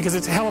collapse because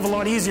it's a hell of a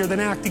lot easier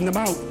than acting them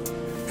out.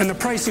 And the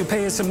price you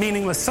pay is some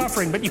meaningless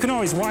suffering, but you can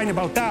always whine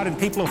about that and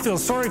people will feel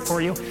sorry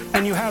for you,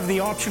 and you have the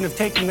option of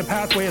taking the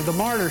pathway of the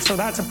martyr, so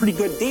that's a pretty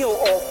good deal,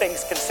 all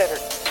things considered,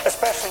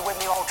 especially when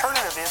the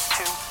alternative is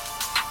to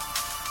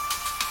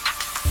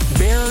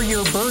bear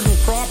your burden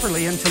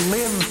properly and to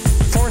live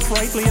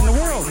forthrightly in the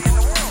world.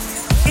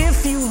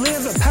 If you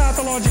live a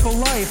pathological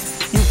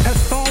life, you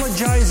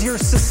pathologize your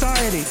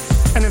society,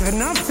 and if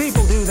enough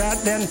people do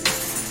that, then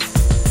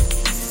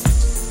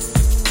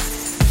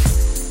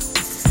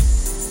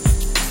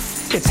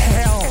it's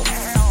hell.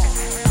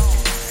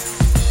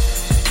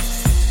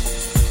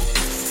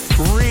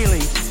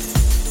 Really.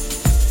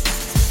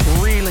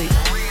 Really.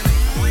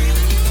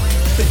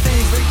 The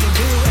things that you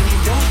do and you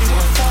don't do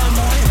are far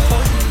more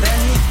important than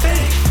you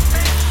think.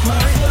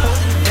 More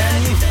important than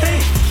you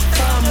think.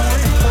 Far more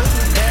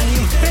important than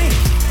you think.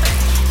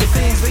 The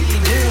things that you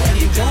do and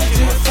you don't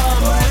do are far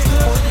more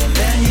important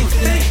than you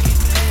think.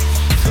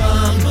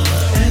 Far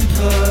more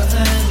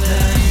important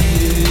than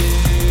you.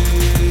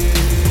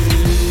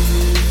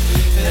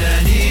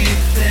 Than you.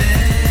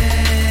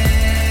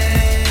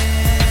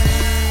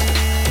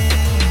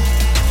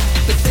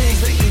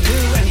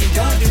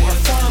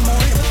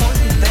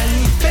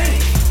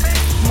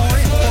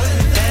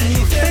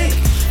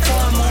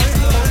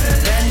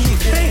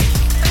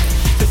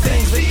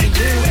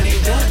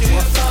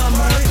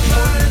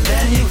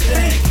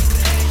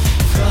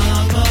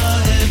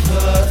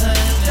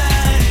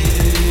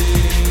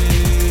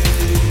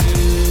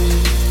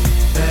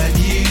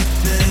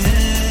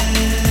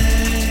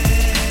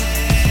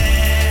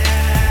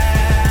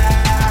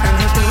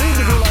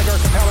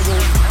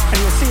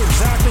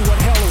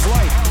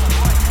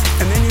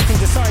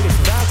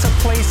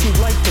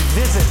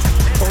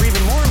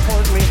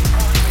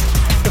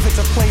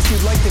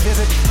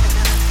 visit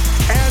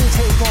and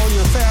take all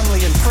your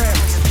family and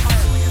friends.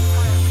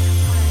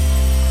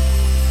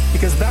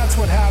 Because that's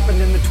what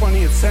happened in the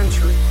 20th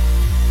century.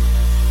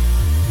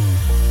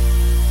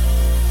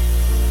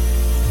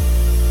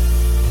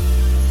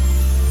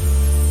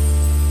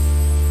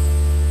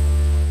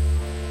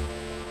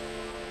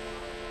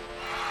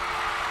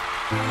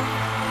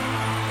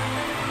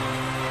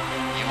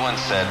 You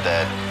once said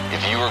that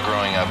if you were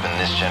growing up in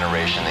this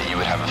generation that you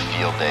would have a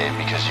field day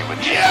because you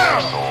would take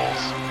our souls.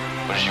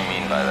 What did you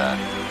mean by that?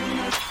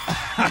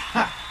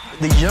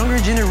 The younger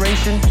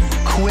generation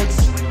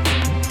quits.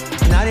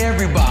 Not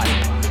everybody.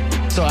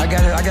 So I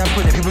gotta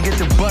put it. People get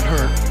their butt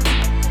hurt.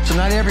 So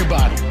not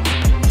everybody.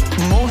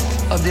 Most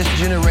of this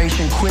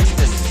generation quits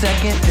the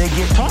second they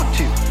get talked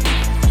to.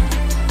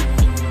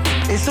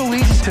 It's so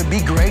easy to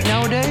be great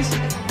nowadays.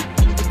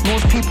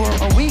 Most people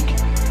are weak.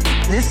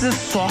 This is a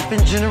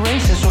softened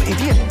generation. So if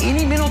you have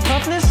any mental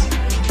toughness,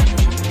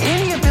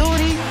 any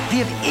ability, if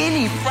you have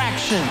any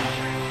fraction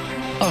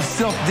of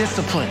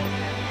self-discipline,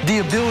 the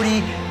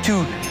ability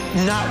to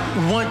not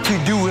want to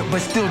do it,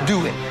 but still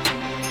do it.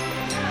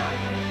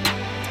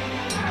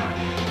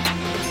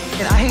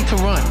 And I hate to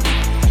run.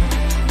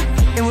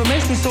 And what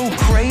makes me so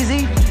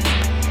crazy,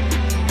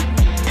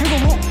 people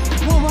go,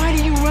 well, why do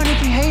you run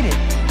if you hate it?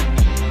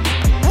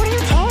 What are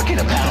you talking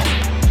about?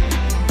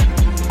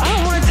 I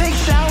don't want to take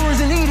showers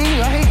and eat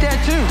either. I hate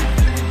that too.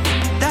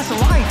 That's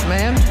life,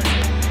 man.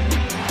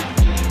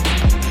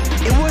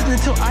 It wasn't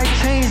until I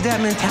changed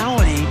that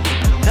mentality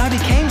that I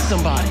became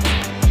somebody.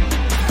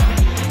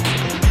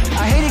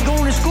 I hated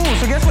going to school,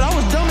 so guess what? I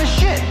was dumb as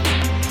shit.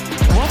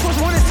 1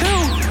 + 1 is 2.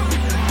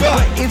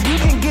 But if you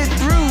can get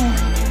through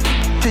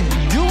to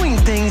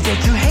doing things that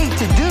you hate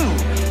to do,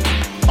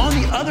 on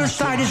the other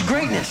side is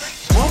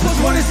greatness. 1 +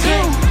 1 is 2.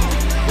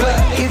 But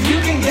if you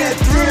can get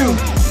through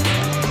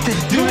to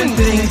doing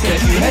things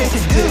that you hate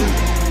to do,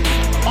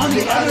 on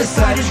the other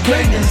side is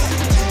greatness.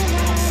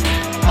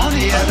 On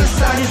the other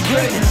side is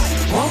greatness.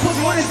 1 +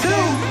 1 is 2.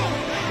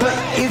 But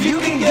if you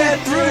can get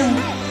through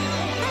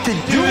to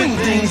doing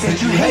things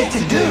that you hate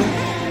to do,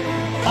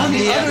 on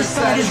the other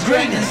side is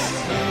greatness.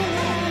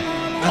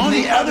 On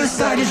the other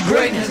side is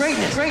greatness.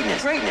 Greatness,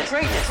 greatness, greatness,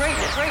 greatness, greatness,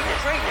 greatness, greatness,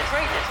 greatness,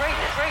 greatness,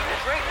 greatness,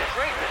 greatness,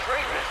 greatness,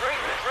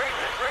 greatness,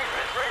 greatness, greatness,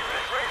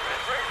 greatness,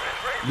 greatness, greatness,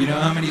 greatness. You know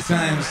how many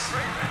times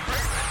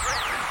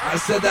I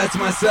said that to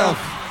myself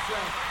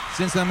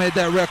since I made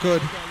that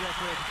record?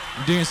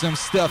 I'm doing some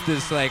stuff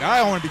that's like, I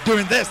don't want to be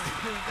doing this.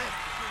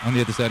 On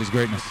the other side is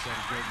greatness.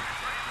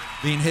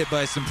 Being hit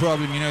by some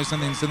problem, you know,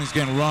 something's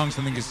going wrong,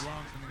 something is,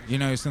 you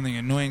know, something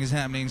annoying is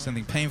happening,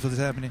 something painful is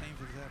happening.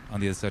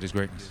 On the other side is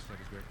greatness.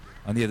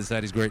 On the other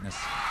side is greatness.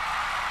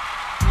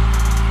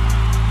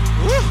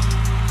 Woo!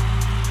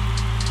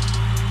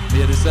 On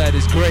the other side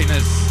is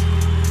greatness.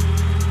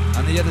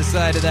 On the other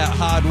side of that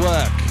hard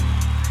work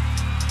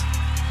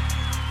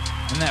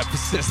and that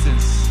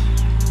persistence.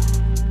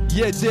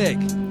 Yeah, dig.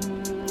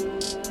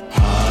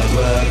 Hard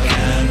work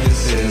and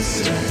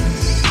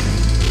persistence,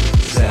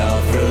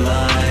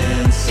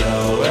 self-reliance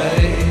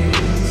always,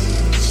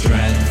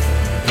 strength,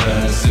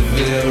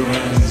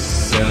 perseverance,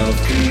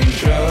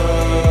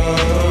 self-control.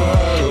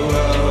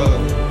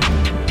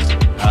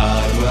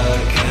 Hard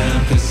work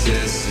and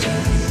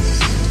persistence,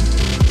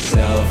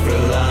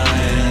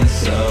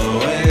 self-reliance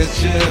always,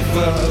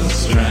 cheerful,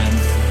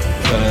 strength,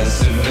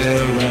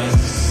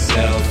 perseverance,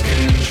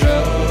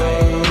 self-control.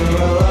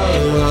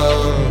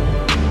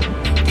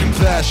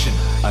 Compassion,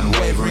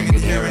 unwavering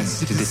adherence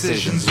to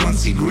decisions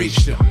once he'd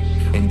reached them,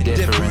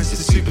 indifference to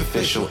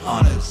superficial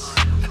honors,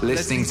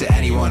 listening to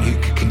anyone who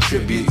could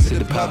contribute to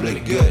the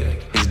public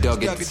good, his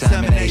dogged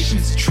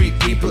determination to treat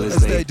people as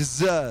they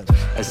deserve,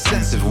 a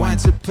sense of when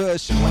to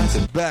push and when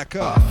to back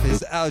off,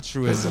 his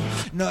altruism,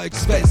 not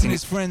expecting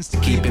his friends to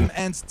keep him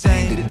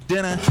entertained at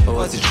dinner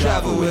or to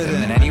travel with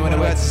him, and anyone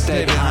who had to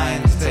stay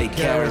behind to take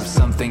care of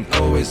something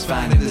always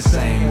found him the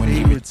same when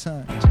he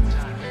returned.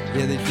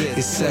 Yeah, they did.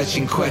 His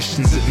searching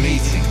questions at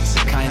meetings,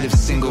 a kind of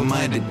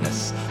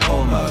single-mindedness,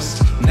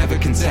 almost never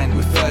content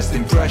with first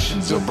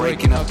impressions or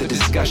breaking up the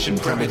discussion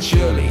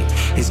prematurely.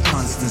 His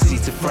constancy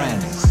to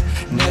friends,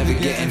 never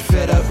getting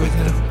fed up with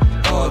them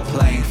or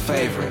playing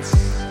favorites.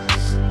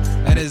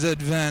 And his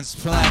advanced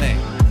planning,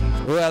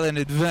 well in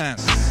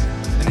advance.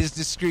 And his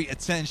discreet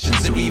attention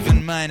to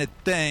even minor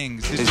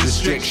things, his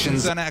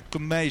restrictions on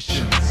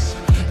acclamations,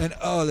 and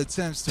all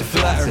attempts to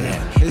flatter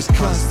him, his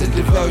constant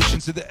devotion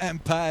to the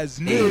empire's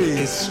needs,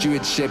 his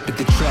stewardship at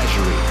the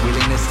treasury,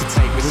 willingness to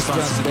take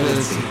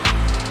responsibility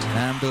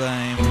and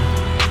blame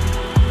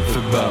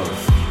for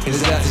both,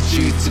 his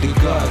attitude to the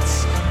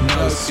gods,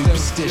 no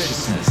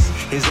superstitiousness,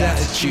 his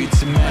attitude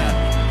to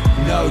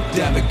men, no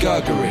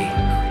demagoguery,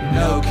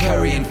 no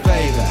currying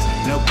favor,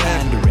 no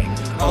pandering,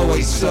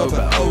 always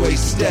sober, always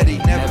steady,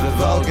 never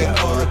vulgar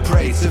or a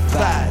prey to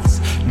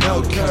fads,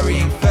 no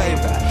currying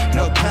favor,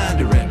 no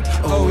pandering,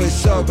 always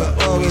sober,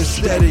 always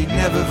steady,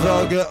 never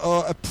vulgar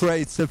or a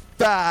prey to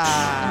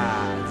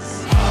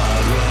fads.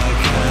 Hard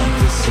work and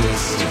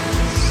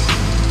persistence,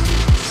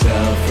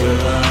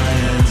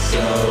 self-reliance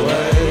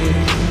always,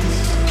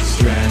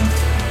 strength,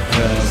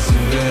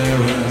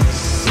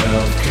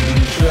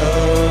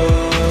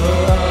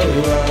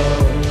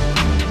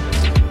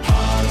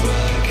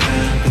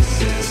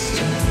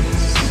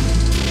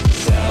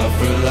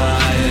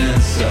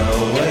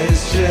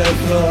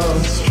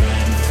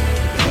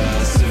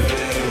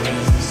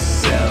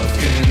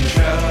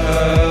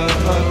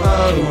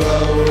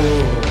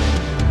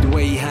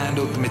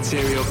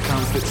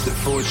 prophets that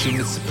fortune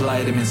had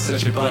supplied him in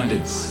such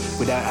abundance,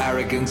 without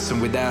arrogance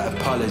and without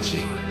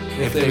apology.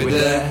 If they were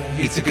there,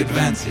 he took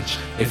advantage.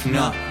 If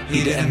not,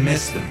 he didn't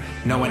miss them.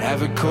 No one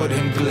ever called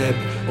him glib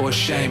or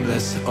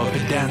shameless or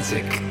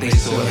pedantic. They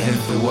saw him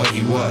for what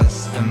he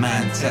was, a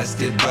man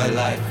tested by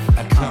life,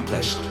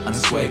 accomplished,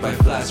 unswayed by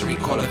flattery,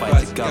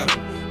 qualified to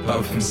govern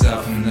both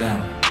himself and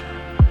them.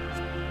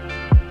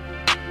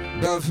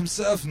 Both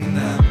himself and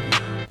them.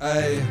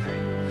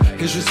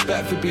 His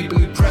respect for people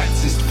who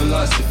practiced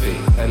philosophy,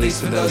 at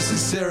least for those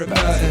sincere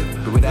about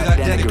it, but without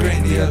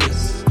denigrating the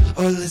others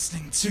or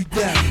listening to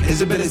them.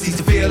 His ability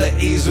to feel at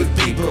ease with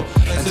people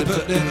and to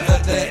put them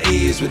at their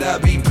ease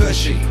without being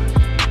pushy.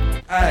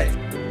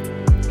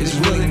 His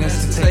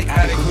willingness to take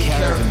adequate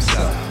care of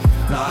himself.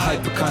 Not a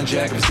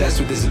hypochondriac obsessed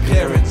with his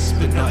appearance,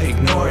 but not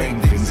ignoring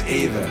things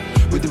either.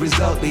 With the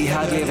result that he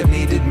hardly ever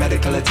needed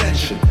medical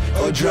attention,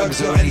 or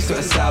drugs, or any sort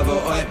of salve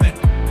or ointment.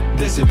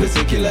 This in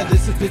particular,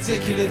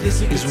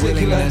 his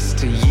willingness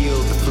to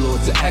yield the floor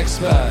to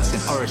experts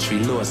in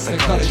oratory, law,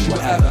 psychology,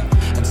 whatever,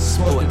 and to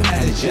support them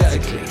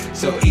energetically,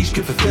 so each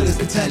could fulfill his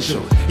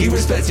potential. He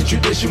respected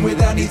tradition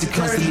without need to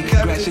constantly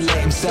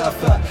congratulate himself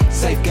for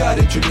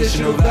safeguarding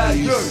traditional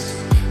values.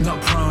 Not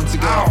prone to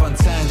go off on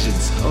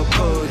tangents or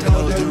pulled in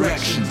all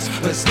directions,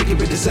 but sticking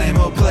with the same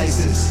old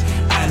places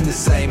and the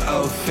same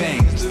old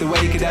things. The way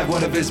he could have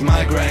one of his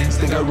migraines,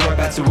 then go right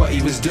back to what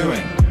he was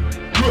doing.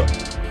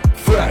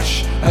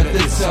 Fresh at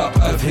the top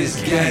of his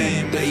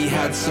game, that he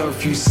had so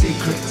few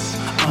secrets,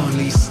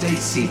 only state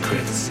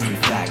secrets, in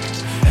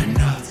fact, and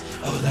not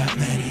all that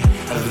many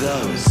of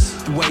those.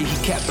 The way he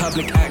kept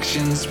public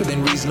actions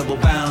within reasonable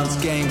bounds,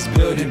 games,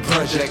 building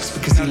projects,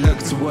 because he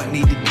looked to what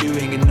needed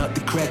doing and not the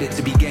credit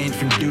to be gained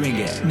from doing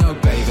it. No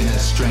bathing at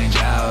strange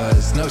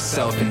hours, no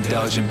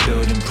self-indulgent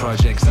building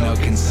projects, no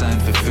concern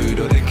for food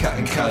or the cut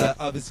and colour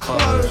of his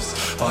clothes,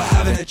 or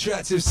having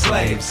attractive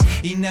slaves.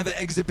 He never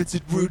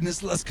exhibited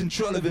rudeness, lost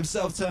control of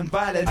himself, turned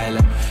violent.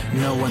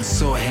 No one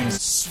saw him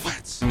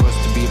sweat. He was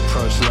to be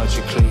approached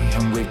logically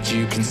and with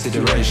due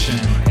consideration,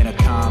 in a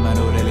calm and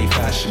orderly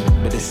fashion,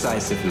 but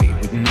decisively,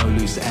 with no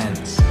loose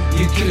ends.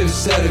 You could have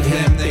said of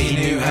him that he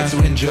knew how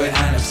to enjoy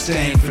and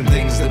abstain from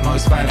things that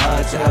most find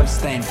hard to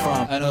abstain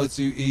from, and all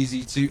too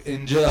easy to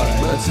enjoy.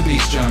 But to be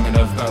strong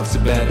enough both to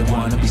bear the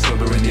one and be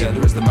sober in the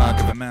other is the mark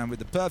of a man with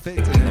the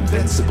perfect and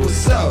invincible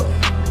soul.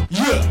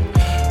 Yeah!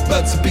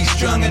 But to be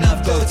strong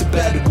enough both to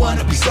bear the one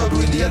and be sober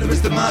in the other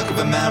is the mark of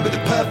a man with a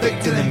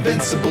perfect and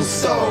invincible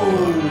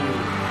soul.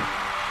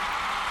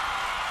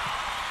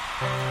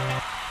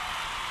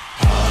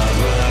 Hard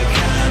work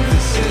and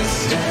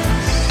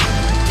persistence,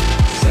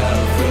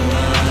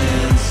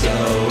 self-reliance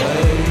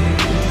always,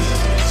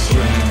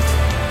 strength,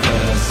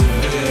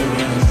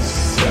 perseverance,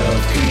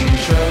 self-control.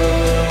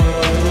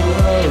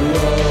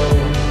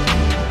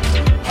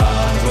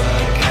 Hard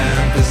work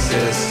and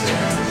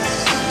persistence,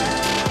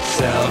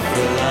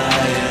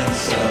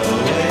 self-reliance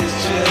always,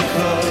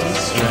 cheerful,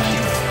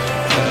 strength,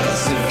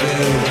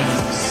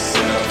 perseverance,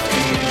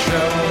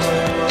 self-control.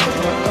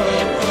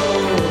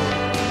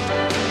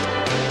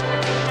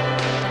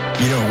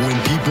 You know, when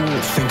people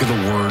think of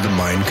the word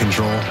mind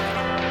control,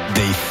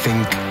 they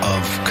think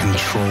of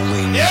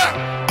controlling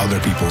other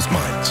people's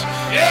minds.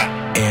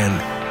 And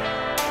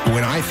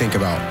when I think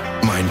about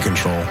mind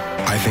control,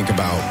 I think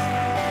about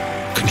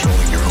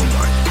controlling your own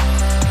mind.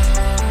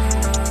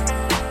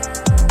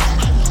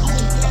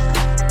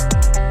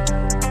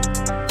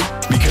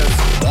 Because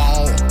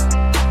while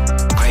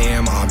I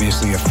am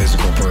obviously a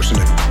physical person,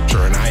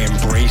 and I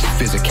embrace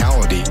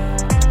physicality,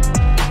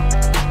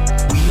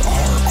 we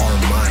are our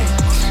minds.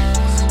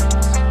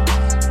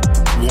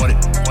 What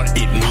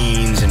it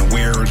means and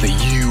where the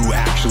you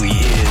actually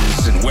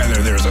is, and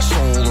whether there's a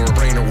soul or a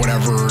brain or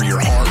whatever, your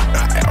heart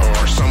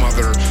or some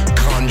other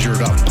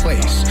conjured up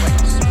place.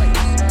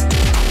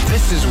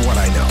 This is what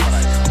I know,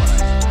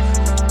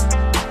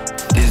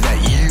 is that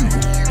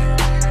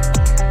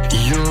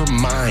your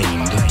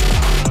mind,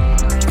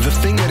 the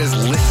thing that is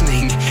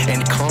listening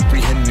and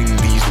comprehending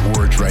these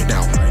words right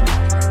now,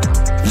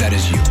 that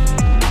is you.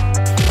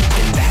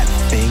 And that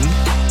thing,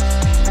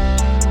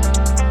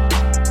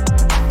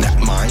 that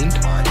mind,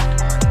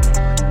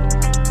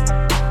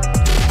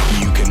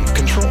 you can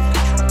control.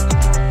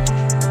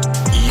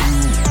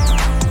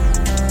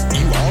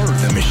 You are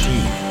the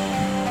machine.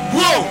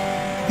 Whoa!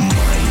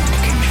 Mind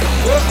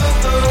control.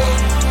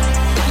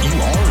 You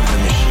are the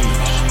machine.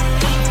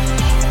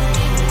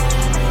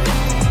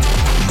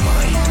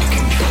 Mind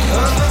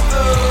control.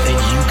 And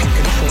you can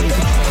control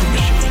the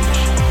machine.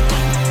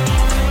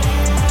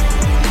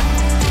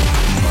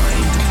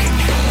 Mind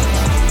control.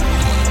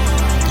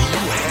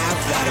 You have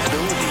that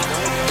ability.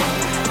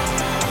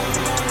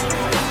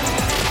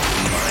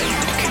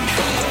 Mind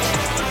control.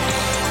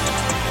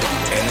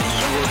 And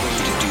you are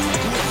going to do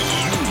what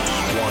you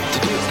want to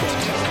do.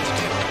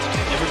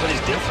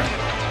 Everybody's different.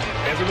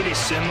 Everybody's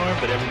similar,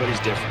 but everybody's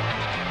different.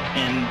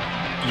 And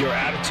your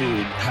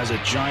attitude has a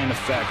giant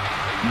effect,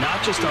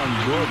 not just on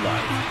your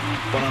life,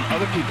 but on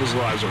other people's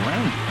lives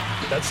around you.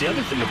 That's the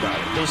other thing about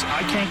it. Those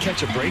I can't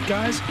catch a break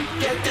guys,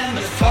 get them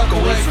the fuck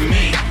away from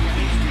me.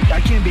 I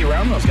can't be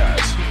around those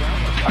guys.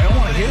 I don't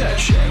want to hear that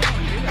shit.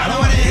 I don't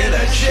want to hear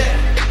that shit.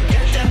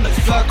 Get them the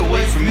fuck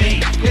away from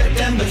me. Get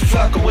them the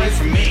fuck away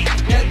from me.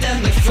 Get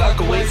them the fuck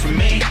away from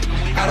me.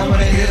 I don't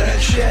want to hear that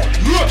shit.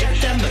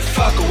 Get them the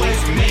fuck away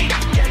from me.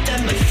 Get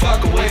them the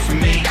fuck away from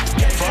me.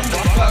 Get them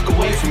the fuck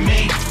away from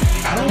me.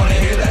 I don't want to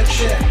hear that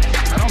shit.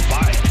 I don't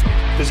buy it.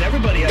 Because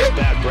everybody has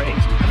bad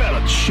breaks. I've had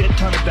a shit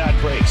ton of bad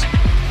breaks.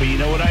 But you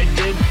know what I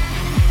did?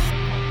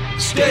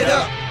 Stayed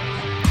up.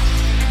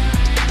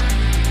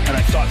 And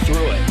I thought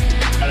through it.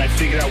 And I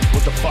figured out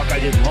what the fuck I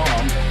did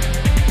wrong.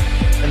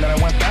 And then I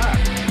went back.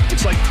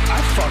 It's like, I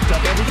fucked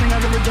up everything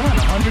I've ever done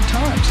 100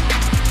 times.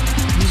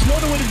 There's no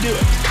other way to do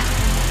it.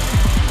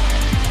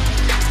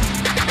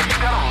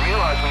 You gotta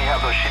realize when you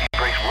have those shitty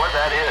breaks what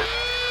that is.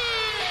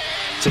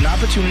 It's an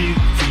opportunity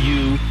for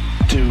you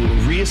to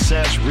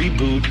reassess,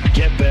 reboot,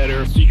 get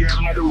better, figure out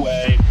another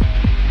way,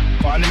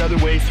 find another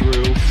way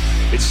through.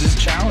 It's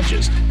just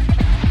challenges.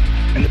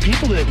 And the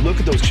people that look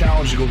at those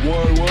challenges go,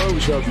 why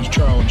always have these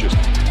challenges?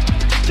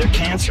 They're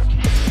cancer.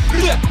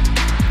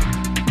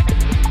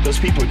 Those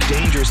people are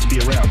dangerous to be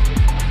around.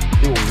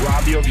 They will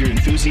rob you of your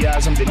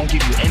enthusiasm. They don't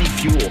give you any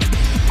fuel.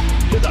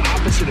 They're the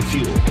opposite of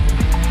fuel.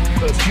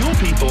 The fuel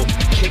people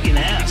kicking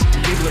ass.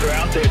 People that are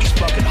out there just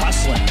fucking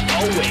hustling.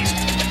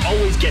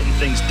 Always getting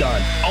things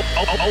done.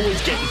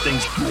 Always getting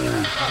things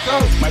done.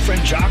 My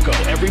friend Jocko,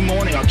 every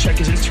morning I'll check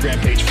his Instagram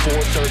page,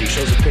 4:30,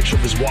 shows a picture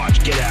of his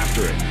watch. Get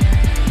after it.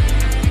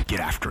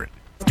 Get after it.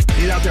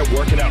 He's out there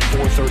working out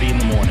 4:30 in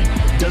the morning.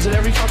 Does it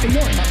every fucking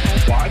morning.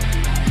 Why?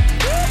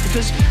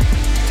 Because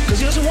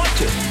he doesn't want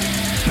to.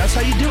 That's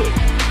how you do it.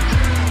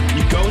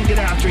 You go and get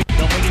after it.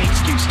 Don't make any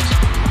excuses.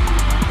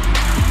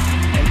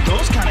 And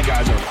those kind of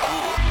guys are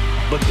cool.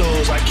 But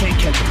those I can't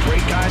catch a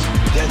break guys,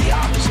 they're the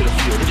opposite of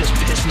fuel. They're just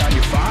pissing on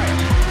your fire.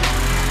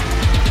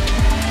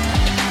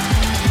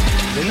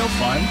 They're no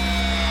fun.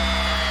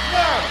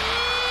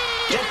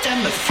 Get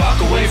them the fuck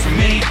away from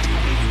me.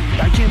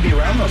 I can't be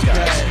around those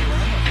guys.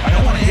 I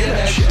don't want to hear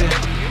that shit.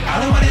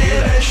 I don't want to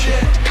hear that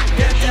shit.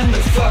 Get them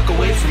the fuck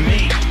away from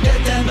me.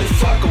 Get them the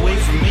fuck away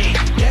from me.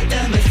 Get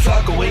them the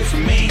fuck away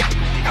from me.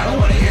 I don't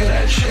want to hear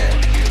that shit.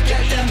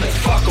 Get them the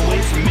fuck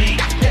away from me.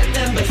 Get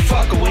them the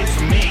fuck away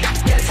from me.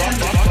 Get them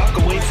the fuck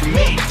away from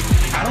me.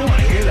 I don't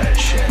want to hear that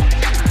shit.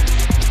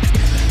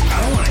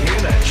 I don't want to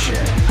hear that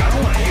shit. I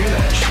don't want to hear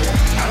that shit.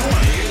 I don't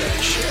want to hear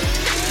that shit.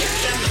 Get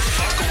them the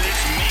fuck away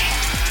from me.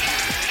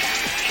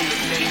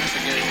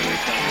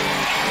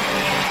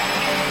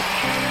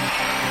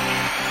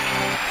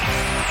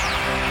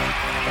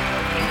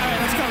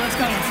 Let's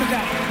go. Let's sit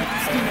down.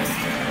 Let's do this.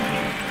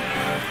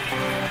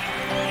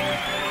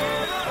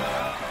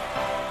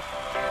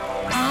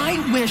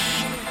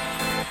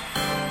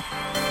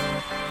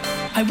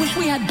 I wish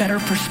we had better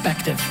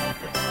perspective.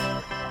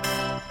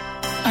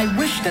 I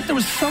wish that there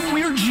was some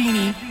weird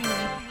genie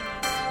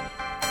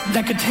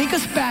that could take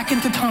us back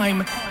into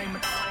time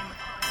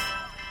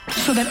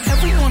so that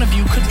every one of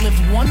you could live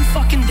one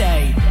fucking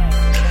day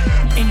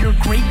in your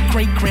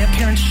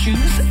great-great-grandparents'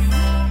 shoes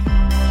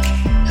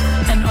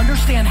and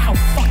understand how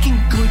fucking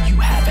good you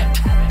have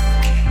it.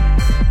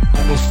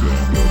 Understand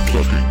how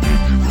fucking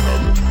good you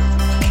have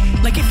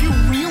it. Like if you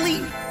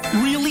really,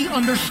 really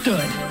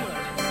understood.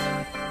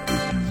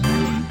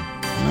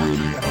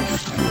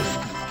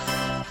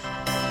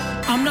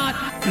 I'm not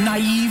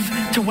naive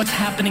to what's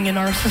happening in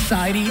our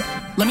society.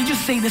 Let me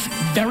just say this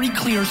very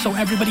clear so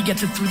everybody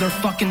gets it through their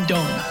fucking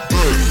dome.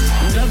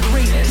 The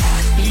greatest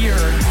year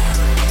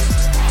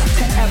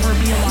to ever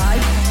be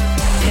alive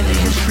in the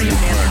history of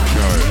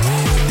mankind.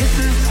 This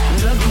is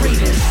the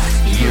greatest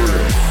year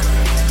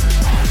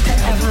to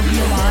ever be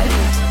alive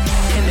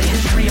in the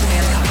history of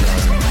mankind.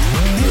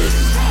 This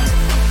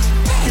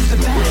is the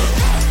best.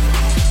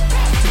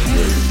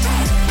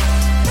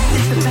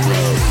 This is the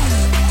best.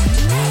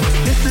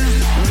 This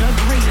is the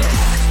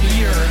greatest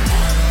year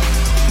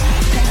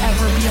to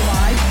ever be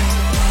alive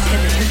in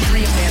the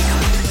history of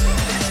mankind.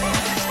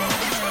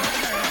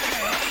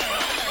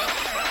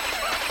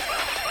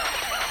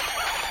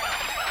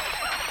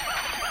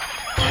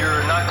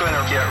 You're not going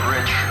to get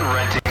rich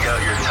renting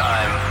out your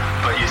time,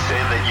 but you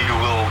say that you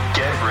will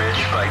get rich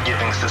by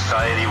giving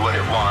society what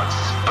it wants,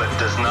 but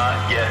does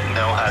not yet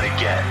know how to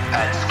get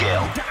at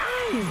scale.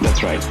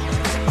 That's right.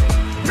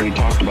 We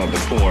talked about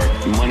before,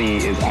 money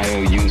is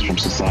IOUs from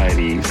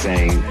society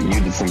saying you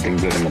did something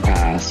good in the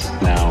past,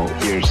 now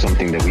here's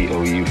something that we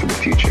owe you for the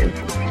future.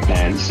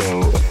 And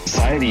so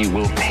society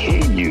will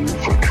pay you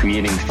for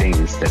creating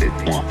things that it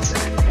wants.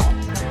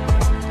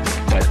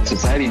 But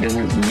society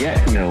doesn't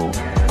yet know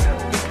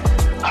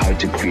how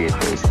to create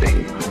those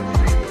things.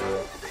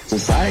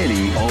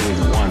 Society always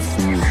wants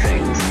new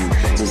things.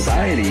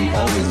 Society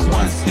always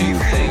wants new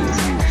things.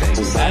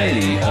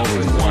 Society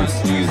always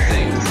wants new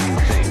things.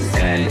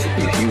 And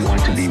if you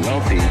want to be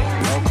wealthy,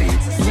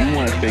 you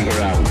want to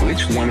figure out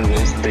which one of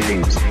those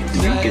things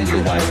you can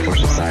provide for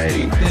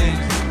society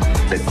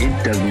that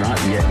it does not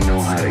yet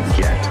know how to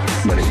get,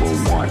 but it will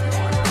want.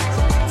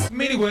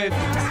 Meaningwave.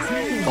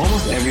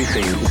 Almost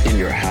everything in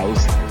your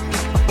house,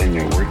 in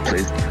your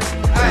workplace,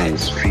 on the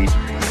street,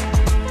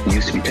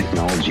 used to be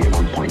technology at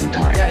one point in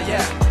time.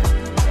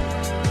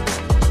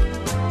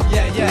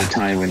 There was a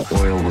time when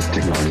oil was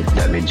technology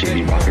that made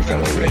J.D.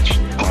 Rockefeller rich.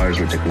 Cars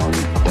were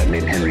technology that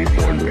made Henry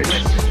Ford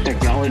rich.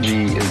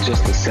 Technology is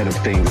just a set of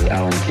things, as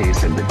Alan Kay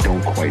said, that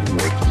don't quite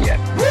work yet.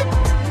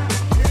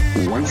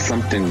 Once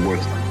something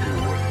works,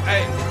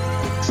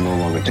 it's no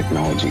longer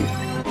technology.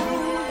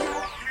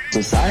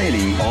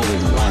 Society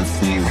always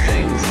wants new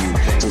things.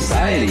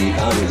 Society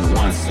always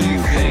wants new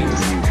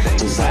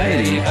things.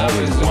 Society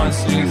always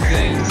wants new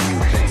things.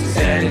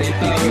 And if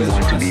you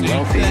want to be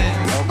wealthy,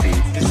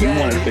 you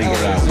want to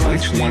figure out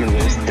which one of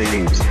those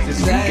things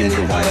you can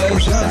provide for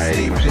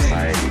society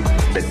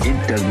that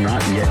it does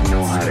not yet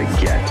know how to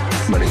get,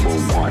 but it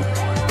will want.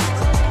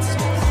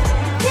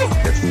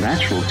 That's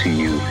natural to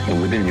you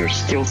and within your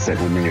skill set,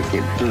 within your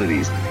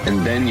capabilities,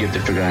 and then you have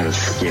to figure out how to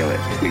scale it.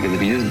 Because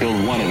if you just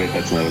build one of it,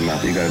 that's not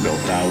enough. You got to build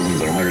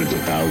thousands or hundreds of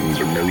thousands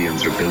or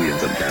millions or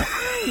billions of them,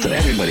 so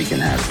everybody can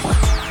have one.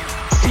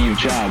 Steve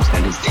Jobs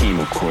and his team,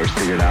 of course,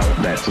 figured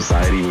out that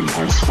society would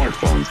want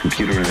smartphones,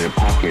 computer in their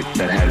pocket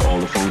that had all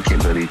the phone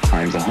capability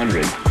times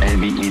 100 and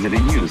be easy to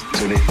use.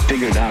 So they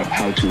figured out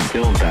how to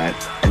build that,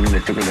 and then they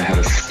figured out how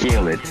to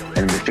scale it, and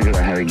then they figured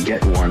out how to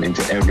get one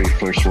into every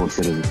first world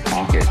citizen's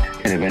pocket,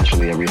 and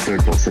eventually every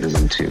third world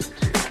citizen too.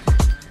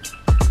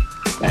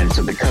 And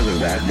so because of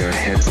that, they're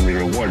handsomely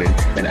rewarded,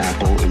 and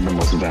Apple is the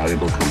most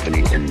valuable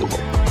company in the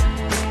world.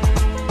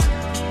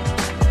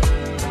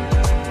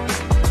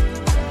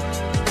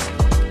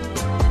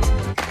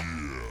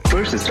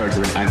 First, it starts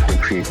with an act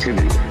of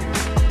creativity.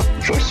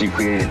 First, you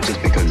create it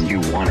just because you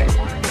want it.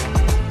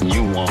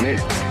 You want it,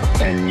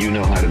 and you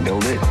know how to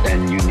build it,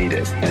 and you need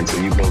it. And so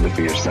you build it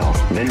for yourself.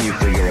 Then you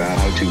figure out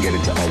how to get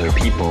it to other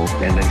people,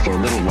 and then for a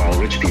little while,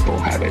 rich people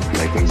have it.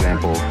 Like, for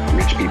example,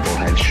 rich people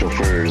had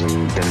chauffeurs,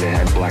 and then they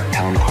had black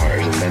town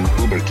cars, and then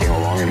Uber came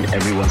along, and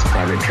everyone's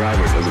private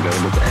driver was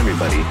available to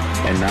everybody.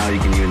 And now you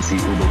can even see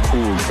Uber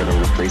pools that are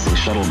replacing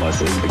shuttle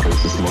buses because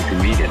it's just more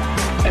convenient.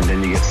 And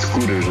then you get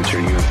scooters, which are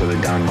even for the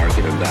down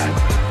market of that.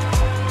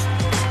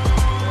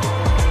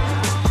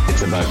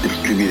 It's about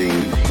distributing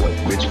what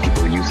rich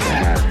people used to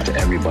have to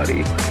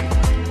everybody.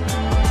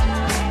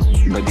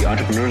 But the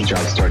entrepreneur's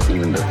job starts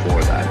even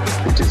before that,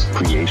 which is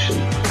creation.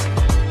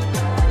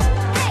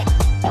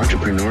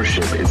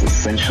 Entrepreneurship is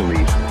essentially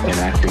an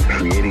act of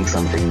creating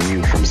something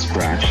new from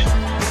scratch,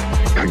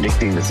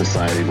 predicting that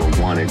society will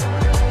want it,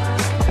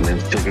 and then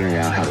figuring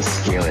out how to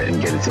scale it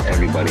and get it to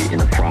everybody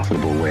in a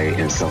profitable way,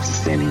 in a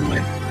self-sustaining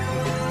way.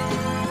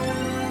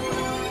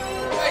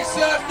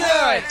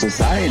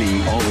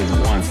 Society always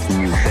wants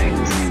new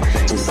things.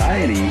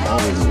 Society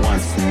always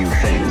wants new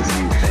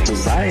things.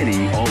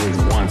 Society always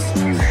wants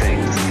new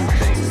things.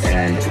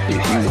 And if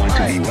you want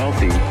to be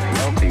wealthy,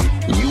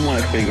 you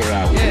want to figure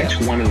out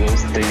which one of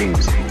those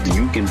things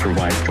you can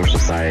provide for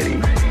society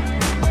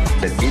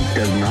that it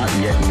does not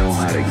yet know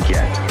how to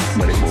get,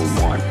 but it will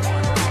want.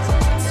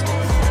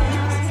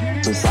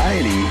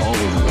 Society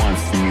always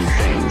wants new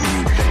things.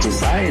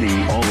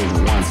 Society always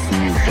wants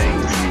new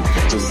things.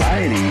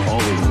 Society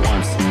always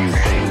wants new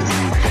things.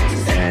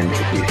 And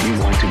if you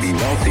want to be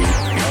wealthy,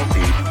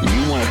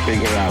 you want to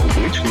figure out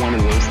which one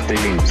of those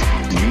things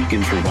you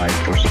can provide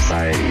for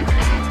society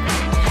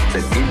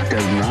that it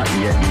does not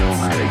yet know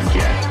how to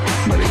get,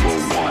 but it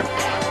will want.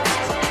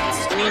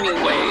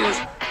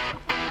 Meaningwave.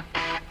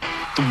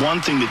 The one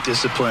thing that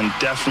discipline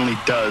definitely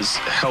does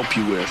help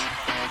you with,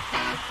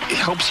 it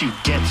helps you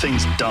get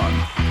things done.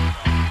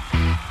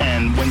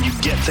 And when you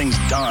get things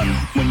done,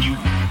 when you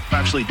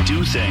actually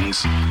do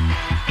things,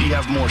 you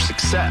have more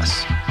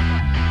success.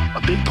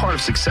 A big part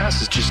of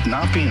success is just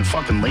not being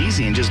fucking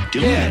lazy and just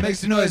doing it. Yeah, make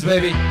some noise,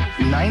 baby.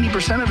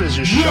 90% of it is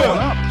just showing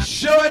up.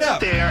 Showing up.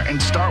 There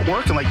and start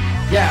working. Like,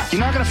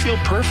 you're not going to feel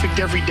perfect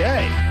every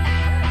day.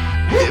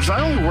 If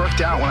I only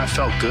worked out when I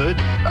felt good,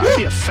 I'd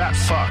be a fat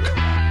fuck.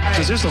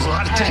 Because there's a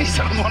lot of days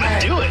I don't want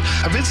to do it.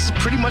 I mean, it's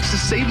pretty much the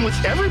same with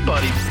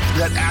everybody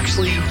that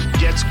actually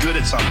gets good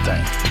at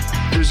something.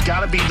 There's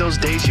got to be those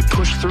days you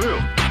push through.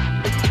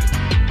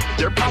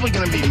 They're probably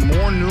going to be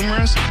more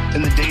numerous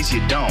than the days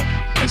you don't.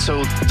 And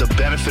so the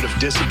benefit of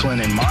discipline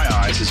in my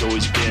eyes has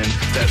always been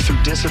that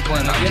through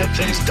discipline, I get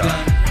things done.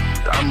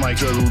 I'm like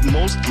the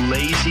most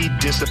lazy,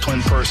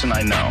 disciplined person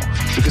I know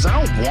because I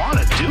don't want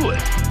to do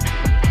it.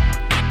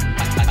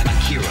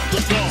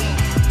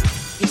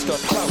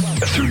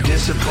 Through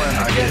discipline,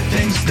 I get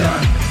things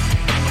done.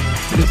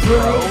 The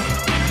bro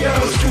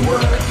goes to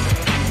work.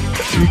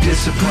 Through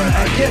discipline,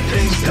 I get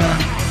things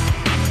done.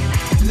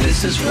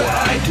 This is what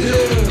I do.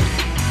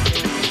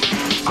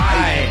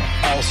 I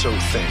also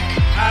think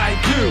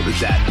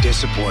that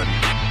discipline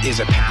is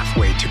a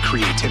pathway to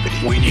creativity.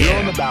 When you're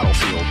on the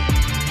battlefield,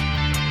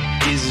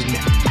 is an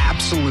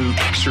absolute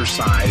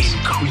exercise in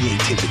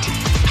creativity.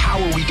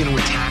 How are we going to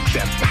attack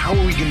them? How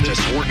are we going to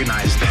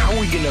disorganize them? How are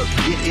we going to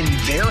get in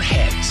their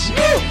heads?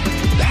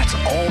 That's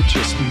all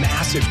just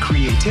massive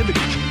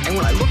creativity. And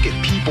when I look at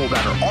people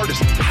that are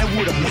artists, I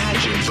would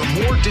imagine the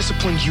more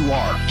disciplined you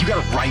are, you got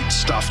to write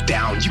stuff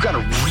down. You got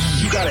to read.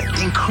 You got got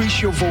to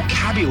increase your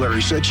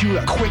vocabulary so that you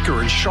are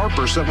quicker and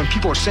sharper, so that when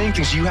people are saying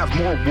things, you have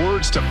more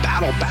words to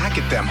battle back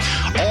at them.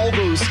 All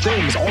those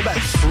things, all that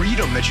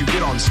freedom that you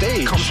get on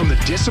stage comes from the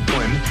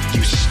discipline.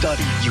 You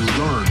study, you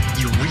learn,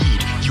 you read,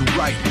 you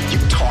write, you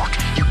talk,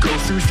 you go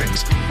through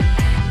things.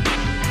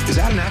 Is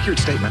that an accurate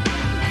statement?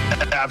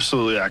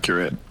 Absolutely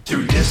accurate.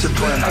 Through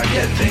discipline, I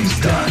get things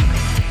done.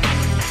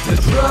 The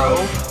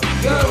pro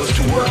goes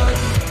to work.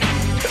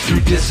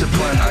 Through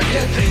discipline, I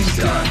get things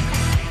done.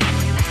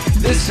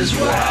 This is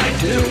what I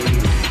do.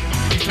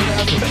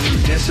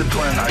 Through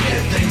discipline, I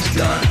get things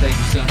done.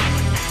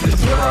 The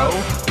pro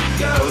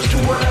goes to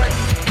work.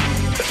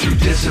 Through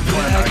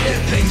discipline, I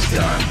get things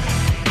done.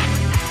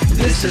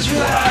 This is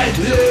what I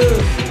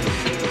do.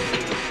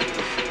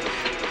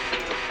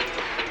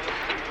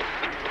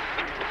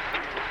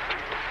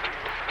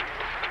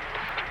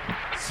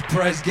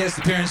 Surprise guest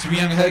appearance from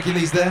Young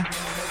Hercules there.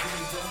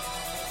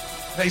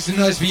 Make some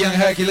noise for Young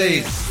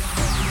Hercules.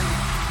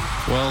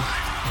 Well,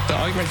 the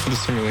argument for the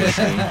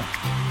simulation,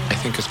 I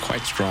think, is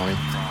quite strong.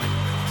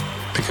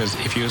 Because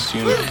if you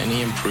assume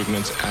any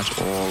improvements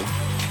at all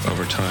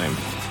over time,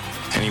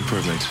 any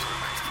improvement,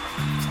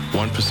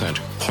 1%,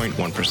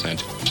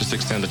 0.1%, just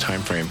extend the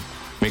time frame,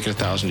 make it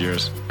 1,000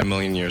 years,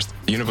 1,000,000 years.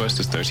 The universe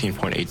is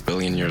 13.8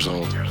 billion years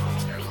old.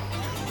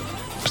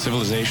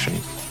 Civilization,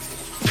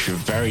 if you're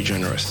very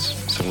generous,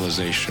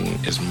 civilization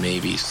is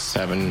maybe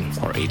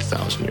 7,000 or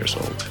 8,000 years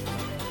old.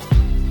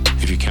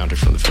 If you count it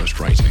from the first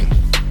writing,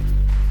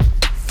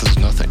 this is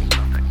nothing.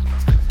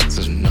 This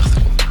is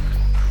nothing.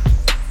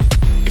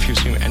 If you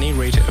assume any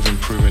rate of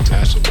improvement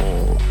at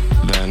all,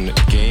 then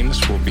games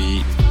will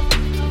be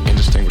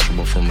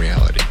indistinguishable from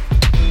reality.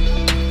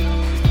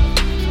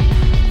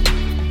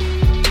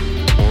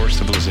 Or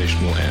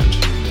civilization will end.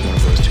 One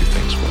of those two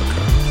things will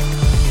occur.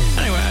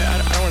 Anyway, I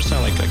don't want to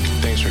sound like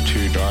things are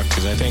too dark,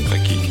 because I think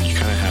like you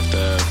kind of have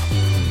to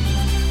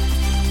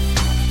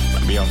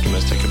be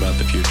optimistic about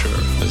the future.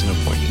 There's no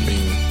point in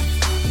being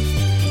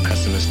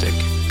pessimistic.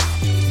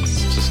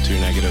 It's just too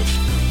negative.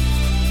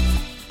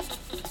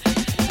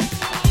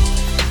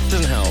 It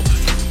doesn't help.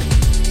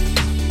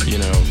 You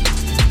know,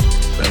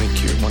 I think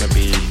you want to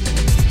be...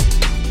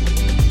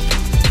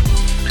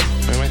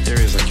 I mean, my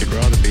theory is like you'd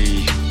rather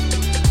be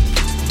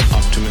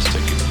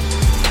optimistic.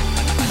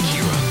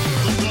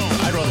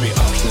 I'd rather be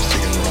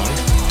optimistic and wrong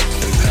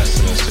than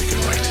pessimistic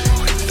and right.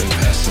 Than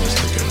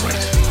pessimistic and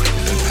right.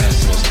 Than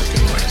pessimistic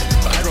and right.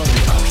 But I'd rather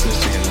be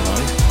optimistic and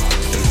wrong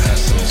than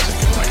pessimistic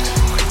and right.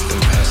 Than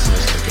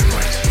pessimistic and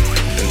right.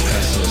 Than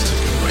pessimistic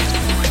and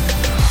right.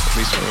 At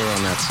least when we're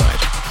on that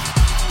side.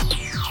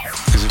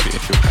 Because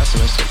if you're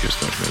pessimistic, you're just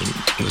going to be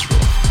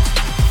miserable.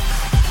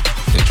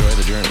 Enjoy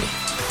the journey.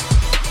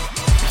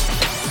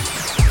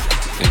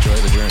 Enjoy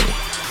the journey.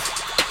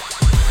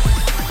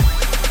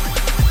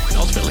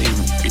 Ultimately,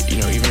 you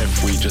know, even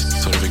if we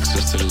just sort of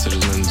existed as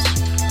citizens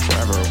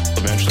forever,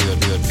 eventually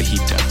that'd be like the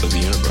heat death of the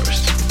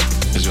universe.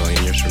 A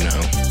zillion years from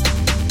now,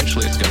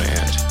 eventually it's going to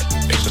end.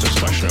 It's just a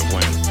question of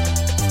when.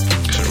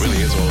 Because it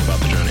really is all about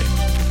the journey.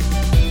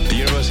 The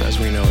universe as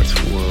we know it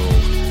will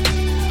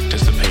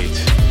dissipate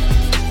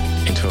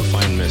into a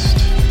fine mist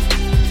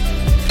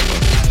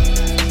of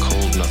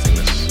cold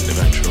nothingness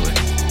eventually.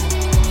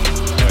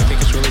 And I think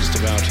it's really just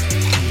about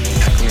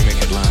how can we make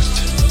it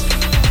last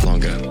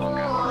longer.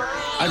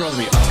 I'd rather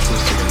be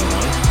optimistic and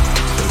wrong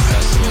than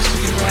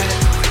pessimistic and right.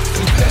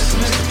 Than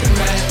pessimistic and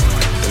right.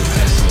 Than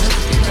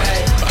pessimistic and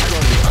right. I'd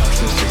rather be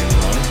optimistic and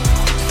wrong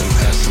than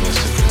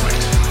pessimistic and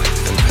right.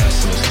 Than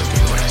pessimistic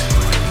and right.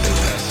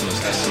 Than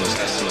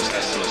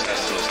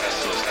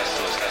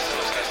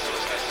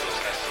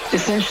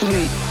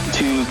Essentially,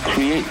 to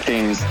create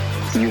things,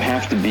 you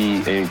have to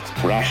be a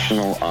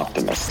rational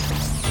optimist.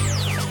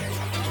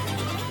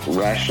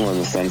 Rational in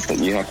the sense that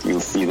you have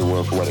to see the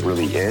world for what it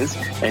really is,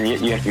 and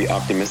yet you have to be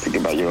optimistic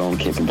about your own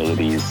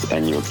capabilities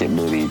and your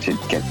capability to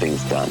get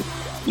things done.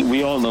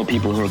 We all know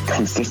people who are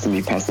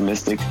consistently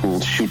pessimistic, who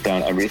will shoot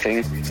down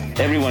everything.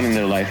 Everyone in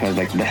their life has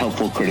like the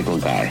helpful, critical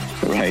guy,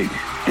 right?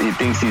 He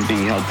thinks he's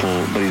being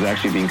helpful, but he's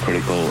actually being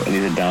critical, and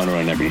he's a downer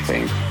on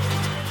everything.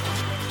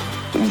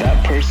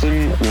 That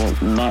person will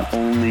not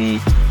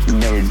only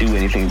never do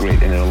anything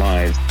great in their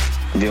lives,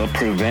 they'll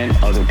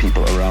prevent other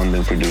people around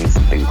them from doing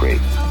something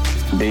great.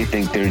 They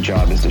think their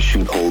job is to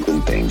shoot holes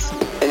in things.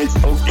 And it's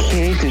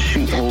okay to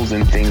shoot holes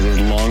in things as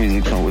long as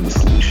you come up with a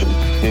solution.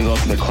 There's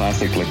also the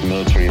classic like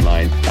military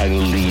line, either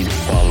lead,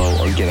 follow,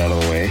 or get out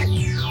of the way.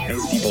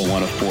 People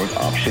want a fourth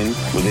option,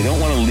 but they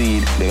don't want to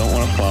lead, they don't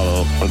want to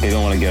follow, but they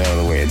don't want to get out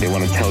of the way. They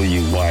want to tell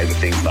you why the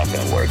thing's not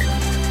going to work.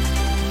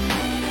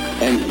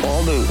 And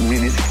all the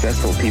really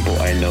successful people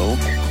I know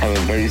have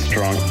a very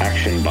strong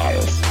action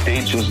bias. They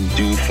just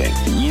do things.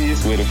 The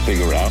easiest way to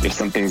figure out if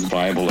something's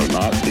viable or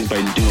not is by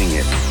doing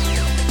it.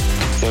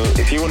 So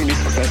if you want to be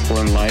successful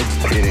in life,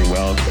 creating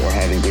wealth or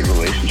having good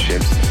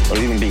relationships or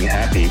even being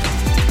happy,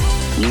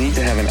 you need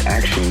to have an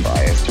action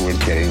bias towards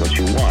getting what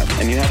you want.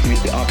 And you have to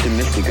be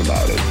optimistic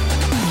about it.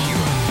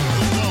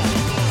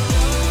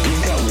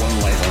 You've got one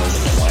life on this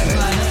planet.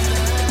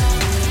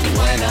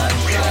 Why not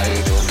try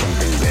to do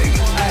something big?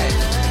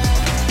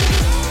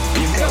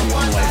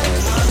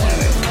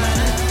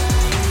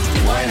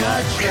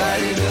 not try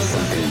to build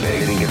something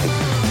big? You've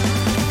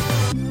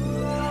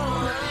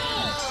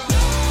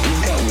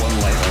got one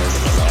life on this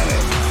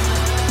planet.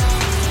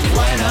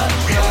 Why not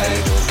try to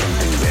build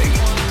something big?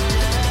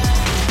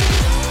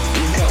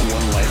 You've got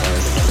one life on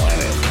this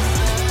planet.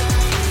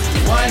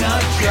 Why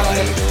not try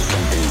to build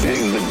something big? This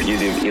is the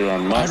beauty of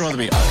Elon Musk. I'd rather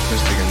be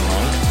optimistic and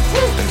wrong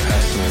than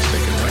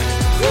pessimistic and right.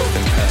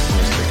 Than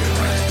pessimistic and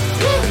right.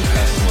 Than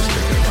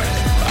pessimistic and right.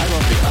 I'd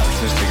rather be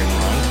optimistic and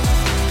wrong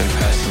than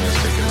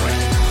pessimistic and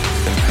right.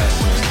 Than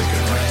pessimistic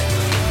and right.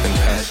 Than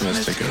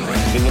pessimistic and right.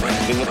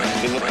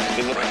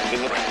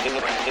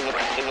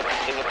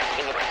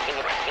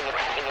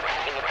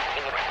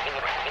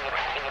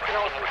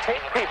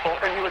 Take people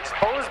and you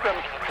expose them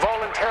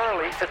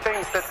voluntarily to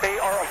things that they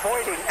are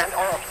avoiding and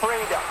are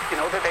afraid of,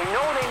 that they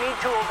know they need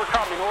to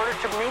overcome in order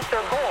to meet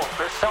their goals,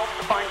 their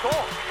self-defined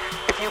goals.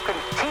 If you can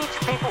teach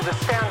people to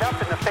stand up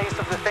in the face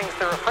of the things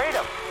they're afraid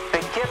of,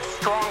 they get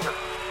stronger.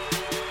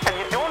 And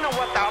you don't know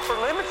what the upper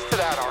limits to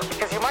that are,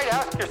 because you might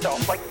ask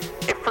yourself,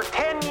 if for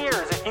 10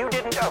 years, if you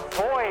didn't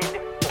avoid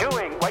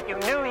doing what you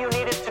knew you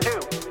needed to do,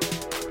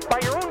 by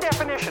your own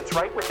definitions,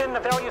 right, within the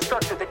value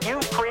structure that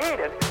you've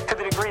created, to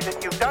the degree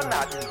that you've done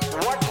that,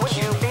 what would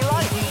you be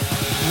like?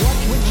 What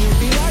would you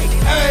be like?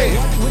 Hey!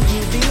 What would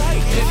you be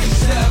like? If you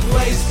stop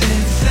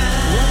wasting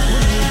time.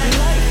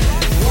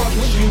 What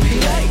would you be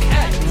like?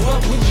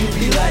 What would you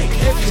be like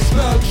if you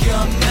spoke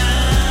your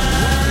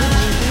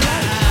mind?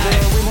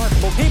 There are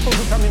remarkable people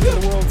who come into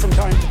the world from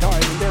time to time,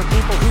 and there are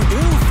people who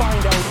do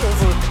find out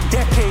over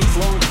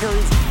decades-long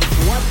periods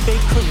what they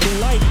could be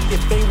like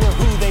if they were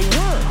who they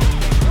were.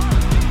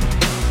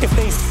 If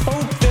they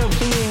spoke their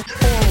being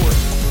forward.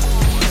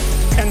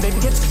 And they'd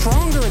get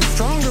stronger and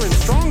stronger and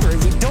stronger, and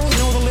we don't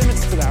know the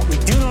limits to that. We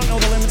do not know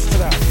the limits to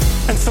that.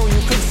 And so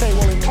you could say,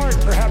 well, in part,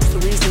 perhaps the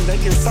reason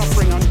that you're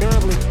suffering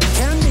unbearably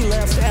can be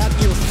left at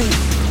your feet,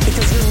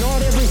 because you're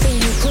not everything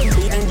you could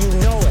be, and you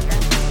know it.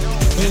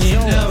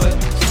 You know it.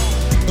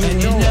 And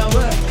you know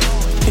it.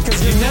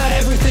 Because you're not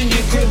everything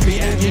you could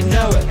be, and you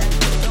know it.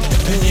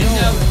 And you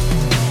know it.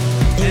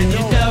 And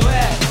you know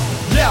it.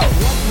 No.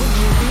 What would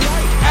you be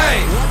like?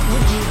 Hey. What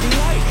would you be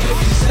like? If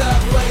you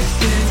stop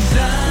wasting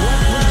time.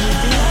 What would you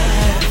be like?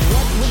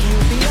 What would you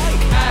be like?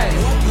 Hey.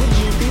 What would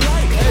you be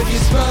like? If you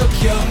spoke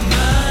your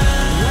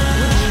mind. What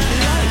would you be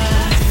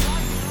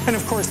like? And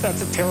of course,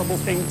 that's a terrible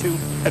thing to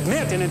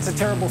admit, and it's a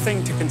terrible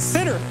thing to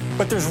consider,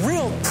 but there's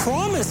real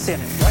promise in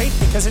it, right?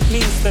 Because it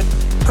means that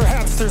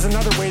perhaps there's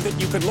another way that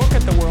you could look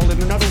at the world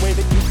and another way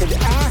that you could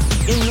act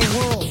in the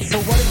world. So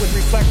what it would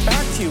reflect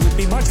back to you would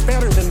be much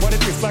better than what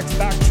it reflects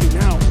back to you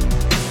now.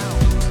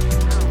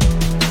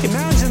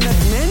 Imagine that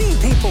many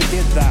people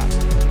did that.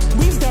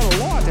 We've done a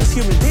lot as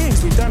human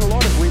beings. We've done a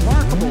lot of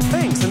remarkable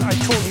things. And I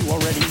told you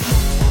already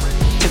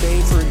today,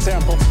 for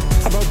example,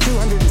 about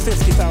 250,000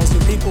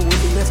 people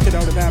will be lifted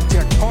out of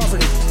abject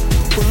poverty.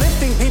 We're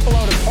lifting people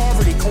out of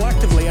poverty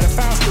collectively at a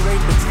faster rate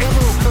that's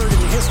ever occurred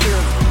in the history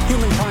of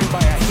humankind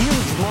by a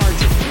huge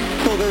margin.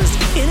 So there's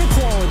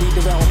inequality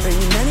developing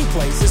in many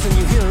places, and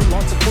you hear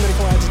lots of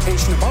political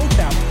agitation about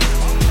that.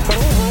 But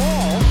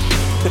overall,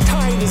 the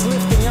tide is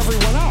lifting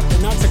everyone up,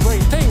 and that's a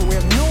great thing. We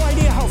have no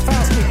idea how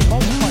fast we can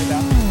multiply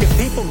that if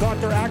people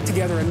got their act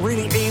together and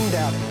really aimed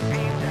at it.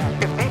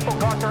 If people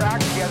got their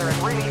act together and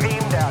really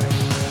aimed at it.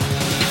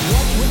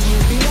 What would you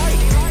be like?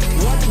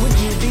 What would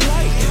you be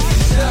like? If you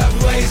stop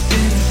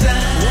wasting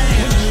time. What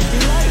would you be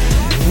like?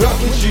 What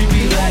would you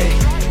be like?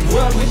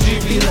 What would you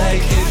be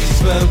like if you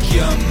spoke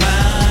your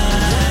mind?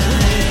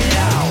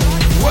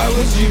 What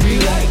would you be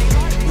like?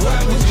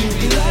 What would you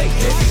be like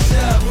if you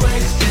stop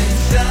wasting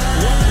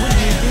time?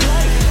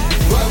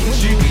 What would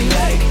you be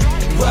like?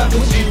 What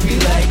would you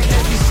be like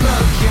if you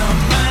spoke your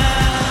mind?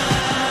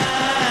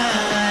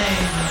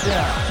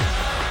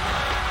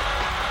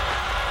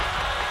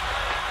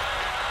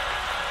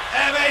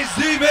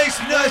 MAZ, make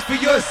some noise for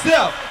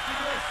yourself.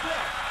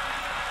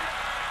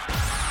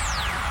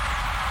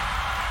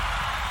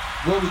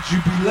 What would you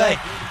be like?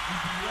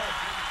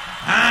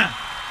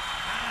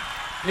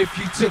 If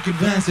you took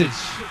advantage,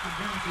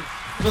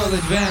 full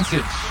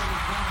advantage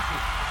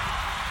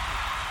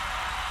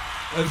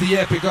of the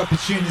epic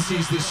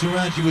opportunities that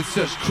surround you with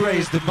such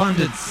crazed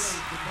abundance.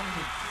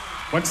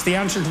 What's the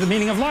answer to the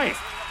meaning of life?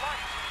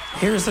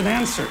 Here's an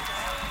answer.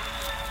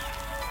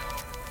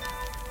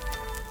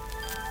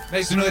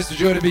 Make some noise for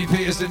Jordan B.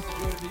 Peterson.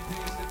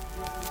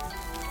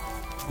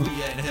 We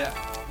in here.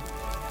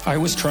 I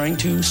was trying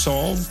to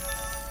solve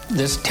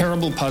this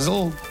terrible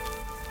puzzle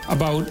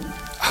about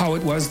how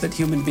it was that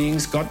human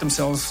beings got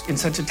themselves in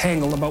such a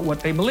tangle about what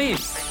they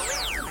believed.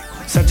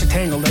 Such a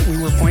tangle that we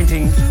were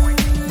pointing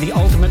the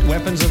ultimate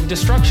weapons of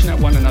destruction at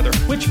one another,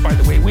 which, by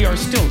the way, we are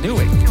still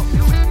doing.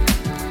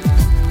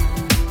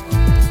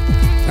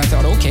 I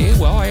thought, okay,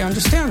 well, I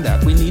understand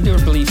that. We need our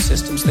belief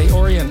systems. They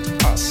orient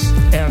us.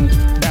 And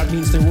that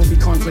means there will be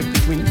conflict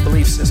between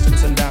belief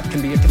systems, and that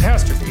can be a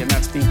catastrophe. And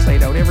that's being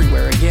played out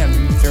everywhere, again,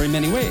 in very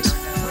many ways.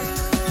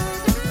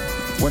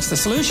 What's the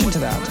solution to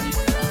that?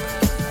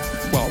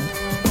 Well,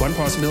 one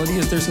possibility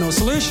is there's no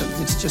solution.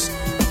 It's just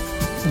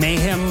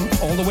mayhem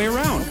all the way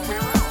around.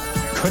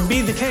 could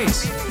be the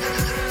case.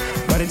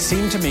 But it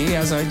seemed to me,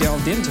 as I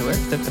delved into it,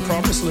 that the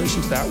proper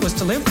solution to that was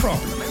to live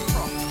properly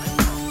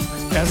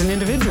as an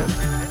individual.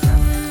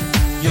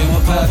 You're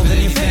more powerful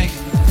than you think.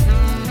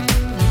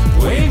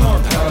 Way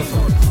more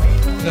powerful.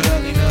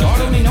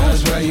 God only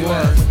knows where you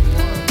are.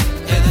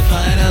 And the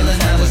final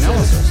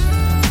analysis.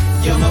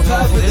 You're more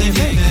powerful than you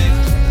think.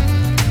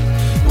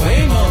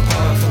 Way more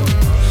powerful.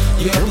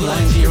 You're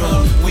blind to your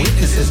own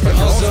weaknesses, but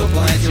also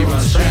blind to your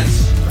own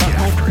strengths.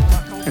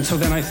 And so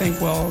then I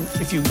think, well,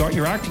 if you got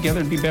your act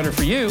together, it'd be better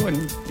for you,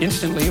 and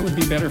instantly it would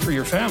be better for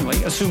your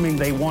family, assuming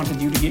they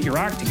wanted you to get your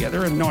act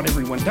together, and not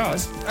everyone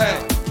does.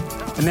 Hey.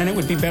 And then it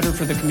would be better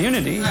for the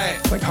community. Hey.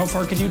 Like, how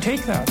far could you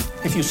take that?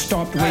 If you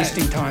stopped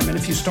wasting time, and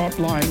if you stopped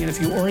lying, and if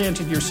you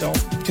oriented yourself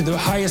to the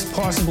highest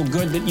possible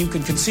good that you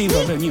could conceive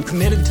of, and you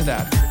committed to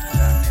that.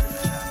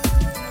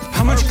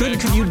 How much good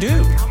could you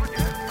do?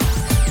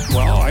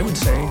 Well, I would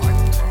say,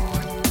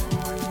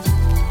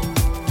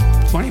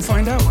 why don't you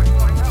find out?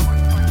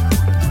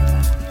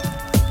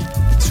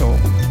 So,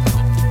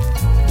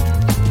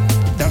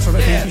 that's what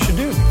I think you should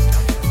do.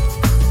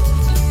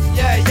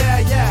 Yeah.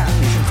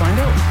 You should find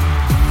out.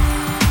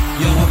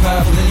 You're more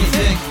powerful than you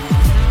think.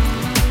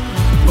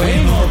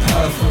 Way more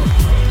powerful.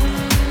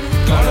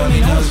 God only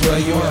knows where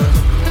you are.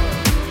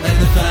 And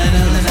the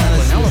final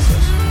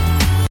analysis.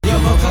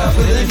 You're more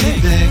powerful than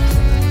you think.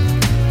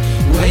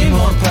 Way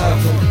more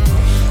powerful.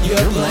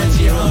 You're blind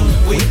to your own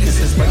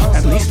weaknesses, but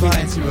at least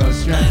blind to your own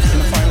strengths. In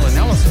the final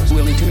analysis,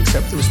 willing to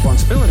accept the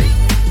responsibility.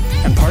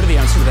 And part of the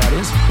answer to that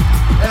is,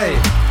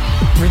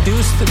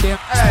 reduce the damn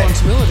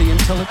responsibility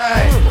until it's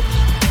tolerable.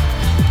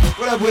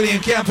 What up, William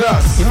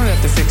Campos? You don't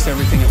have to fix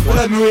everything at once. What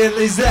up, Maria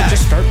Lizette?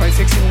 Just start by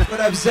fixing it. What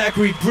up,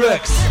 Zachary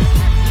Brooks?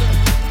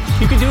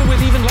 You can do it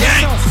with even less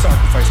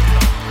self-sacrifice.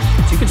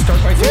 You can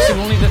start by fixing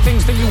only the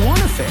things that you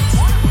want to fix.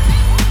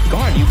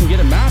 God, you can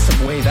get a massive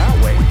way that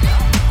way.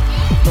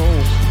 So,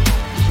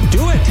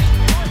 do it.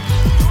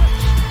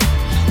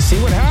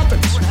 See what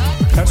happens.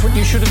 That's what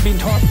you should have been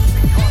taught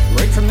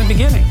right from the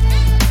beginning.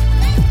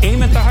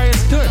 Aim at the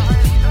highest good.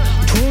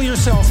 Tool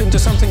yourself into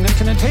something that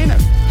can attain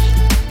it.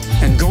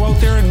 And go out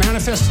there and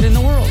manifest it in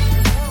the world.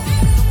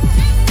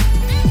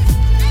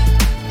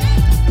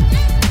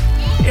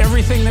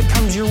 Everything that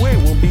comes your way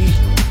will be...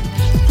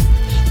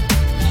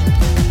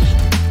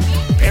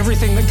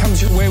 Everything that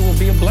comes your way will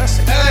be a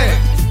blessing. Hey!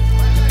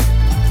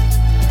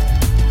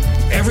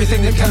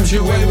 Everything that comes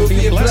your way will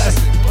be a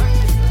blessing.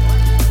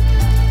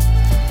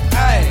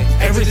 Hey!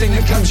 Everything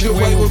that comes your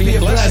way will be a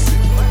blessing.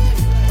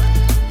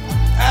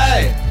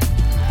 Hey!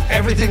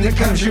 Everything that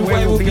comes your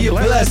way will be a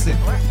blessing.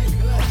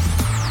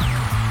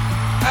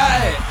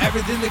 Hey!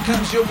 Everything that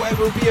comes your way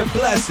will be a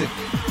blessing.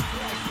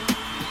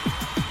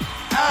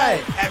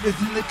 Hey!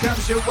 Everything that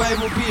comes your way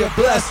will be a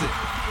blessing.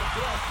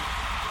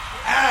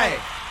 Hey!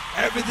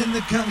 Everything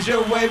that comes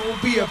your way will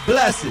be a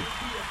blessing.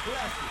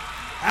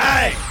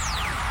 Hey!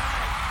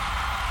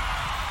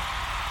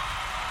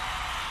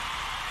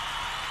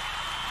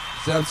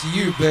 It's up to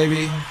you,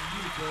 baby.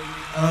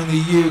 Only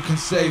you can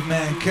save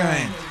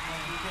mankind.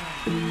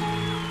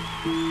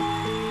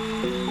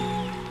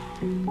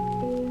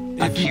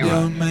 If you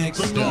don't make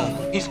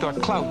stuff, he's got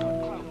clout.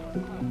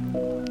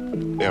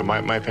 Yeah,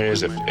 my opinion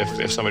is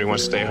if somebody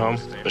wants to stay home,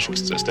 they should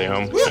stay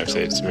home. If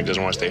somebody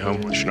doesn't want to stay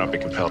home, they should not be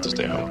compelled to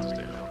stay home.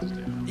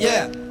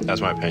 Yeah.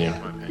 That's my opinion.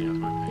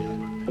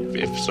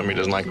 If somebody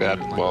doesn't like that,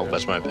 well,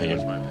 that's my opinion.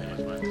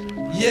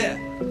 Yeah.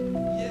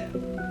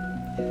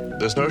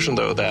 This notion,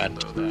 though, that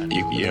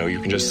you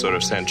can just sort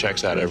of send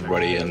checks out to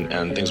everybody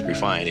and things will be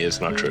fine is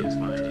not true,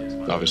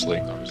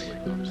 obviously.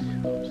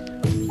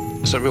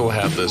 Some people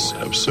have this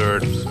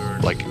absurd,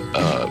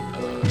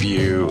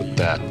 view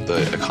that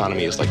the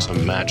economy is like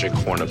some magic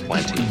horn of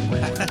plenty.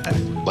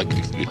 Like,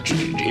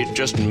 it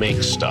just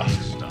makes stuff,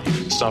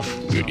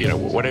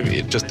 whatever.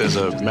 There's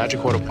a magic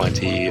horn of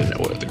plenty, and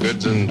the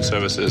goods and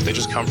services, they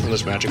just come from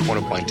this magic horn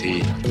of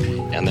plenty.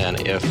 And then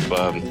if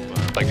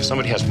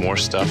somebody has more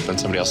stuff than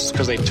somebody else, it's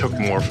because they took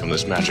more from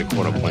this magic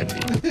horn of plenty.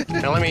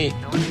 Now let me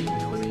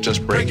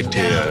just break it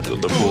to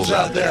the fools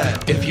out there.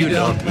 If you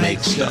don't make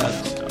stuff,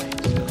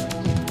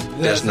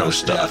 there's no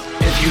stuff.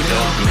 If you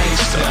don't make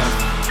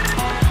stuff,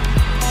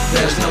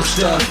 there's no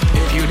stuff.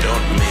 If you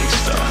don't make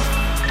stuff,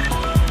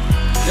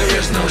 there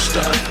is no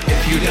stuff.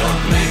 If you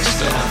don't make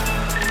stuff,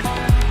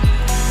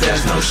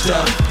 there's no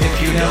stuff.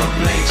 If you don't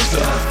make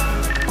stuff,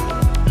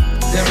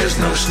 there is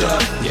no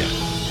stuff. Yeah.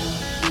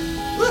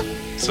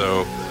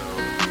 So,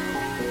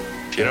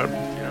 if you don't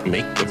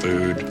make the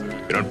food,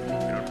 you don't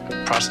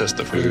process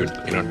the food,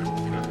 you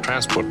don't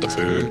transport the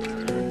food,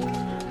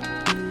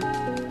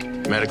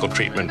 medical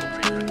treatment,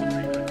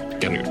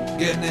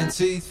 getting in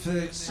teeth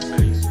fixed,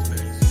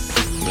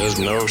 there's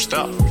no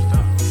stuff.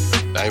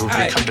 I would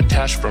become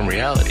detached from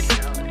reality.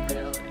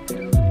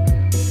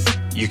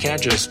 You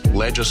can't just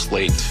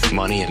legislate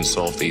money and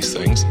solve these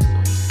things.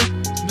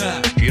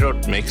 Nah. If you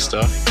don't make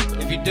stuff,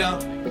 if you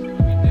don't,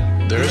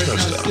 there is no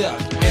stuff.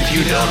 If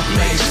you don't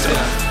make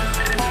stuff,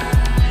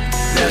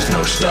 there's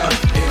no stuff.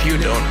 If you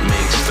don't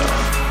make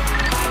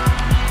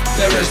stuff,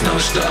 there is no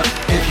stuff.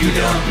 If you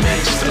don't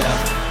make stuff,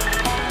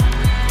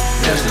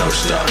 There's no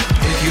stuff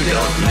if you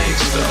don't make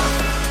stuff.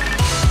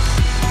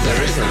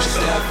 There is no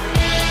stuff.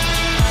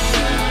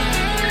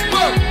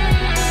 Whoa!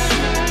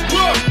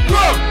 Whoa!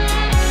 Whoa!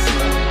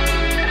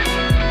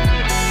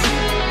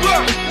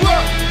 Whoa!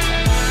 Whoa!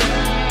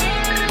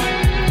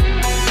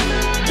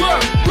 Whoa!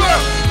 Whoa!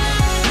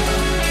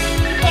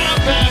 Bam,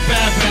 bam,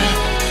 bam, bam.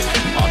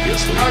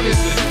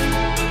 Obviously.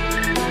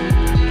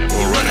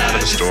 We'll run out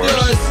of the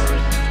stores.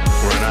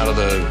 Run out of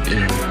the, you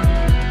know.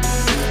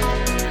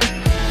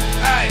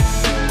 Hey,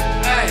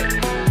 hey,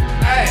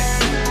 hey,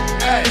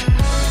 hey,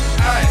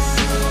 hey,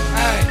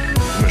 hey.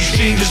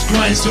 Machine just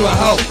grinds to a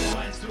halt.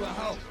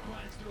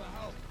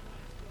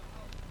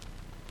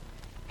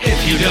 If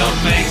you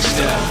don't make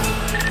stuff,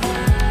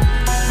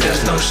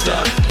 there's no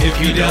stuff. If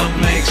you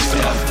don't make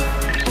stuff,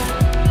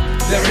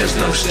 there is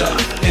no stuff.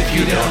 If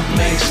you don't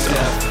make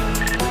stuff,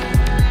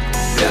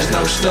 there's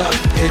no stuff.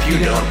 If you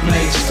don't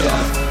make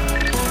stuff,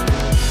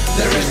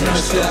 there is no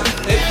stuff.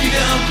 If you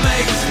don't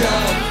make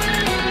stuff,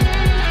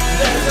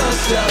 there's no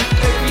stuff.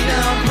 If you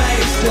don't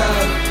make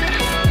stuff,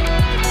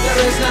 there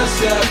is no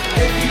stuff.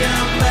 If you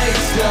don't make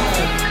stuff,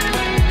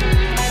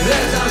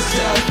 there's no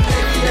stuff.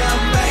 If you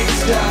don't make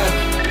stuff,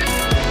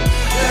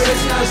 there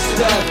is no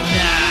stuff.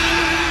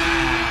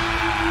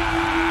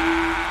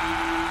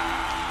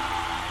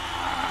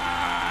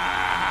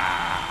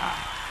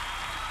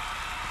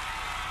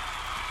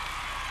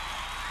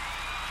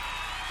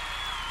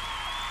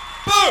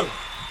 Boom!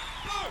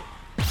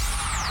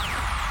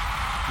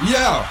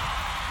 Yo!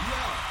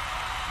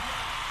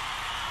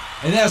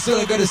 And that's all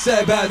I gotta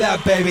say about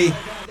that, baby.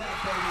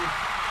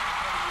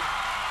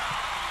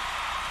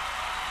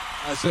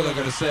 That's all I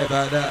gotta say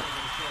about that.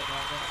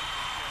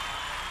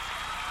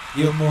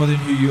 You're more than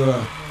who you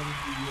are.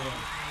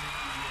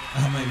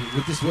 Maybe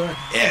would this work?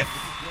 If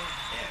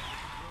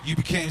you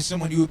became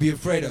someone you would be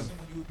afraid of,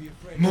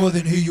 more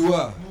than who you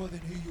are,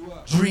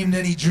 dreamed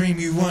any dream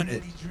you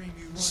wanted,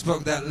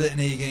 spoke that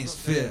litany against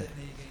fear,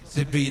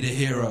 to be the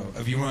hero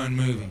of your own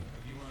movie,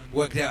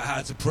 worked out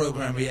how to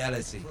program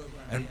reality,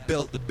 and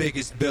built the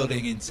biggest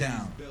building in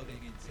town.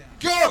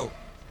 Go!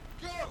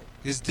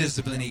 Because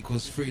discipline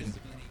equals freedom.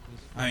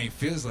 I mean, it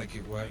feels like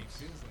it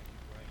works.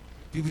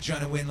 People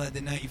trying to win like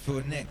the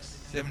 94 Knicks,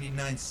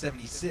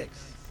 79-76.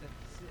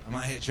 I'm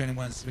out here trying to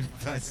win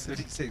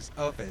 75-76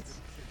 offense,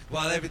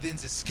 while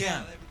everything's a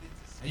scam.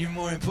 And you're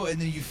more important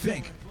than you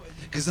think.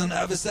 Because on the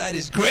other side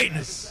is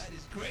greatness.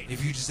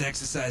 If you just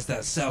exercise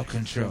that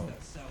self-control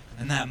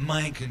and that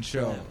mind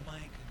control.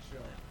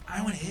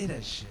 I want to hear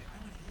that shit.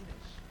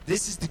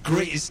 This is the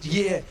greatest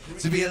year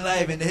to be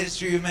alive in the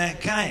history of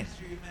mankind.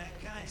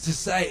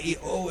 Society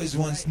always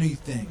wants new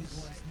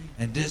things,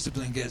 and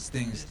discipline gets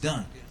things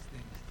done.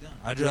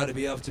 I'd rather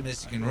be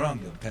optimistic and wrong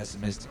than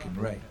pessimistic and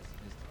right.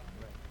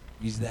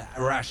 Use that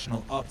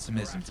irrational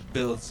optimism to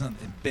build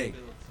something big.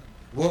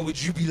 What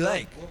would you be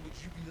like?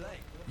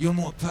 You're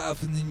more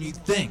powerful than you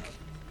think.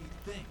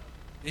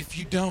 If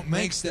you don't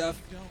make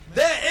stuff,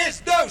 there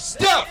is no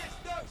stuff!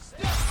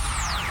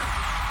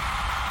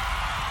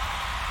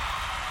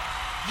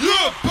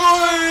 Yeah,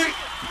 boy!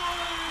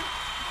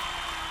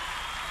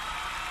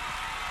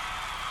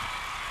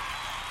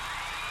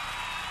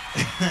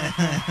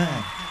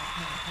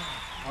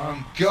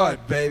 I'm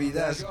God, baby.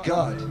 That's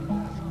God.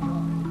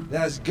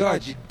 That's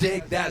God. You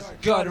dig? That's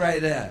God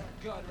right there.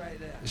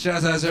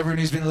 Shout out to everyone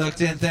who's been looked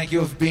in. Thank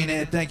you all for being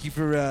here. Thank you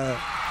for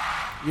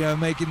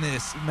making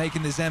this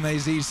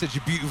MAZ such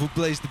a beautiful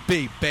place to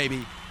be,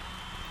 baby.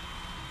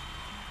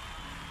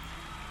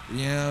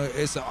 You know,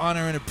 it's an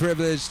honor and a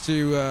privilege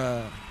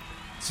to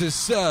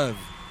serve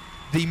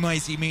the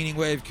mighty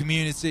Meaningwave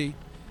community.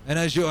 And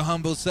as your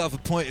humble,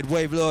 self-appointed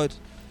Wave Lord,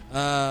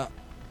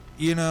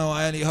 you know,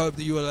 I only hope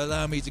that you will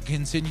allow me to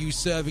continue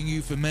serving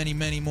you for many,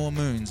 many more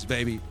moons,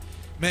 baby.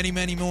 Many,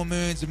 many more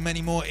moons and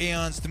many more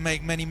eons to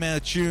make many more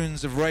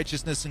tunes of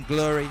righteousness and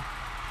glory.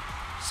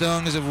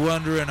 Songs of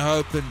wonder and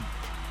hope and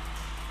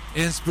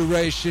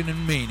inspiration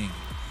and meaning.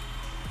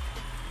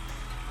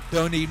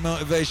 Don't need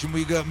motivation,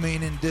 we got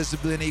meaning.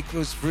 Discipline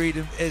equals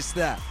freedom, it's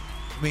that.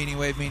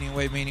 Meaningwave,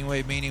 Meaningwave,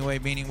 Meaningwave,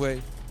 Meaningwave,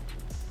 Meaningwave.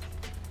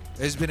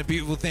 It's been a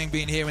beautiful thing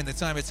being here in the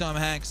time of Tom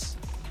Hanks.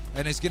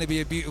 And it's going to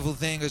be a beautiful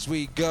thing as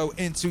we go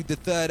into the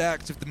third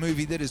act of the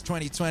movie that is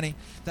 2020,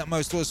 that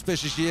most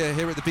auspicious year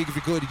here at the peak of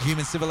recorded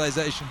human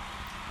civilization.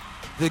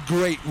 The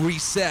Great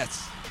Reset.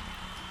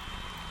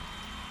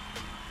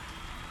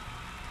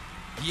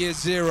 Year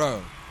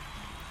zero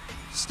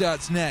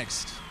starts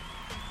next.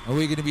 And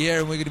we're going to be here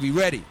and we're going to be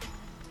ready.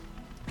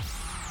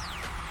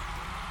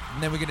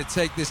 And then we're going to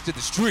take this to the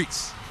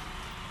streets.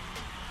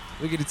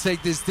 We're going to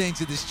take this thing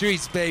to the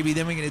streets, baby.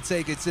 Then we're going to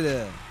take it to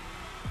the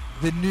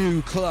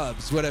new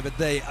clubs, whatever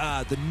they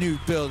are, the new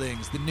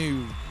buildings, the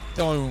new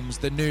domes,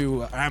 the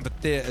new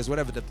amphitheaters,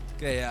 whatever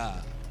they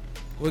are.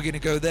 We're going to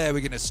go there. We're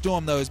going to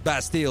storm those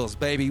Bastilles,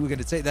 baby. We're going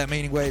to take that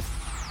Meaningwave.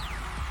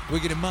 We're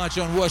going to march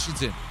on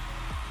Washington.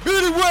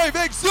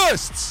 Meaningwave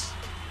exists!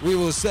 We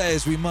will say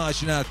as we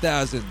march in our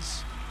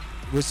thousands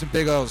with some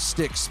big old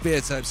stick spear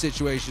type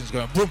situations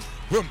going boom,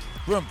 boom,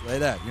 boom,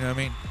 like that. You know what I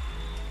mean?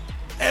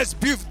 It's a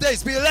beautiful day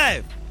to be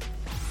alive.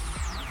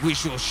 we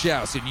shall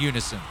shout in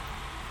unison.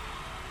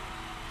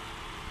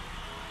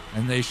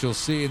 And they shall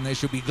see and they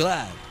shall be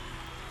glad.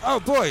 Oh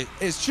boy,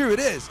 it's true, it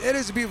is. It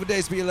is a beautiful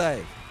day to be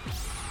alive.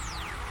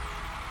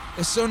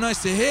 It's so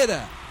nice to hear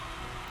that.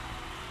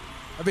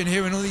 I've been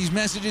hearing all these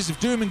messages of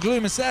doom and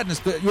gloom and sadness,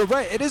 but you're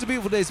right, it is a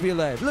beautiful day to be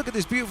alive. Look at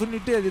this beautiful new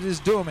day that is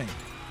dawning.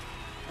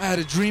 I had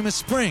a dream of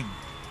spring,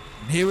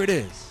 and here it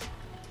is.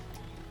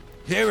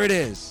 Here it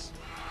is.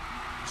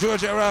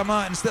 George R.R.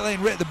 Martin still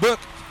ain't read the book.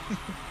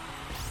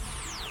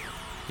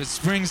 But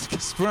spring's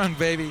sprung,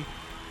 baby.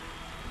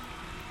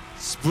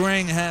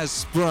 Spring has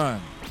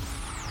sprung.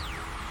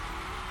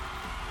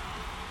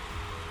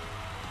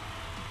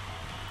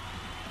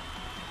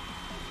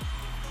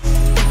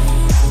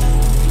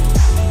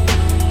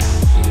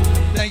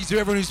 Thank you to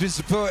everyone who's been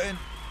supporting.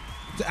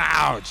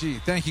 Ow, gee.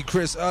 Thank you,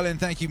 Chris Olin.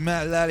 Thank you,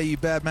 Matt Lally, you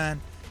bad man.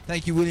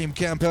 Thank you, William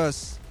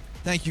Campos.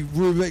 Thank you,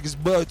 Rubik's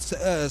Boats.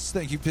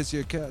 Thank you,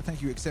 Pissio Cat.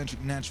 Thank you,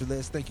 Eccentric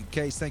Naturalist. Thank you,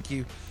 Case. Thank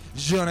you,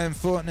 Jean M.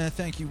 Fortner.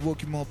 Thank you,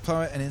 Walking More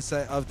Poet and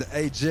Insight of the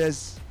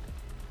Ages.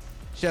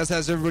 Shouts,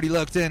 how's everybody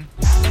locked in?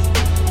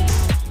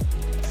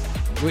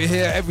 We're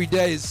here every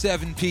day at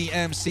 7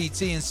 p.m.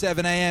 CT and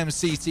 7 a.m.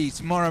 CT.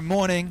 Tomorrow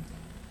morning,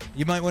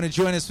 you might want to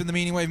join us for the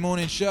Meaningwave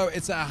Morning Show.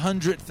 It's our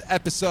 100th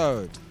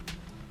episode.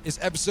 It's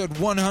episode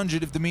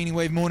 100 of the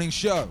Meaningwave Morning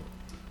Show.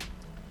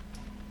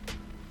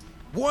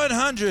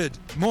 100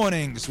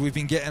 mornings we've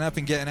been getting up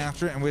and getting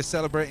after it, and we're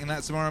celebrating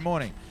that tomorrow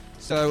morning.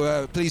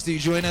 So please do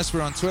join us.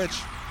 We're on Twitch.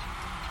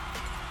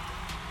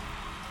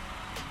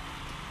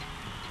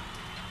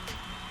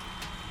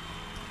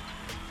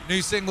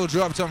 New single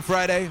dropped on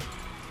Friday.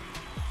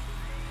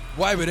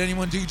 Why would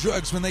anyone do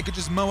drugs when they could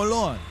just mow a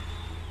lawn?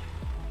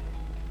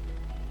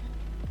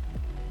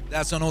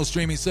 That's on all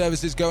streaming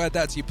services. Go add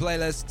that to your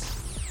playlists.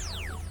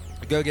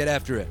 Go get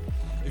after it.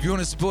 If you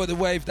want to support the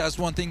wave, that's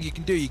one thing you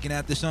can do. You can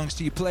add the songs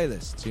to your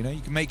playlists. You know,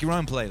 you can make your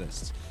own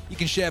playlists. You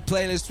can share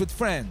playlists with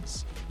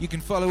friends. You can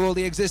follow all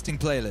the existing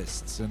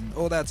playlists and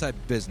all that type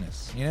of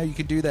business. You know, you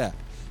can do that.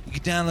 You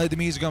can download the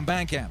music on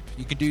Bandcamp.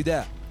 You can do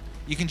that.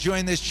 You can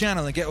join this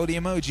channel and get all the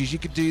emojis. You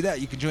can do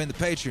that. You can join the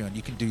Patreon.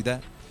 You can do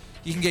that.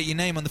 You can get your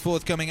name on the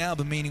forthcoming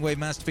album, Meaningwave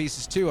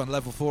Masterpieces 2, on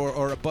level 4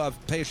 or above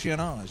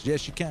Patreonage.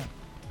 Yes, you can.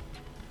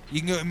 You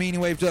can go to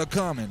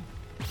meaningwave.com and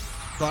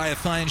buy a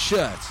fine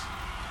shirt.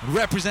 And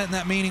represent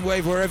that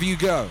Meaningwave wherever you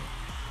go.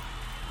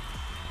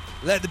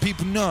 Let the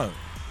people know.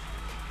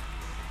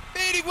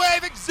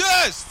 Meaningwave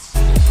exists!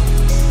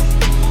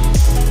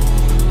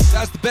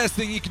 That's the best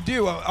thing you can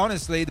do.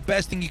 Honestly, the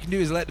best thing you can do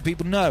is let the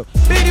people know.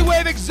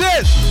 Meaningwave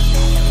exists!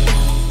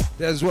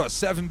 There's,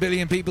 7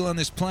 billion people on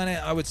this planet.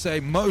 I would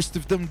say most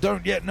of them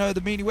don't yet know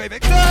the Meaningwave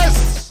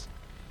exists!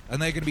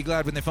 And they're going to be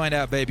glad when they find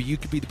out, baby. You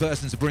could be the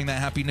person to bring that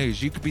happy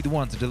news. You could be the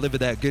one to deliver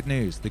that good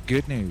news. The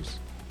good news.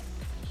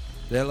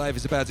 Their life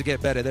is about to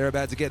get better. They're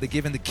about to get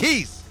given the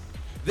keys.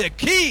 Their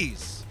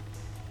keys.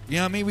 You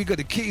know what I mean? We got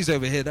the keys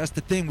over here. That's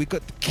the thing. We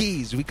got the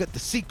keys. We got the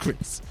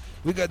secrets.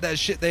 We got that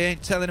shit they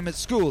ain't telling them at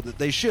school that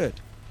they should.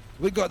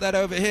 We got that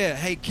over here.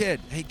 Hey, kid.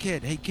 Hey,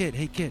 kid. Hey, kid.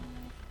 Hey, kid.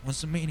 Want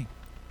some meaning?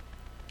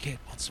 Kid,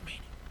 want some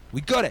meaning?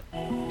 We got it.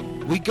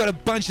 We got a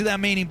bunch of that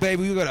meaning,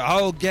 baby. We got a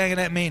whole gang of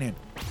that meaning.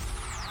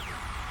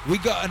 We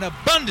got an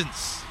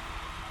abundance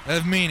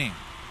of meaning.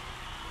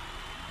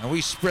 And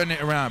we spreading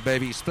it around,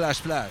 baby. Splash,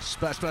 splash.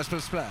 Splash, splash,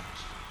 splash, splash.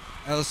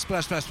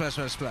 Splash, splash, splash,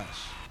 splash, splash.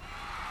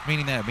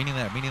 Meaning there, meaning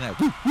there, meaning there.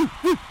 Woo, woo,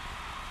 woo.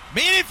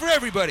 Meaning for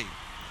everybody.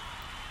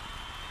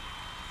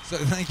 So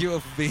thank you all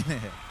for being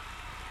here.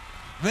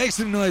 Make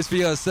some noise for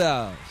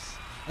yourselves.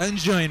 And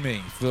join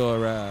me for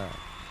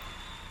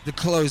the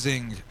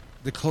closing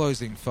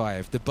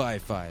 5, the by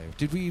 5.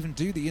 Did we even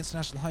do the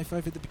international high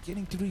five at the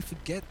beginning? Did we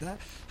forget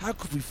that? How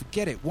could we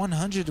forget it?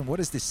 100 and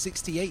what is this,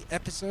 68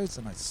 episodes,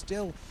 and I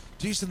still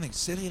do something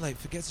silly like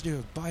forget to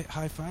do a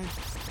high five?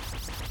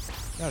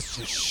 That's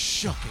just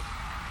shocking.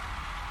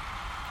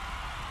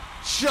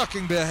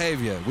 Shocking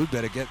behavior. We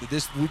better get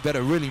this. We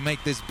better really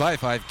make this by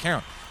 5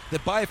 count. The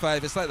by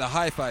 5, it's like the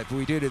high five, but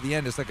we do it at the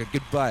end. It's like a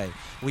goodbye.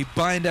 We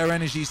bind our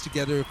energies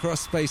together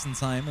across space and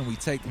time, and we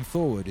take them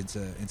forward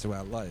into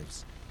our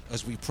lives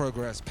as we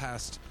progress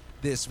past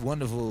this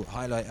wonderful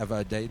highlight of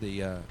our day,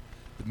 the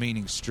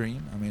meaning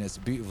stream. I mean, it's a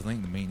beautiful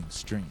thing, the meaning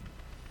stream.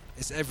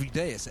 It's every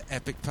day. It's an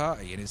epic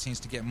party, and it seems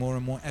to get more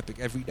and more epic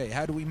every day.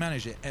 How do we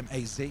manage it,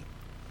 M-A-Z?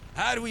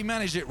 How do we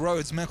manage it,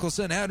 Rhodes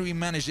Mickelson? How do we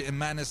manage it in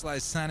Madness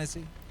Lies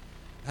Sanity?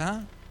 Huh?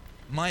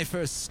 My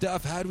First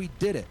Stuff, how do we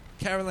did it?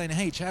 Caroline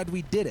H., how do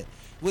we did it?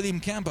 William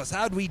Campos,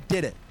 how do we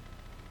did it?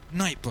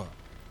 Nightbot,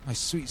 my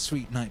sweet,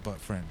 sweet Nightbot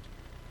friend.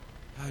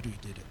 How do we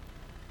did it?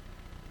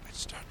 I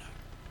just don't know.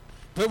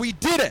 But we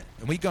did it,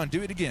 and we gonna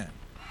do it again.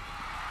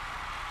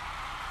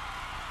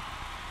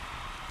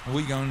 And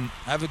we're gonna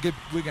have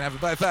a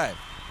by 5.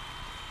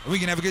 And we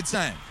can have a good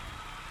time.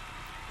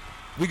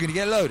 We're gonna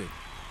get loaded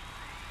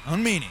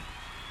on meaning.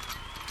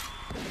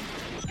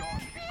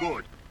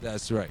 Good.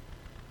 That's right.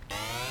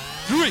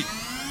 3,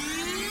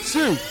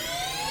 2,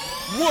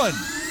 1.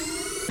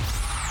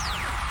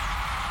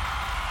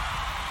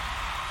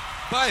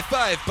 By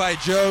 5, by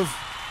Jove.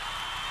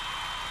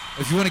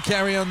 If you want to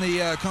carry on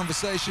the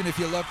conversation, if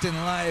you're locked in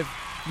live,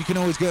 you can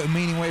always go to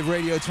Meaningwave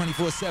Radio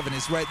 24/7.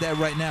 It's right there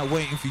right now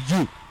waiting for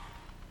you.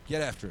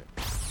 Get after it.